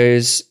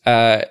 he's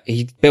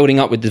building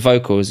up with the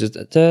vocals. And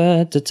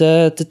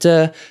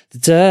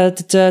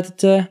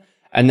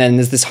then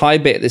there's this high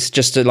bit that's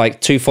just at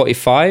like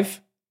 2:45.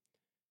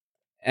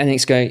 And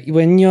it's going,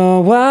 when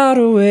you're wide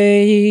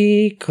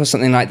awake, or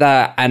something like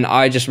that. And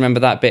I just remember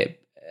that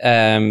bit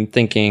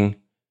thinking,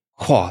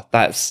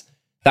 that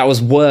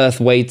was worth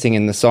waiting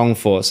in the song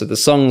for. So the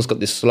song's got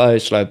this slow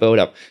build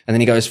up. And then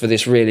he goes for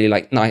this really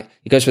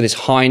he goes for this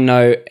high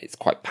note. It's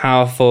quite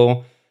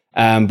powerful.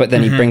 But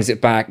then he brings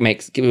it back,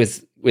 makes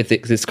with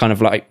this kind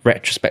of like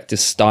retrospective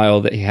style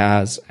that he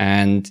has,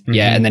 and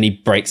and then he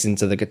breaks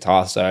into the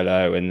guitar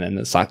solo and then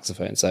the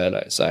saxophone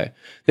solo. So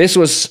this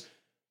was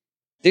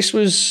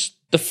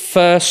the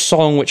first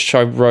song which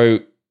I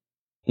wrote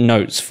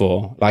notes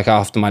for, like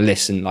after my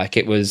listen. Like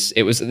it was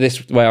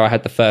this where I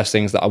had the first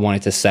things that I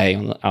wanted to say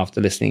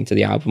after listening to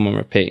the album on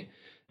repeat,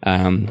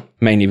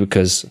 mainly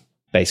because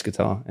bass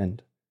guitar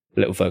and a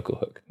little vocal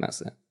hook. And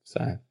that's it.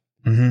 So.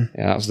 Yeah,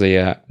 that was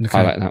the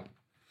highlight of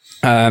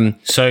that.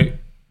 So,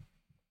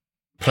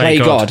 Play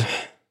God.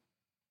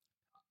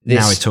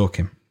 Now we're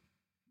talking.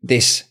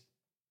 It's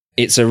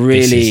a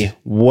really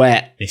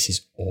wet. This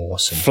is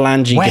awesome.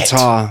 Flangey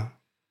guitar.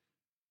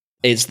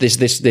 It's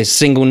this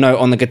single note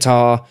on the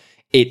guitar.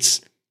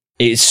 It's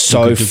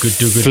so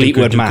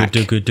Fleetwood Mac.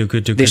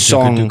 This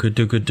song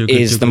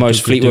is the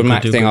most Fleetwood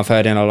Mac thing I've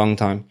heard in a long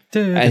time.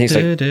 And it's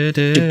like.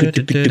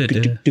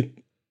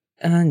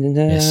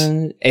 Yes.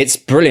 It's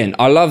brilliant.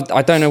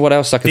 I don't know what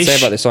else I could say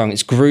about this song.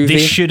 It's groovy.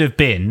 This should have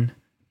been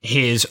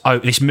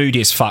this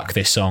moody as fuck,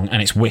 this song,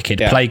 and it's wicked.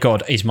 Yeah. Play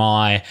God is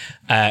my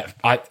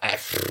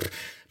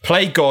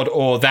Play God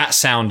or That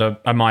Sound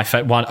are my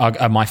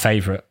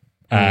favorite.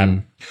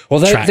 Well,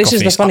 this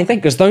is the funny thing,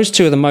 because those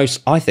two are the most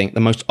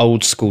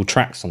old school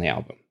tracks on the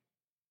album.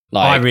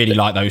 I really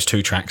like those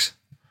two tracks.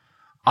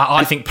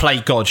 I think Play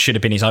God should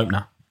have been his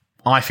opener.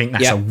 I think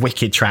that's a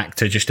wicked track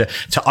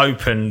to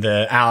open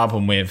the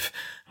album with.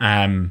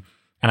 And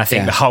I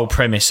think the whole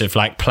premise of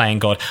like playing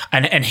God.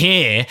 And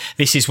here,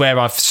 this is where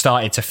I've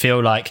started to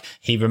feel like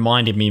he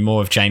reminded me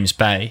more of James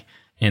Bay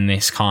in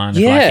this kind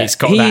of like, it's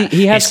got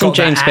he has some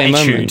James Bay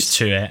moments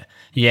to it.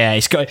 Yeah,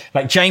 he's got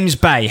like James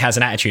Bay has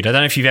an attitude. I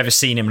don't know if you've ever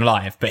seen him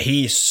live, but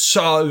he's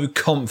so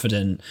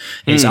confident.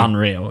 It's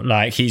unreal.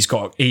 Like he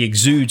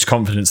exudes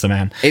confidence, the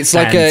man. It's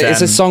like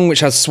it's a song which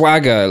has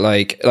swagger.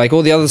 Like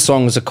all the other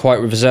songs are quite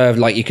reserved.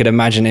 Like you could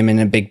imagine him in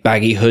a big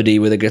baggy hoodie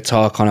with a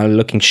guitar, kind of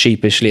looking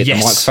sheepishly at the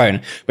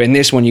microphone. But in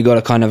this one, you got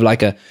a kind of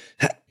like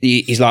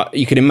he's like,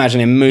 you could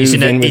imagine him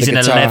moving. He's in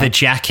a leather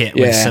jacket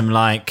with some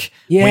like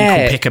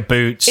winkle picker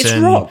boots. It's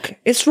and rock.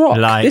 It's rock.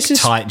 Like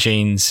tight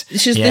jeans.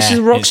 This is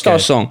a rock star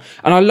song,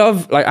 and I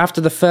love like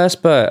after the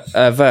first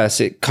verse,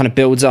 it kind of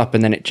builds up,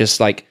 and then it just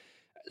like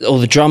all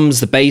the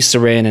drums, the bass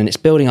are in, and it's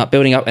building up,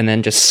 and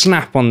then just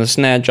snap on the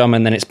snare drum,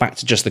 and then it's back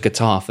to just the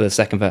guitar for the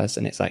second verse,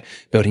 and it's like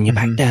building you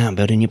back down,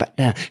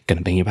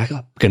 gonna bring you back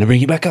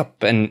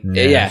up, and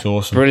it's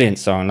awesome. Brilliant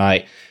song,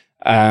 like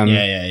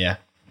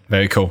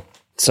very cool.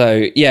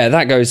 So yeah,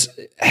 that goes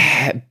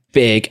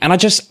big, and I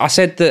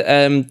said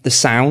that the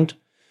sound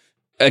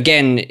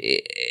again.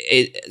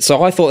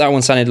 So I thought that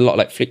one sounded a lot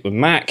like Fleetwood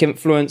Mac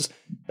influence.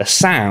 The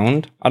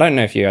sound, I don't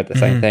know if you had the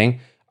same thing.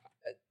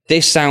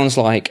 This sounds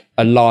like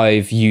a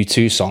live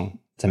U2 song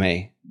to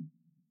me.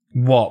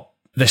 What?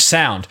 The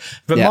sound?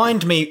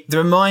 Remind me,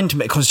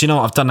 because you know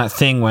what, I've done that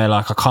thing where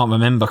like I can't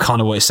remember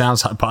kind of what it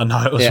sounds like, but I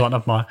know it was one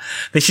of my...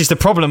 This is the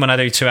problem when I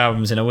do 2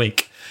 albums in a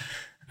week.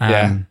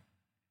 I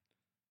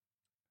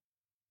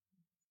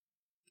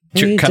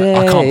can't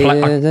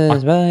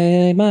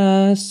play...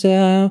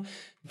 myself.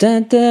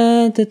 Dun,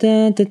 dun, dun,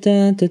 dun,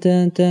 dun,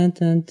 dun,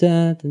 dun,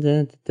 dun,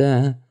 dun,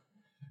 dun.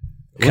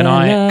 Can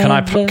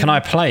I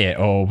play it,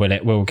 or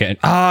we'll get it?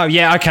 Oh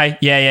yeah, okay,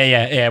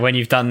 yeah. When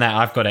you've done that,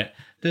 I've got it.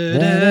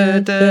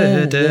 It's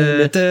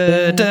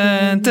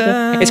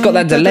got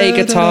that delay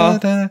guitar.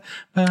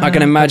 I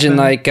can imagine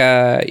I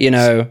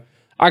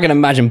can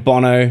imagine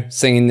Bono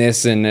singing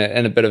this in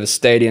a bit of a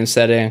stadium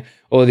setting,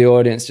 or the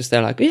audience just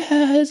there like,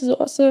 yeah, this is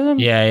awesome.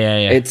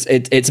 Yeah.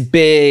 It's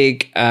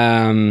big,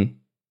 and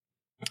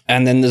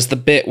then there's the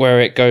bit where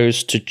it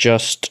goes to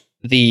just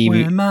the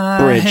when my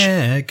bridge.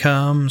 Head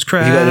comes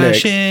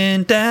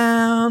crashing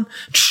down.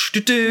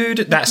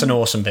 That's an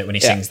awesome bit when he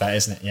sings that,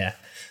 isn't it? Yeah.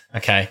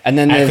 Okay. And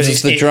then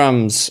there's the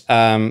drums.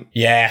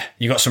 Yeah,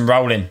 you got some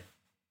rolling.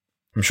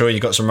 I'm sure you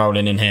got some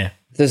rolling in here.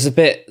 There's a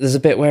bit.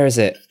 Where is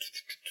it?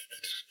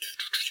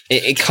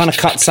 It kind of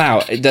cuts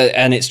out,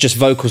 and it's just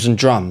vocals and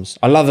drums.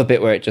 I love a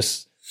bit where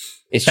that's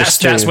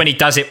when he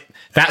does it.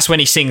 That's when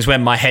he sings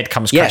 "When My Head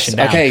Comes Crashing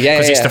Down." Okay, yeah,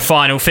 because it's the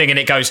final thing, and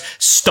it goes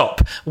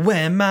stop.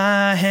 When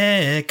my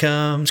head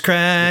comes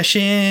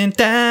crashing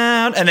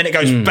down, and then it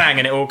goes bang,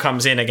 and it all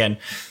comes in again.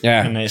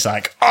 Yeah, and it's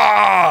like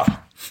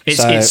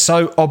it's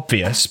so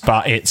obvious,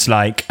 but it's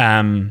like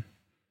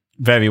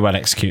very well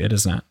executed,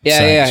 isn't it?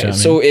 Yeah.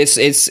 So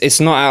it's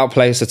not out of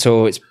place at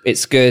all.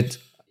 It's good.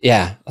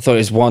 Yeah, I thought it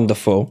was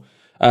wonderful.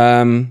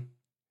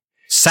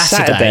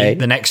 Saturday,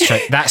 the next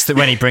track. That's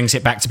when he brings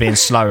it back to being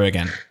slower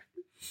again.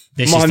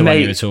 This is the one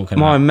you were talking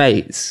about.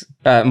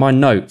 My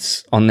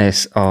notes on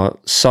this are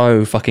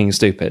so fucking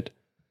stupid.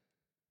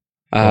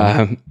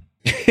 Right,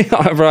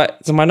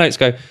 so my notes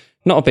go,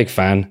 not a big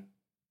fan.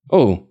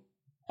 Oh,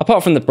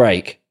 apart from the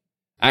break.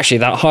 Actually,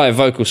 that higher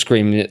vocal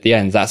scream at the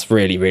end, that's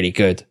really, really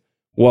good.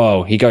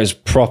 Whoa, he goes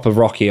proper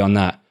rocky on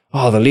that.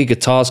 Oh, the lead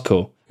guitar's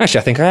cool.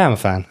 Actually, I think I am a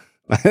fan.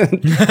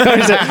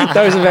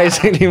 those are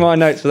basically my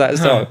notes for that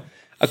song.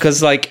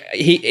 Because like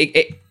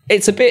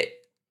it's a bit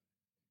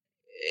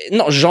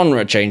not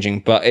genre changing,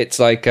 but it's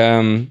like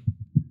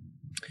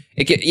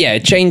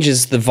it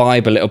changes the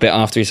vibe a little bit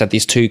after he's had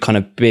these two kind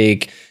of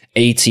big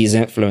 80s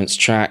influence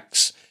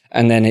tracks,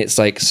 and then it's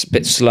like a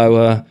bit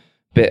slower,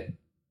 bit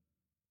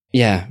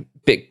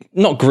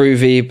not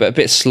groovy, but a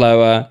bit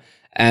slower.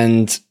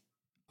 And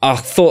I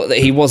thought that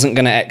he wasn't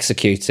going to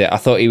execute it. I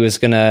thought he was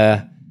going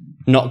to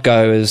not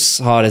go as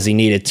hard as he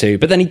needed to,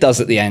 but then he does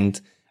at the end,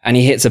 and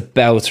he hits a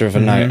belter of a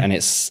note, and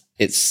it's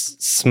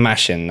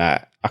smashing.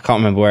 That I can't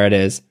remember where it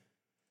is,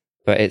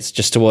 but it's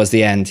just towards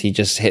the end. He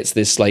just hits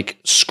this like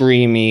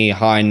screamy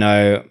high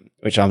note,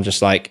 which I'm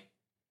just like,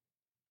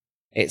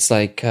 it's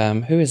like,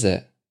 who is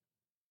it?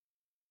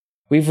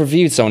 We've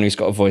reviewed someone who's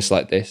got a voice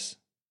like this.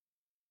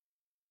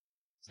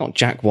 It's not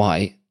Jack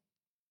White.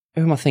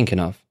 Who am I thinking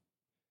of?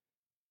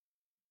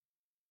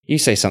 You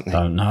say something.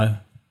 Don't know.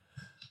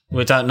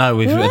 We don't know.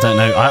 I don't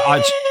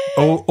know.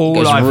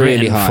 All I've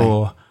really written high.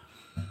 For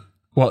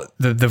what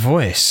the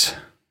voice.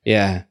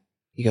 Yeah,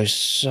 he goes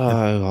so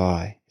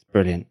high. It's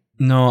brilliant.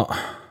 Not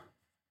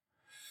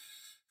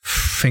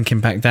thinking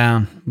back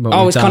down.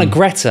 It's kind of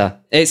Greta.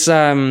 It's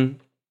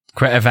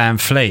Greta Van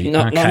Fleet.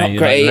 Not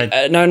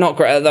Greta. No, not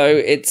Greta though.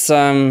 It's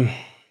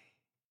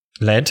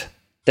Led.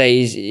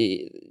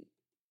 Daisy.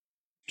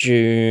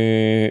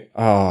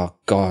 Oh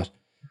God.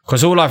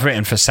 Because all I've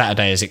written for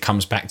Saturday is it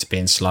comes back to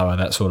being slower.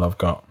 That's all I've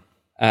got.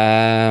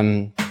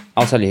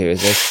 I'll tell you who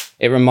is this.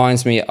 It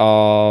reminds me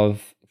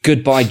of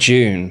Goodbye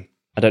June.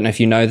 I don't know if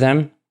you know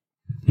them.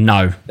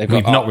 No,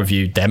 we've not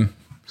reviewed them.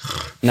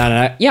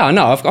 No. Yeah, I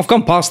know. I've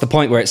gone past the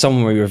point where it's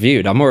someone we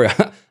reviewed. I know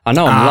I'm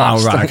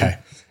lost. Right, okay.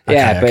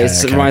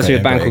 It reminds me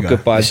of a band called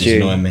Goodbye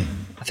June. Annoying me.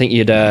 I think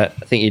you'd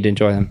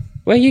enjoy them.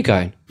 Where are you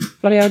going?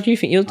 Bloody hell, do you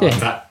think you'll do?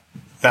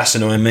 That's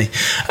annoying me.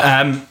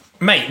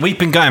 Mate, we've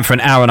been going for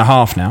an hour and a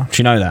half now.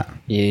 Do you know that?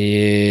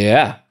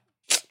 Yeah.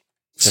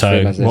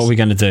 So what are we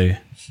going to do?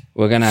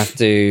 We're going to have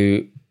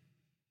to...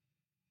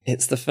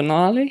 It's the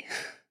finale?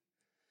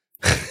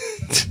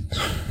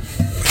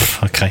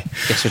 Okay.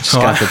 Guess we're just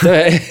going to have to do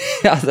it.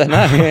 I don't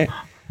know.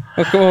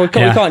 We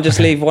can't just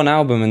leave one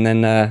album and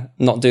then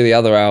not do the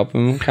other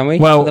album, can we?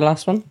 Well, for the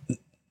last one?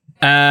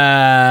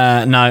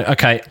 No.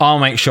 Okay. I'll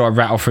make sure I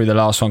rattle through the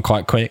last one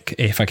quite quick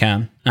if I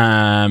can.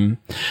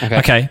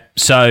 Okay.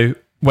 So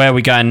where are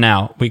we going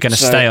now? We're going to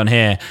stay on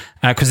here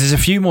because there's a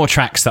few more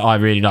tracks that I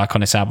really like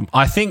on this album.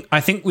 I think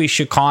we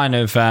should kind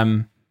of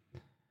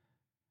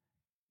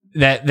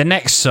the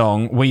next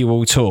song, We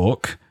Will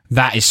Talk.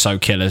 That is so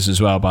killers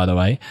as well, by the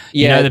way.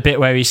 Yeah. You know the bit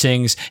where he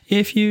sings,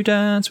 "If you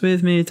dance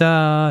with me,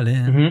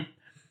 darling,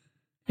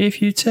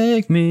 if you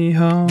take me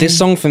home." This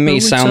song for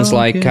me sounds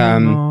like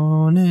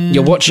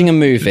you're watching a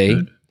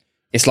movie.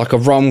 It's like a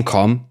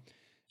rom-com,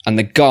 and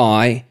the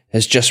guy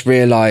has just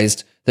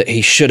realised that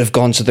he should have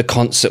gone to the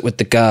concert with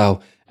the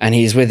girl, and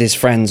he's with his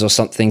friends or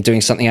something,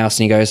 doing something else,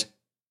 and he goes,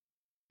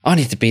 "I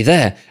need to be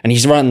there." And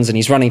he's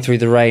running through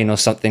the rain or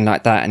something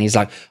like that. And he's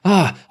like,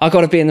 I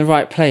got to be in the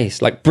right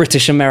place. Like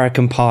British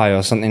American Pie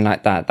or something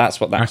like that. That's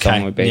what that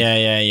song would be.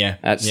 Yeah.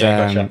 That's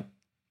Gotcha.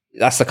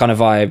 That's the kind of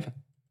vibe.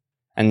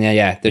 And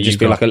there'd just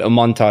be like a little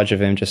montage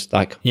of him just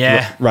like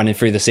running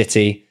through the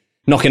city,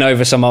 knocking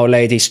over some old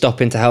lady,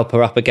 stopping to help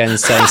her up again,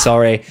 saying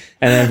sorry,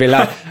 and then be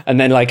like, and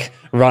then like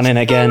running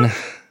again.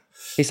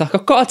 He's like,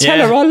 "I've got to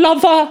tell her I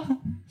love her."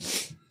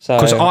 So,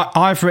 because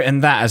I've written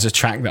that as a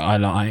track that I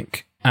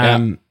like.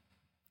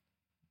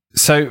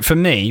 So for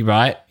me,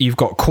 right, you've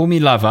got Call Me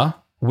Lover,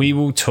 We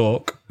Will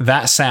Talk,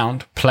 That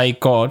Sound, Play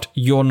God,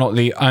 You're Not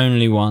the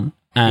Only One,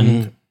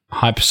 and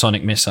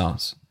Hypersonic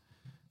Missiles.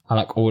 I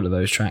like all of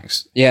those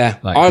tracks. Yeah,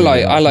 I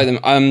like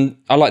them.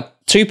 I like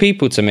Two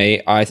People to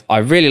me. I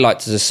really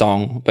liked as a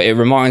song, but it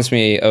reminds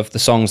me of the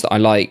songs that I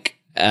like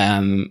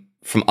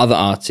from other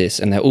artists,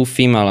 and they're all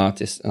female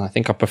artists, and I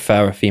think I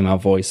prefer a female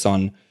voice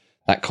on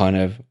that kind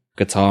of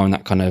guitar and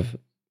that kind of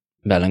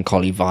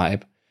melancholy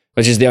vibe.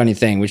 Which is the only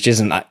thing, which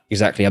isn't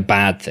exactly a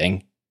bad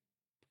thing,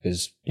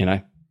 because,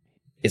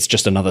 it's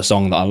just another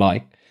song that I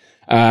like.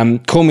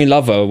 Call Me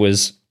Lover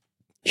was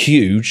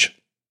huge.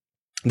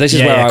 This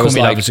is where I was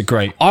like,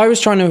 great. I was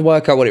trying to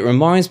work out what it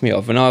reminds me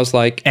of, and I was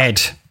like... Ed.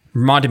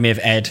 Reminded me of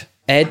Ed.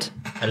 Ed?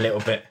 A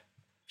little bit.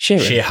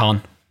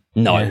 Sheeran?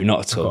 No, not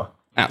at all. Okay.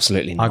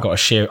 Absolutely not. I got a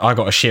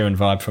Sheeran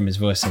vibe from his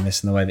voice in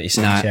this and the way that he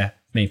sings,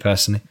 me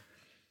personally.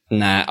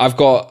 Nah, I've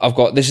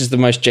got, this is the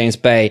most James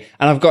Bay,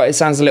 and it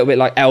sounds a little bit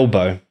like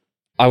Elbow.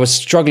 I was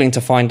struggling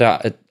to find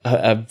out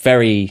a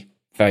very,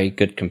 very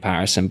good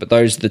comparison, but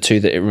those are the two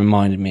that it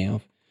reminded me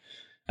of.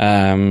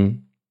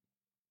 And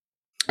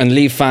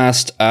Leave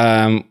Fast,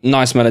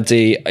 nice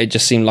melody. It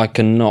just seemed like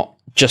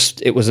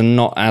it was a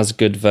not as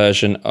good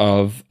version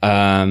of,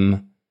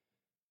 what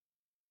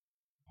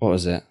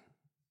was it?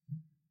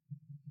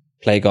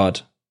 Play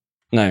God.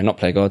 No, not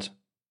Play God.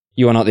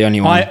 You Are Not the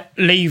Only One.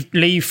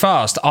 Leave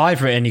Fast.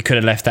 I've written you could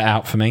have left that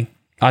out for me.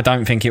 I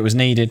don't think it was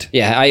needed.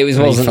 Yeah, it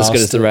wasn't as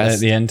good as the rest at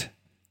the end.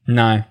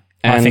 No,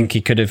 I think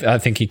he could have. I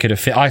think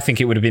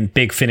it would have been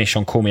big finish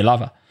on Call Me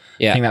Lover.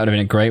 Yeah, I think that would have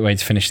been a great way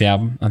to finish the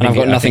album. I've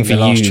got nothing for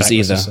Use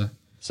either.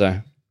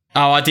 So.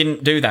 Oh, I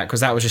didn't do that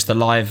because that was just the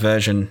live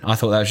version. I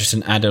thought that was just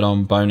an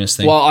added-on bonus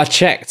thing. Well, I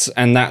checked,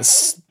 and that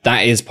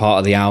is part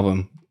of the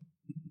album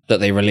that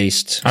they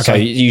released. Okay. So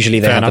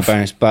usually they have the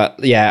bonus, but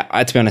to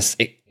be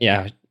honest,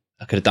 I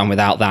could have done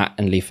without that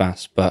and Leave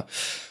Fast. But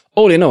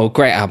all in all,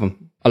 great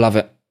album. I love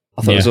it.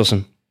 I thought it was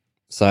awesome.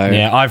 So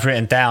I've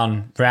written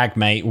down, Rag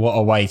Mate, what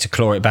a way to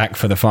claw it back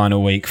for the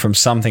final week from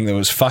something that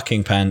was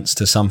fucking pants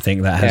to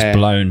something that has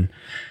blown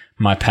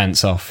my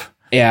pants off.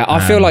 Yeah,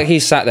 I feel like he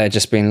sat there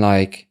just being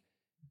like,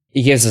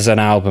 he gives us an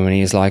album and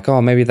he's like,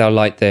 oh, maybe they'll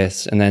like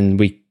this. And then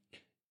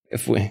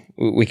if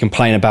we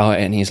complain about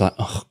it and he's like,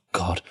 oh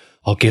God,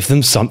 I'll give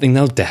them something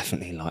they'll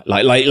definitely like.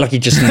 Like he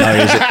just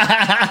knows it.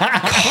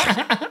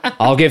 God,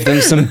 I'll give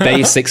them some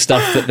basic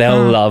stuff that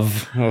they'll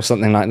love or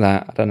something like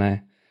that. I don't know.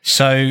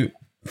 So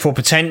for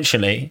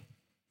potentially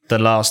the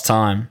last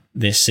time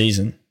this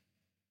season,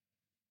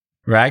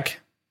 Rag,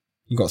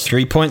 you got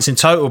 3 points in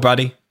total,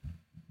 buddy.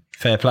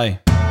 Fair play.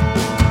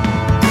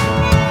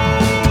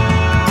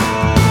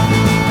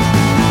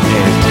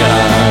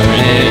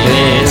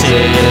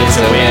 It's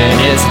a win,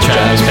 it's the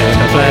Travis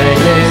Pepper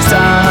playlist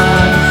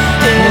time.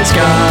 It's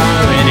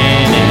going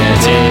in,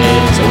 it's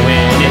a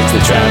win, it's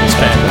the Travis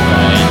Pepper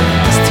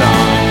playlist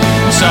time.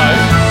 So,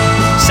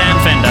 Sam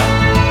Fender,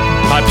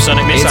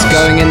 Hypersonic Missiles. It's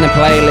going in the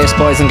playlist,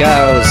 boys and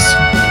girls.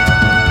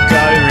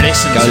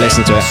 Go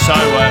listen to it. So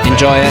worth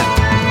Enjoy it.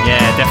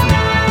 Yeah, definitely.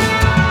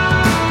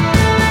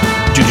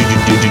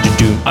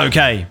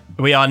 Okay,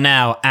 we are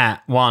now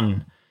at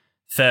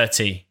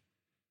 1:30.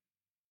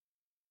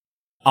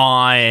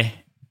 I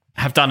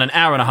have done an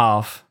hour and a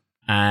half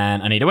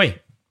and I need a wee.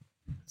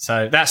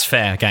 So that's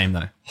fair game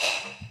though.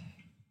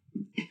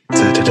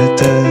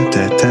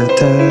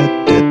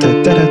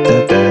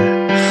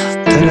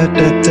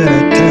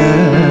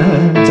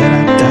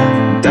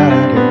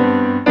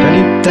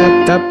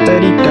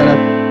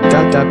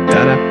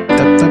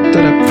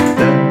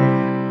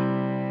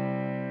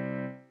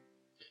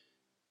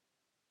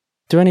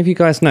 do any of you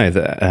guys know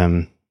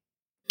that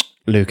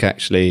Luke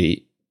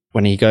actually,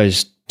 when he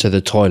goes to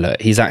the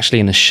toilet, he's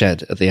actually in a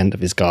shed at the end of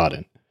his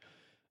garden.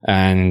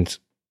 And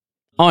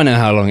I know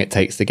how long it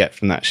takes to get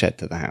from that shed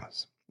to the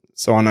house.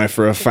 So I know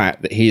for a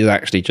fact that he's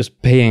actually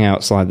just peeing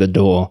outside the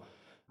door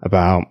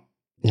about,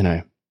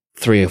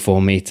 3 or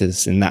 4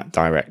 meters in that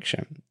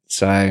direction.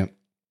 So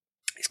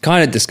it's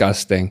kind of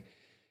disgusting.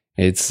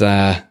 It's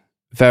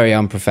very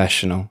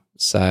unprofessional.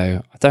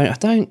 So I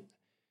don't.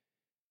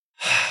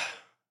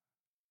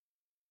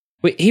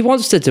 He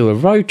wants to do a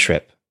road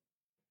trip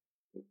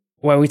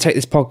where we take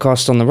this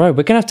podcast on the road.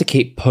 We're going to have to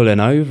keep pulling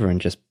over and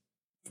just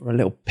for a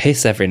little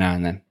piss every now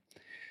and then.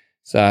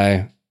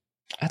 So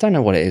I don't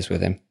know what it is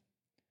with him.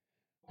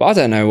 But I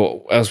don't know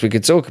what else we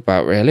could talk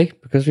about, really,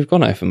 because we've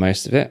gone over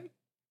most of it.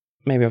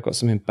 Maybe I've got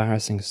some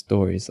embarrassing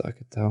stories that I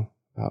could tell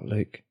about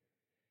Luke.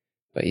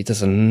 But he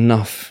does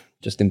enough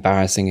just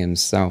embarrassing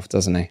himself,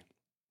 doesn't he?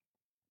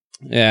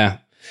 Yeah.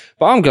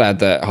 But I'm glad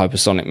that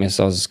hypersonic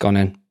missiles has gone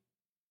in.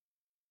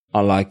 I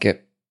like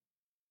it.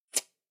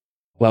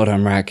 Well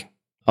done, Rag.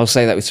 I'll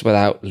say that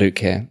without Luke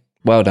here.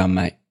 Well done,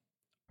 mate.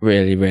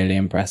 Really, really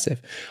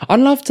impressive. I'd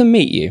love to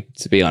meet you,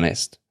 to be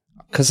honest,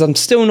 because I'm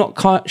still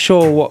not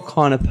sure what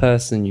kind of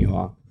person you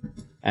are.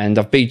 And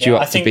I've beat you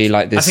up to be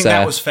like this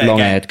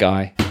long-haired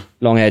guy.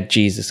 Long-haired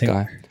Jesus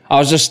guy. I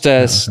was just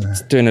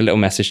doing a little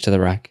message to the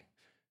Rag.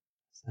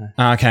 So.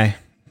 Okay.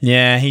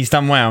 Yeah, he's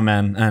done well,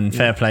 man, and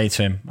fair play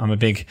to him. I'm a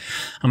big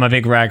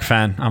Rag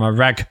fan. I'm a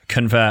Rag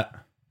convert.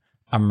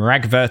 I'm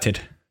ragverted.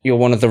 You're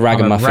one of the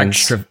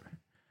ragamuffins.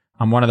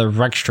 I'm one of the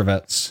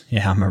ragstraverts.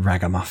 Yeah, I'm a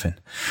ragamuffin.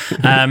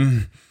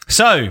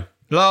 So,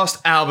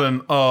 last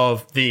album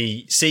of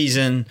the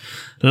season.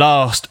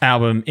 Last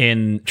album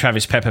in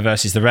Travis Pepper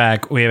versus the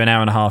Rag. We're an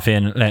hour and a half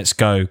in. Let's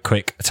go.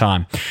 Quick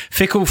time.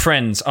 Fickle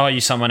Friends. Are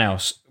You Someone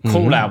Else?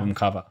 Cool album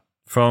cover.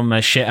 From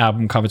a shit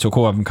album cover to a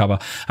cool album cover.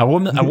 A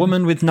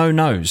woman with no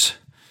nose.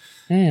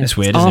 Yeah, it's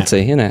weird,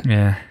 arty, isn't it?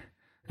 Yeah.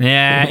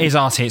 Yeah, it is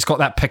arty. It's got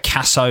that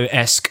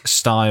Picasso-esque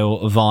style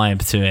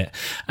vibe to it.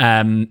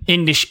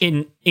 English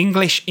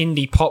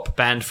indie pop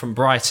band from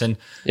Brighton.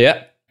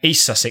 Yeah.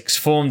 East Sussex,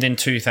 formed in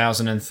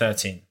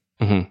 2013.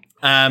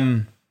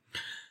 Mm-hmm.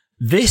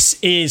 This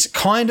is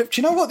kind of...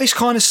 Do you know what this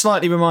kind of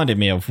slightly reminded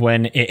me of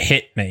when it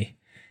hit me?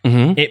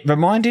 Mm-hmm. It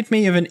reminded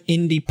me of an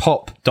indie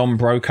pop Don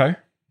Broco.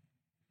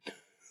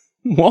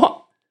 What?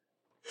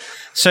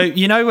 So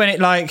when it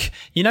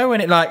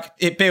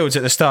builds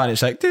at the start, and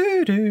it's like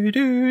do do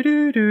do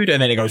do do, and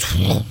then it goes,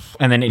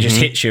 and then it just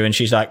hits you, and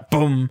she's like,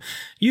 boom,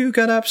 you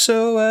got up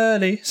so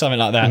early, something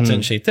like that,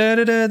 doesn't she? Da,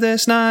 da, da,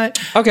 this night,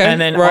 okay, and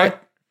then right.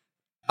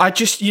 I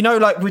just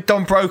like with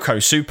Don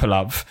Broco, Super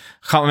Love.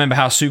 I can't remember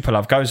how Super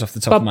Love goes off the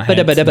top of my head.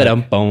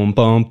 Boom, boom,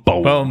 boom.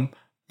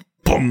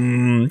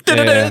 Boom.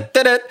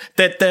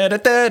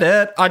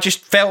 I just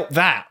felt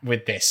that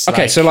with this.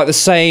 Okay, so like the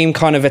same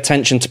kind of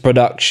attention to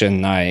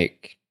production,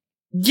 like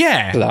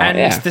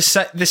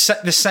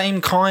the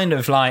same kind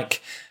of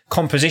like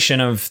composition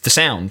of the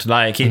sound.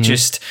 Like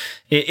it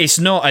it's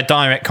not a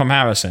direct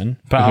comparison,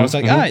 but I was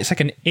like,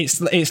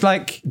 it's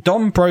like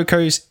Don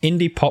Broco's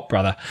indie pop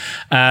brother,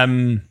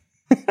 and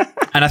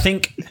I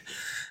think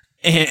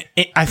you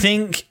have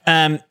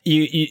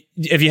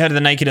you heard of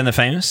the Naked and the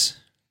Famous?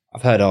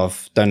 I've heard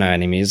of, don't know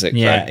any music.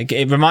 Yeah,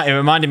 it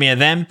reminded me of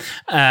them.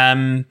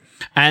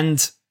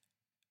 And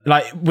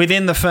like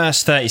within the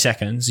first 30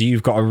 seconds,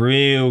 you've got a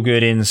real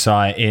good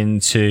insight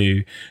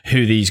into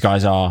who these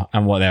guys are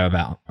and what they're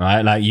about,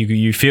 right? Like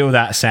you feel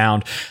that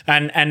sound,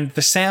 and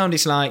the sound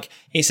is like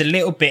it's a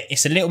little bit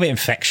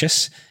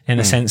infectious in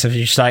the sense of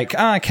just like,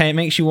 okay, it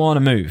makes you want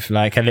to move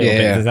like a little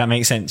bit. Yeah. Does that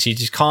make sense? You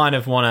just kind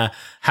of want to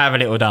have a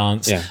little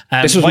dance. Yeah.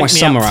 This was my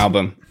summer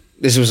album.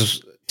 This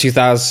was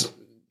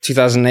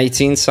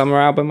 2018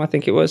 summer album, I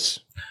think it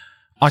was.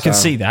 I can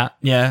see that.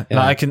 Yeah.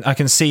 Like I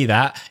can see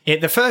that.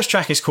 The first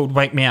track is called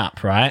Wake Me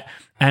Up, right?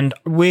 And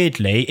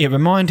weirdly, it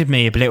reminded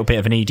me a little bit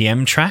of an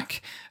EDM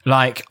track.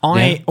 Like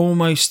I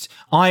almost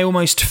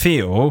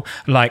feel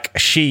like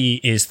she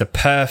is the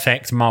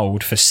perfect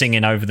mold for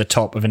singing over the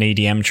top of an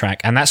EDM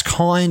track. And that's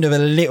kind of a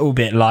little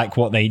bit like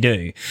what they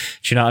do.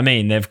 Do you know what I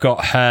mean? They've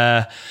got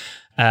her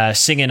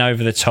singing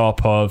over the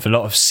top of a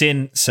lot of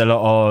synths, a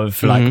lot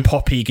of like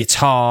poppy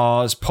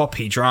guitars,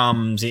 poppy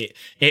drums.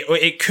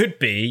 It could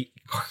be,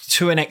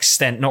 to an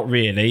extent, not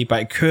really,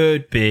 but it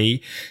could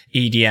be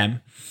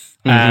EDM.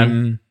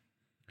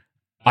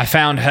 I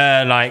found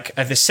her like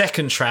the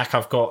second track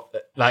I've got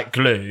like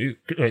Glue.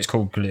 It's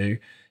called Glue.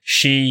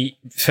 She,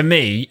 for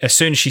me, as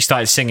soon as she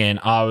started singing,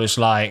 I was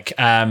like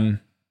Ellie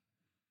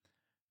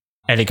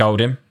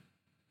Goulding.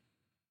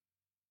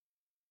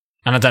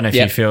 And I don't know if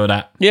you feel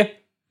that. Yeah.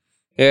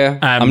 Yeah.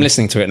 I'm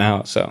listening to it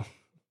now, so.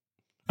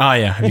 Oh,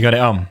 yeah. Have you got it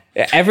on?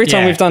 Every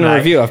time we've done a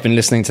review, I've been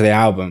listening to the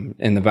album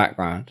in the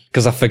background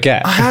because I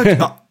forget.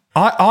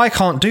 I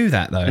can't do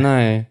that, though.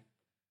 No.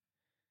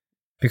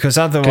 Because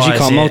otherwise...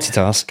 Because you can't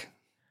multitask.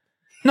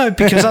 No,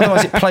 because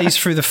otherwise it plays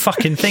through the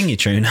fucking thingy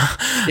tuner.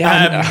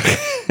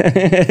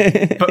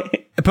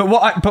 But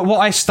what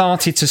I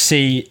started to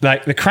see,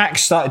 like the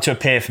cracks started to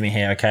appear for me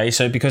here. Okay,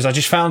 so because I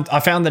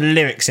found the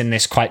lyrics in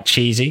this quite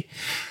cheesy.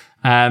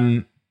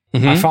 I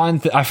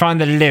find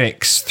the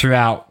lyrics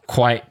throughout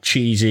quite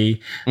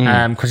cheesy.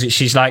 Because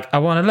she's like, I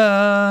want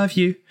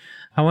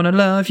to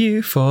love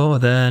you for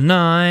the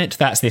night.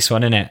 That's this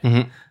one, isn't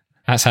it?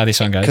 That's how this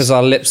one goes. Because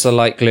our lips are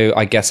like glue.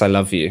 I guess I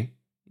love you.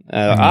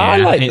 I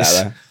like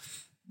that though.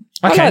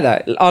 Okay. I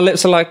like that. Our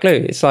lips are like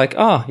glue. It's like,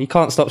 you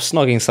can't stop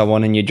snogging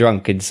someone and you're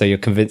drunk, and so you're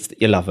convinced that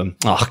you love them.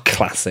 Oh,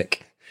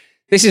 classic.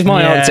 This is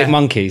my Arctic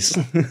Monkeys.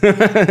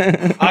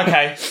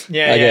 Okay.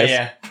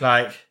 Yeah.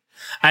 Like,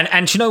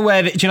 and do you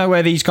know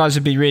where these guys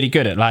would be really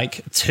good at?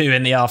 Like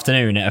 2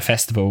 PM at a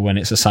festival when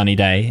it's a sunny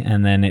day,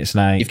 and then it's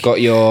like you've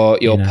got your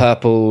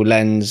purple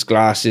lens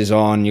glasses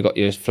on, you've got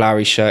your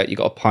flowery shirt, you've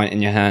got a pint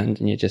in your hand,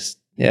 and you're just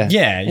you've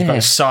got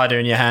a cider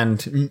in your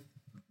hand.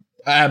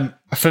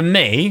 For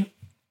me.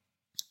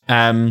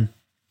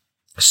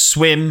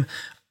 Swim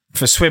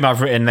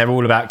I've written they're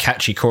all about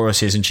catchy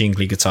choruses and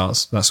jingly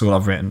guitars. That's all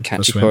I've written.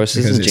 Catchy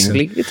choruses and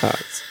jingly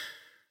guitars.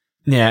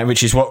 Yeah,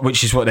 which is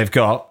what they've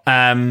got.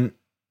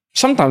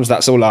 Sometimes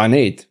that's all I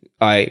need.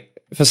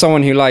 For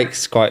someone who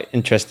likes quite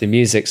interesting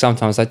music,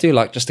 sometimes I do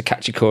like just a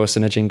catchy chorus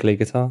and a jingly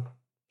guitar.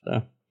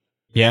 So.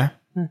 Yeah.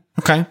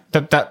 Okay.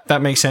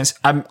 That makes sense.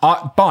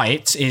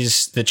 Bite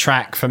is the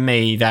track for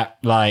me that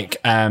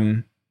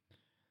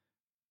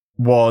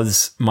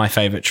was my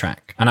favorite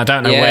track, and I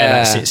don't know where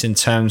that sits in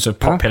terms of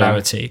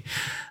popularity.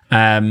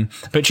 Okay.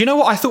 But do you know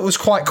what I thought was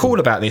quite cool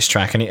about this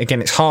track? And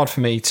again, it's hard for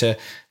me to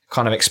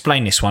kind of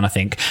explain this one, I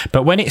think.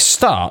 But when it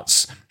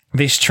starts,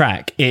 this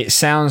track, it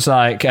sounds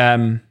like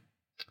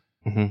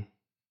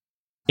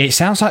it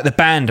sounds like the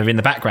band are in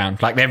the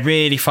background, like they're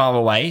really far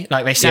away,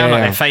 like they sound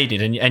like they're faded,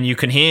 and you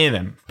can hear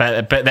them.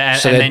 But they're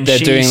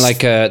EQing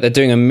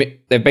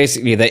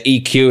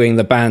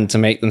the band to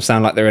make them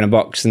sound like they're in a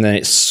box, and then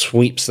it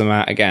sweeps them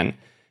out again.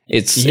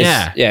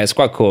 It's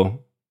quite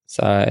cool.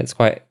 So it's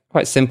quite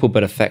simple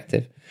but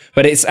effective.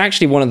 But it's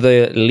actually one of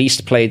the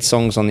least played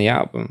songs on the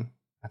album,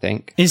 I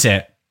think. Is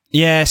it?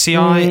 Yeah. See,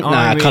 I really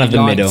kind of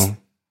the middle.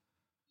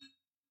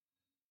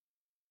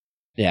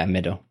 Yeah,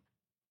 middle.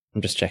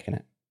 I'm just checking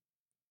it.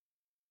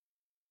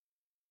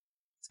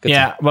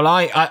 Yeah, well,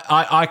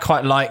 I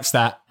quite liked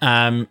that,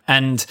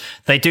 and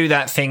they do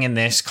that thing in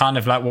this, kind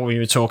of like what we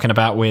were talking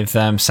about with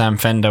Sam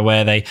Fender,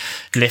 where they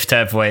lift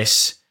her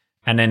voice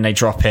and then they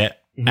drop it,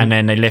 and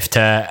then they lift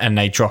her and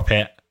they drop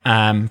it.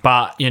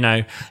 But you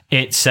know,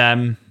 it's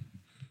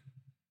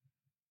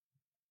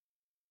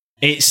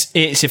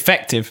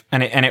effective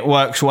and it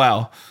works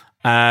well.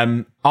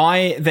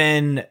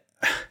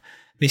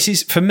 This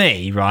is for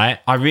me, right?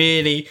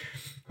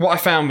 What I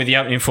found with the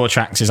opening 4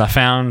 tracks is I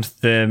found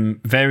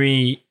them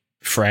very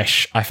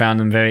fresh. I found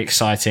them very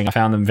exciting. I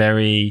found them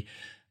very...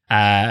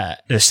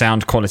 the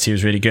sound quality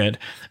was really good.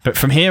 But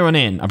from here on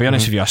in, I'll be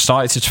honest with you, I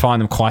started to find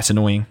them quite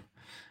annoying.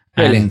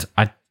 Really? And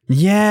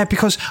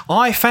because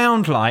I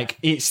found like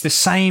it's the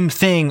same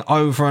thing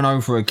over and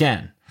over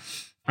again.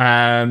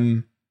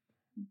 You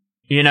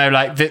know,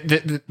 like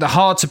the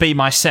Hard to Be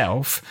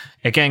Myself,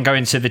 again,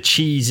 going to the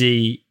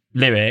cheesy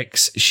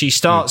lyrics, she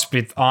starts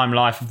with I'm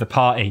life of the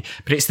party,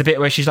 but it's the bit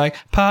where she's like,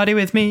 party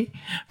with me,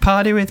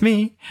 party with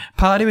me,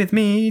 party with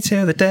me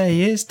till the day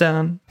is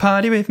done,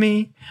 party with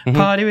me,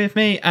 party with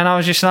me. And I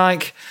was just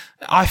like,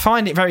 I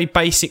find it very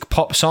basic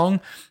pop song,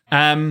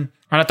 and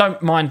I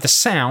don't mind the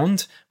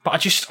sound,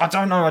 but I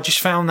don't know, I just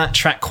found that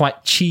track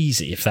quite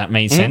cheesy, if that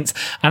made sense.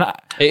 And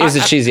it is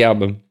a cheesy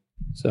album,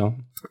 so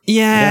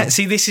yeah,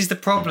 see, this is the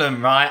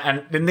problem, right?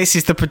 And this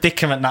is the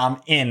predicament that I'm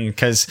in,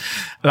 because,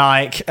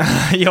 like,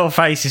 your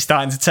face is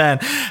starting to turn.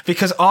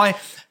 Because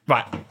I've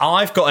got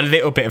a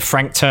little bit of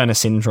Frank Turner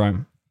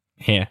syndrome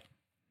here.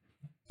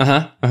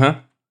 That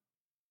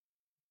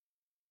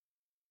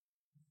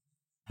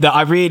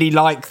I really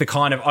like the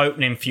kind of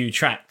opening few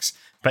tracks,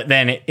 but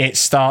then it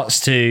starts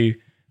to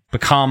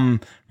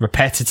become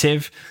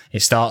repetitive.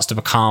 It starts to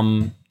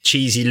become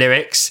cheesy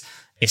lyrics.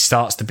 It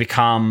starts to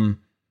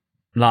become,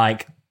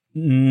 like...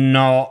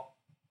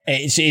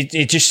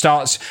 it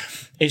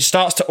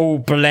starts to all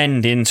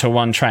blend into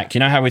one track. You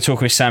know how we're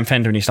talking with Sam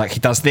Fender and he's like,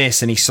 he does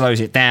this and he slows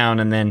it down,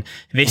 and then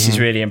this is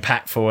really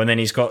impactful, and then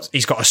he's got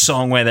a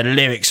song where the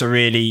lyrics are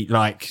really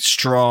like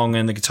strong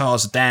and the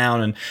guitars are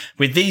down. And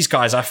with these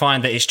guys, I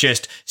find that it's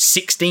just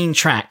 16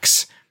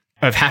 tracks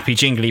of happy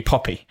jingly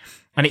poppy.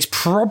 And it's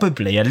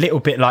probably a little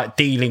bit like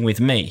Dealing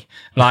With Me.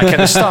 Like at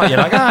the start, you're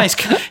like,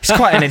 it's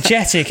quite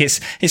energetic.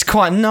 It's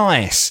quite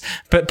nice.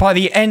 But by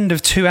the end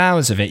of 2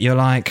 hours of it, you're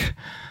like,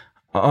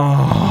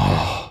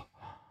 oh.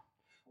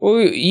 Well,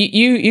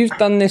 you've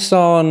done this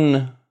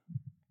on,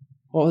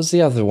 what was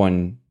the other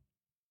one?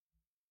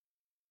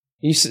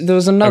 There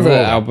was another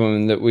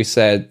album that you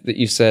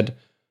said,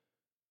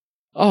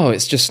 oh,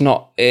 it's just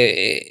not,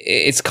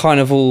 it's kind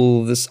of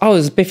all this,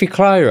 it's Biffy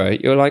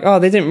Clyro. You're like, oh,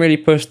 they didn't really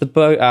push the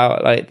boat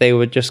out, like they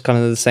were just kind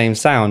of the same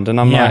sound. And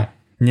I'm like,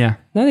 no,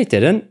 they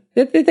didn't.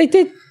 They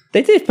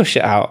did push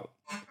it out.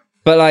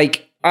 But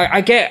like,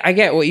 I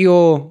get what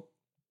you're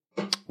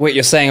what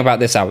you're saying about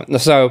this album.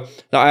 So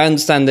I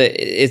understand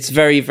that it's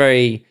very,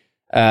 very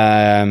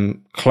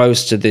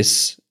close to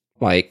this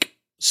like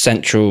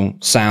central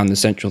sound, the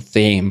central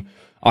theme.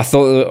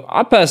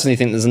 I personally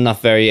think there's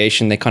enough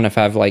variation. They kind of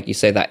have, like you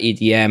say, that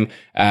EDM.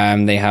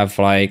 They have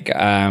like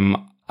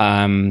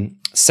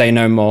Say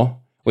No More,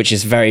 which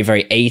is very,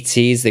 very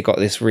 80s. They got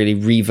this really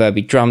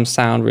reverby drum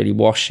sound, really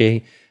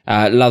washy.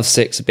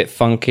 Lovesick's a bit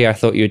funky. I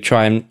thought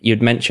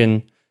you'd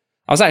mention.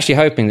 I was actually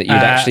hoping that you'd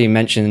actually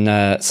mention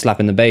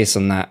Slapping the Bass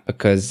on that,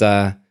 because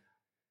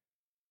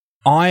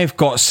I've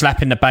got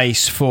Slapping the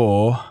Bass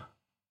for.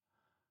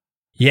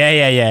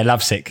 Yeah.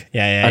 Lovesick.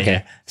 Yeah. Okay.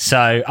 Yeah.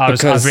 So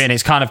I've written,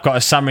 it's kind of got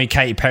a summary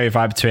Katy Perry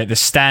vibe to it. The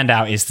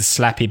standout is the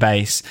slappy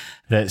bass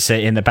that's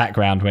in the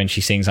background when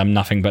she sings I'm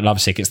Nothing But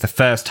Lovesick. It's the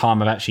first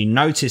time I've actually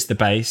noticed the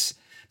bass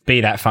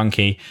be that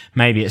funky.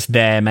 Maybe it's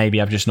there.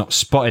 Maybe I've just not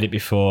spotted it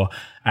before.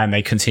 And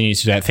they continue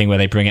to do that thing where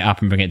they bring it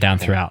up and bring it down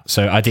throughout.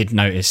 So I did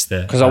notice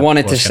because I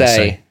wanted to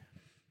say,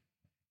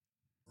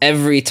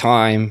 every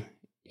time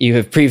you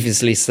have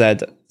previously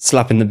said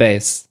Slapping the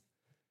Bass,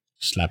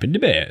 Slapping the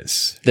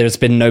Bass, there's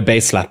been no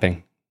bass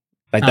slapping.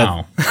 Like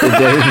that,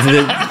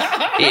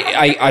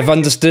 I've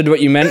understood what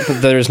you meant,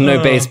 but there is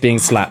no bass being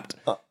slapped.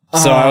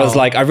 So I was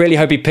like, I really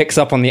hope he picks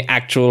up on the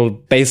actual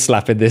bass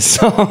slap in this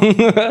song.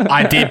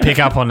 I did pick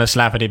up on the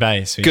slappity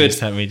bass. Good.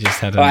 We just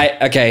had.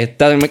 Right, okay. I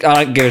don't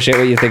give a shit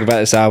what you think about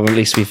this album. At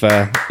least he's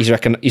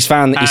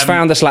found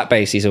the slap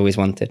bass he's always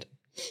wanted.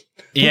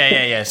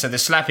 Yeah. So the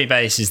slappy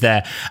bass is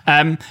there.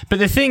 But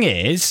the thing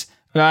is,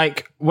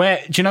 like, do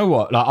you know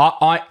what?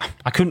 Like,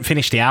 I couldn't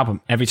finish the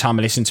album every time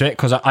I listened to it,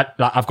 because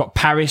I've got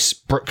Paris,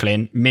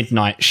 Brooklyn,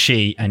 Midnight,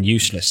 She, and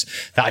Useless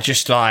that I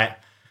just like.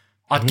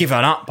 I'd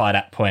given up by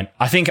that point.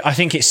 I think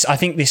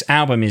this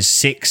album is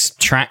 6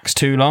 tracks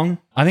too long.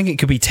 I think it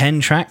could be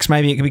 10 tracks.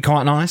 Maybe it could be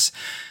quite nice.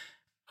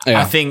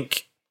 Yeah. I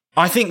think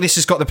this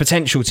has got the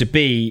potential to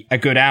be a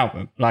good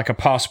album, like a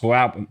passable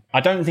album.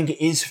 I don't think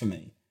it is for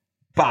me,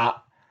 but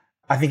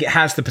I think it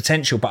has the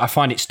potential. But I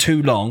find it's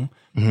too long,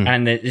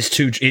 and it's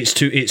too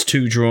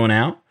drawn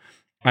out.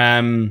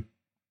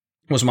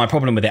 Was my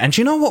problem with it. And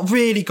do you know what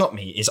really got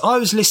me is I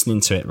was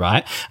listening to it,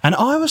 right, and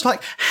I was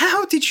like,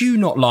 how did you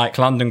not like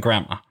London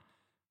Grammar?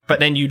 But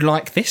then you'd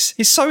like this?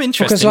 It's so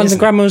interesting. Because London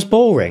Grammar was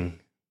boring.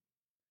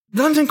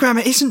 London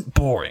Grammar isn't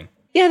boring.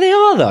 Yeah, they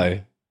are,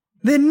 though.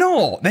 They're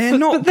not. They're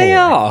not But they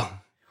are.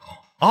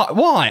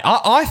 Why?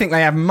 I think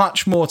they have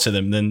much more to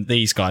them than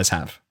these guys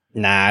have.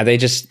 Nah,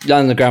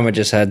 London Grammar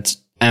just had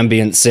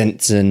ambient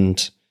synths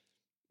and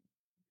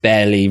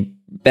barely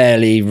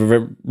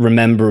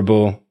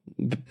memorable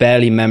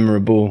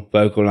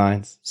vocal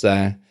lines.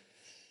 So,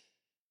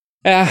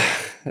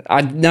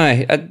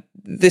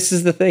 this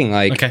is the thing.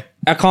 Like, okay.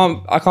 I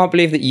can't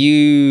believe that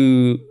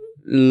you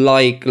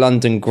like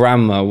London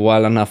Grammar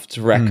well enough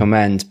to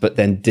recommend, but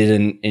then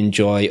didn't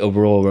enjoy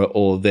Aurora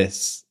or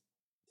this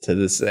to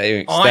the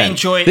same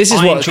extent. This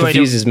is what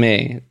confuses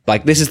me.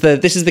 Like, this is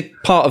the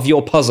part of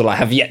your puzzle I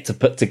have yet to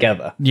put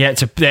together. Yet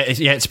to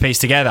piece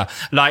together.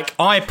 Like,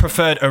 I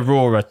preferred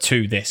Aurora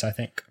to this, I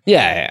think.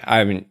 Yeah.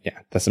 I mean, yeah,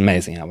 that's an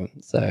amazing album.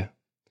 So,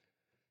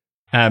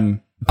 I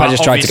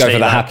just tried to go for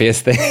the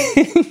happiest thing.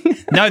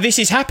 No, this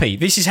is happy,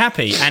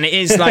 and it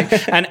is like,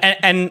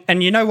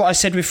 and you know what I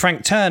said with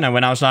Frank Turner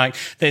when I was like,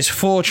 there's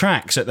 4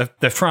 tracks at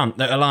the front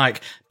that are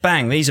like,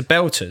 bang, these are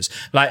belters.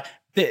 Like,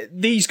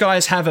 these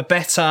guys have a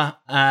better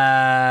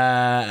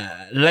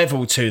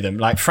level to them.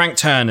 Like Frank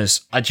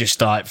Turner's, I just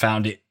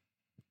found it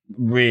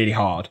really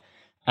hard.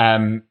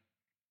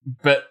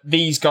 But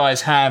these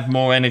guys have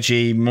more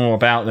energy, more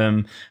about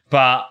them.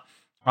 But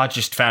I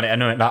just found it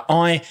annoying. Like,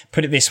 I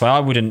put it this way, I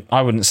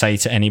wouldn't say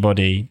to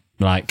anybody,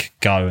 like,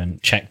 go and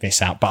check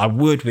this out. But I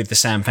would with the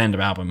Sam Fender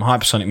album,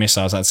 Hypersonic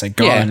Missiles. I'd say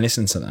go and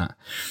listen to that.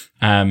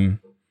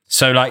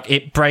 So, like,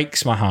 it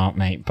breaks my heart,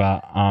 mate.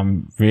 But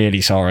I'm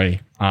really sorry.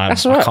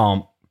 That's all right. I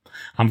can't.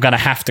 I'm gonna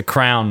have to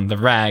crown the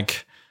Rag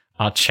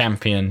our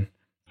champion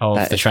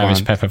of the Travis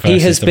Pepper versus He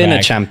has the been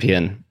Rag. a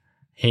champion.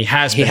 He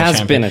has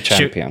been a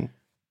champion.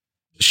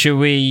 Should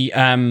we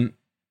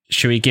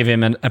give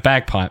him a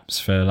bagpipes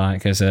for,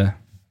 like, as a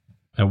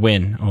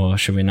win, or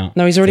should we not?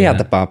 No, he's already had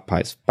the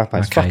bagpipes.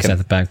 Okay, he's had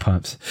the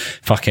bagpipes.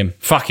 Fuck him.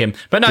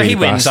 But no, he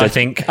wins.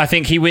 Bastard. I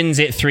think he wins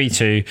it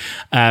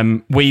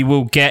 3-2. We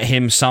will get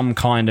him some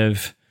kind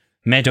of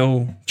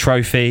medal,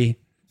 trophy,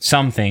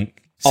 something.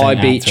 I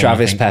beat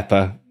Travis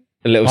Pepper.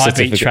 A little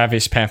certificate. I beat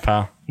Travis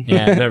Pepper.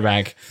 Yeah, the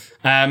Rag.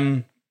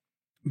 But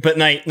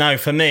no,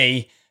 for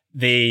me,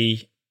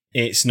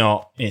 it's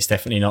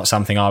definitely not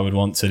something I would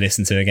want to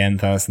listen to again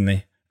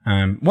personally.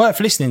 Worth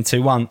listening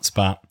to once,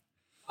 but.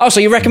 Oh, so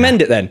you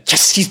recommend it then?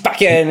 Yes, he's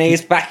back in. No,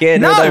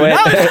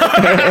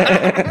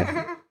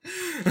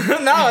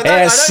 I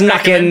don't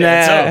snuck in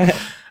there.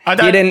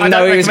 You didn't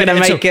know he was going to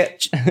make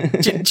it.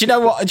 Do you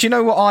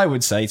know what I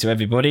would say to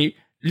everybody?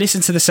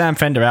 Listen to the Sam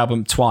Fender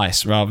album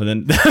twice rather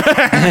than.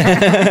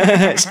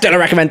 Still a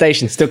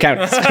recommendation. Still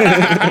counts.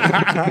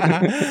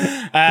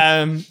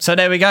 So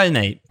there we go,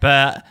 Nate.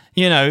 But,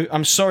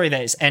 I'm sorry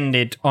that it's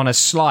ended on a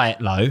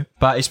slight low,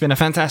 but it's been a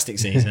fantastic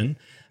season.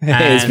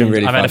 It's been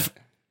really fun.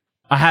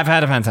 I have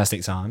had a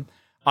fantastic time.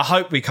 I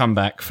hope we come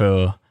back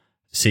for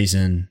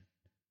season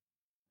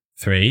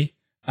 3.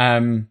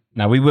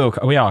 No, we will.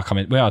 We are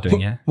coming. We are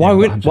doing. Yeah. Why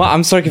would? What?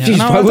 I'm so confused.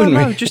 Why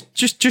wouldn't we?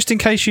 Just in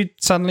case you'd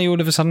suddenly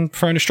all of a sudden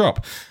thrown a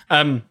strop.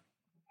 And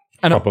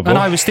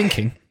I was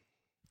thinking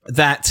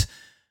that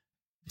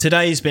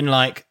today's been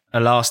like a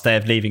last day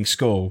of leaving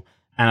school,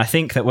 and I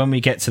think that when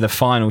we get to the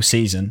final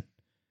season,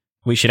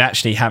 we should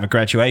actually have a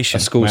graduation.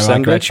 A school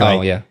assembly.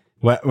 Oh yeah.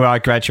 Where I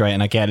graduate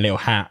and I get a little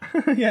hat.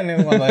 Yeah,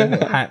 one of those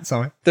little hats.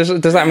 Sorry.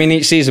 Does that mean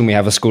each season we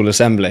have a school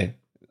assembly?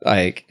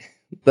 Like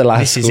the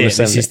last school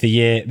assembly? This is the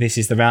year. This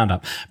is the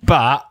roundup.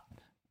 But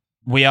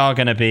we are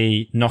going to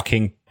be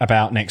knocking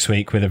about next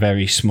week with a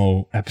very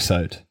small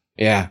episode.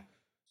 Yeah.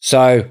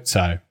 So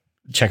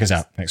check us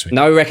out next week.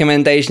 No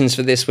recommendations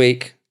for this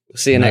week. We'll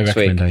see you next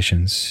week. No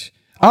recommendations.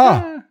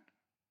 Yeah.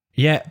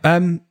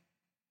 Are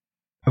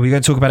we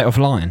going to talk about it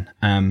offline?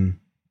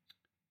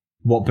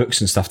 What books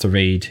and stuff to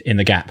read in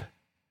the gap?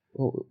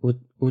 We'll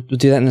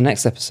do that in the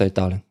next episode,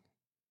 darling.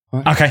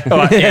 Right. Okay. All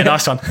right. Yeah,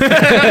 nice one.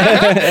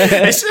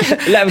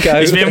 Let him go.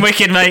 It's been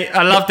wicked, mate.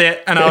 I loved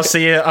it. And I'll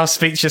see you. I'll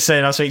speak to you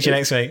soon. I'll speak to you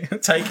next week.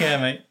 Take care,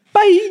 mate.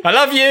 Bye. I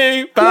love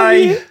you.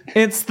 Bye.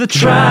 It's the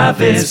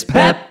Travis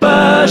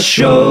Pepper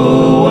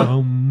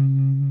Show.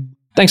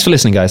 Thanks for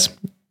listening, guys.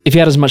 If you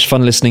had as much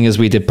fun listening as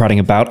we did prattling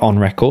about on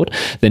record,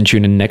 then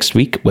tune in next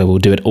week where we'll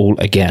do it all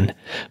again.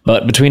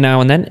 But between now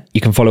and then,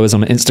 you can follow us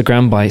on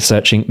Instagram by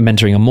searching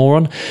Mentoring a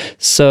Moron.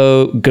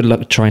 So good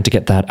luck trying to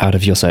get that out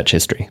of your search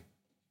history.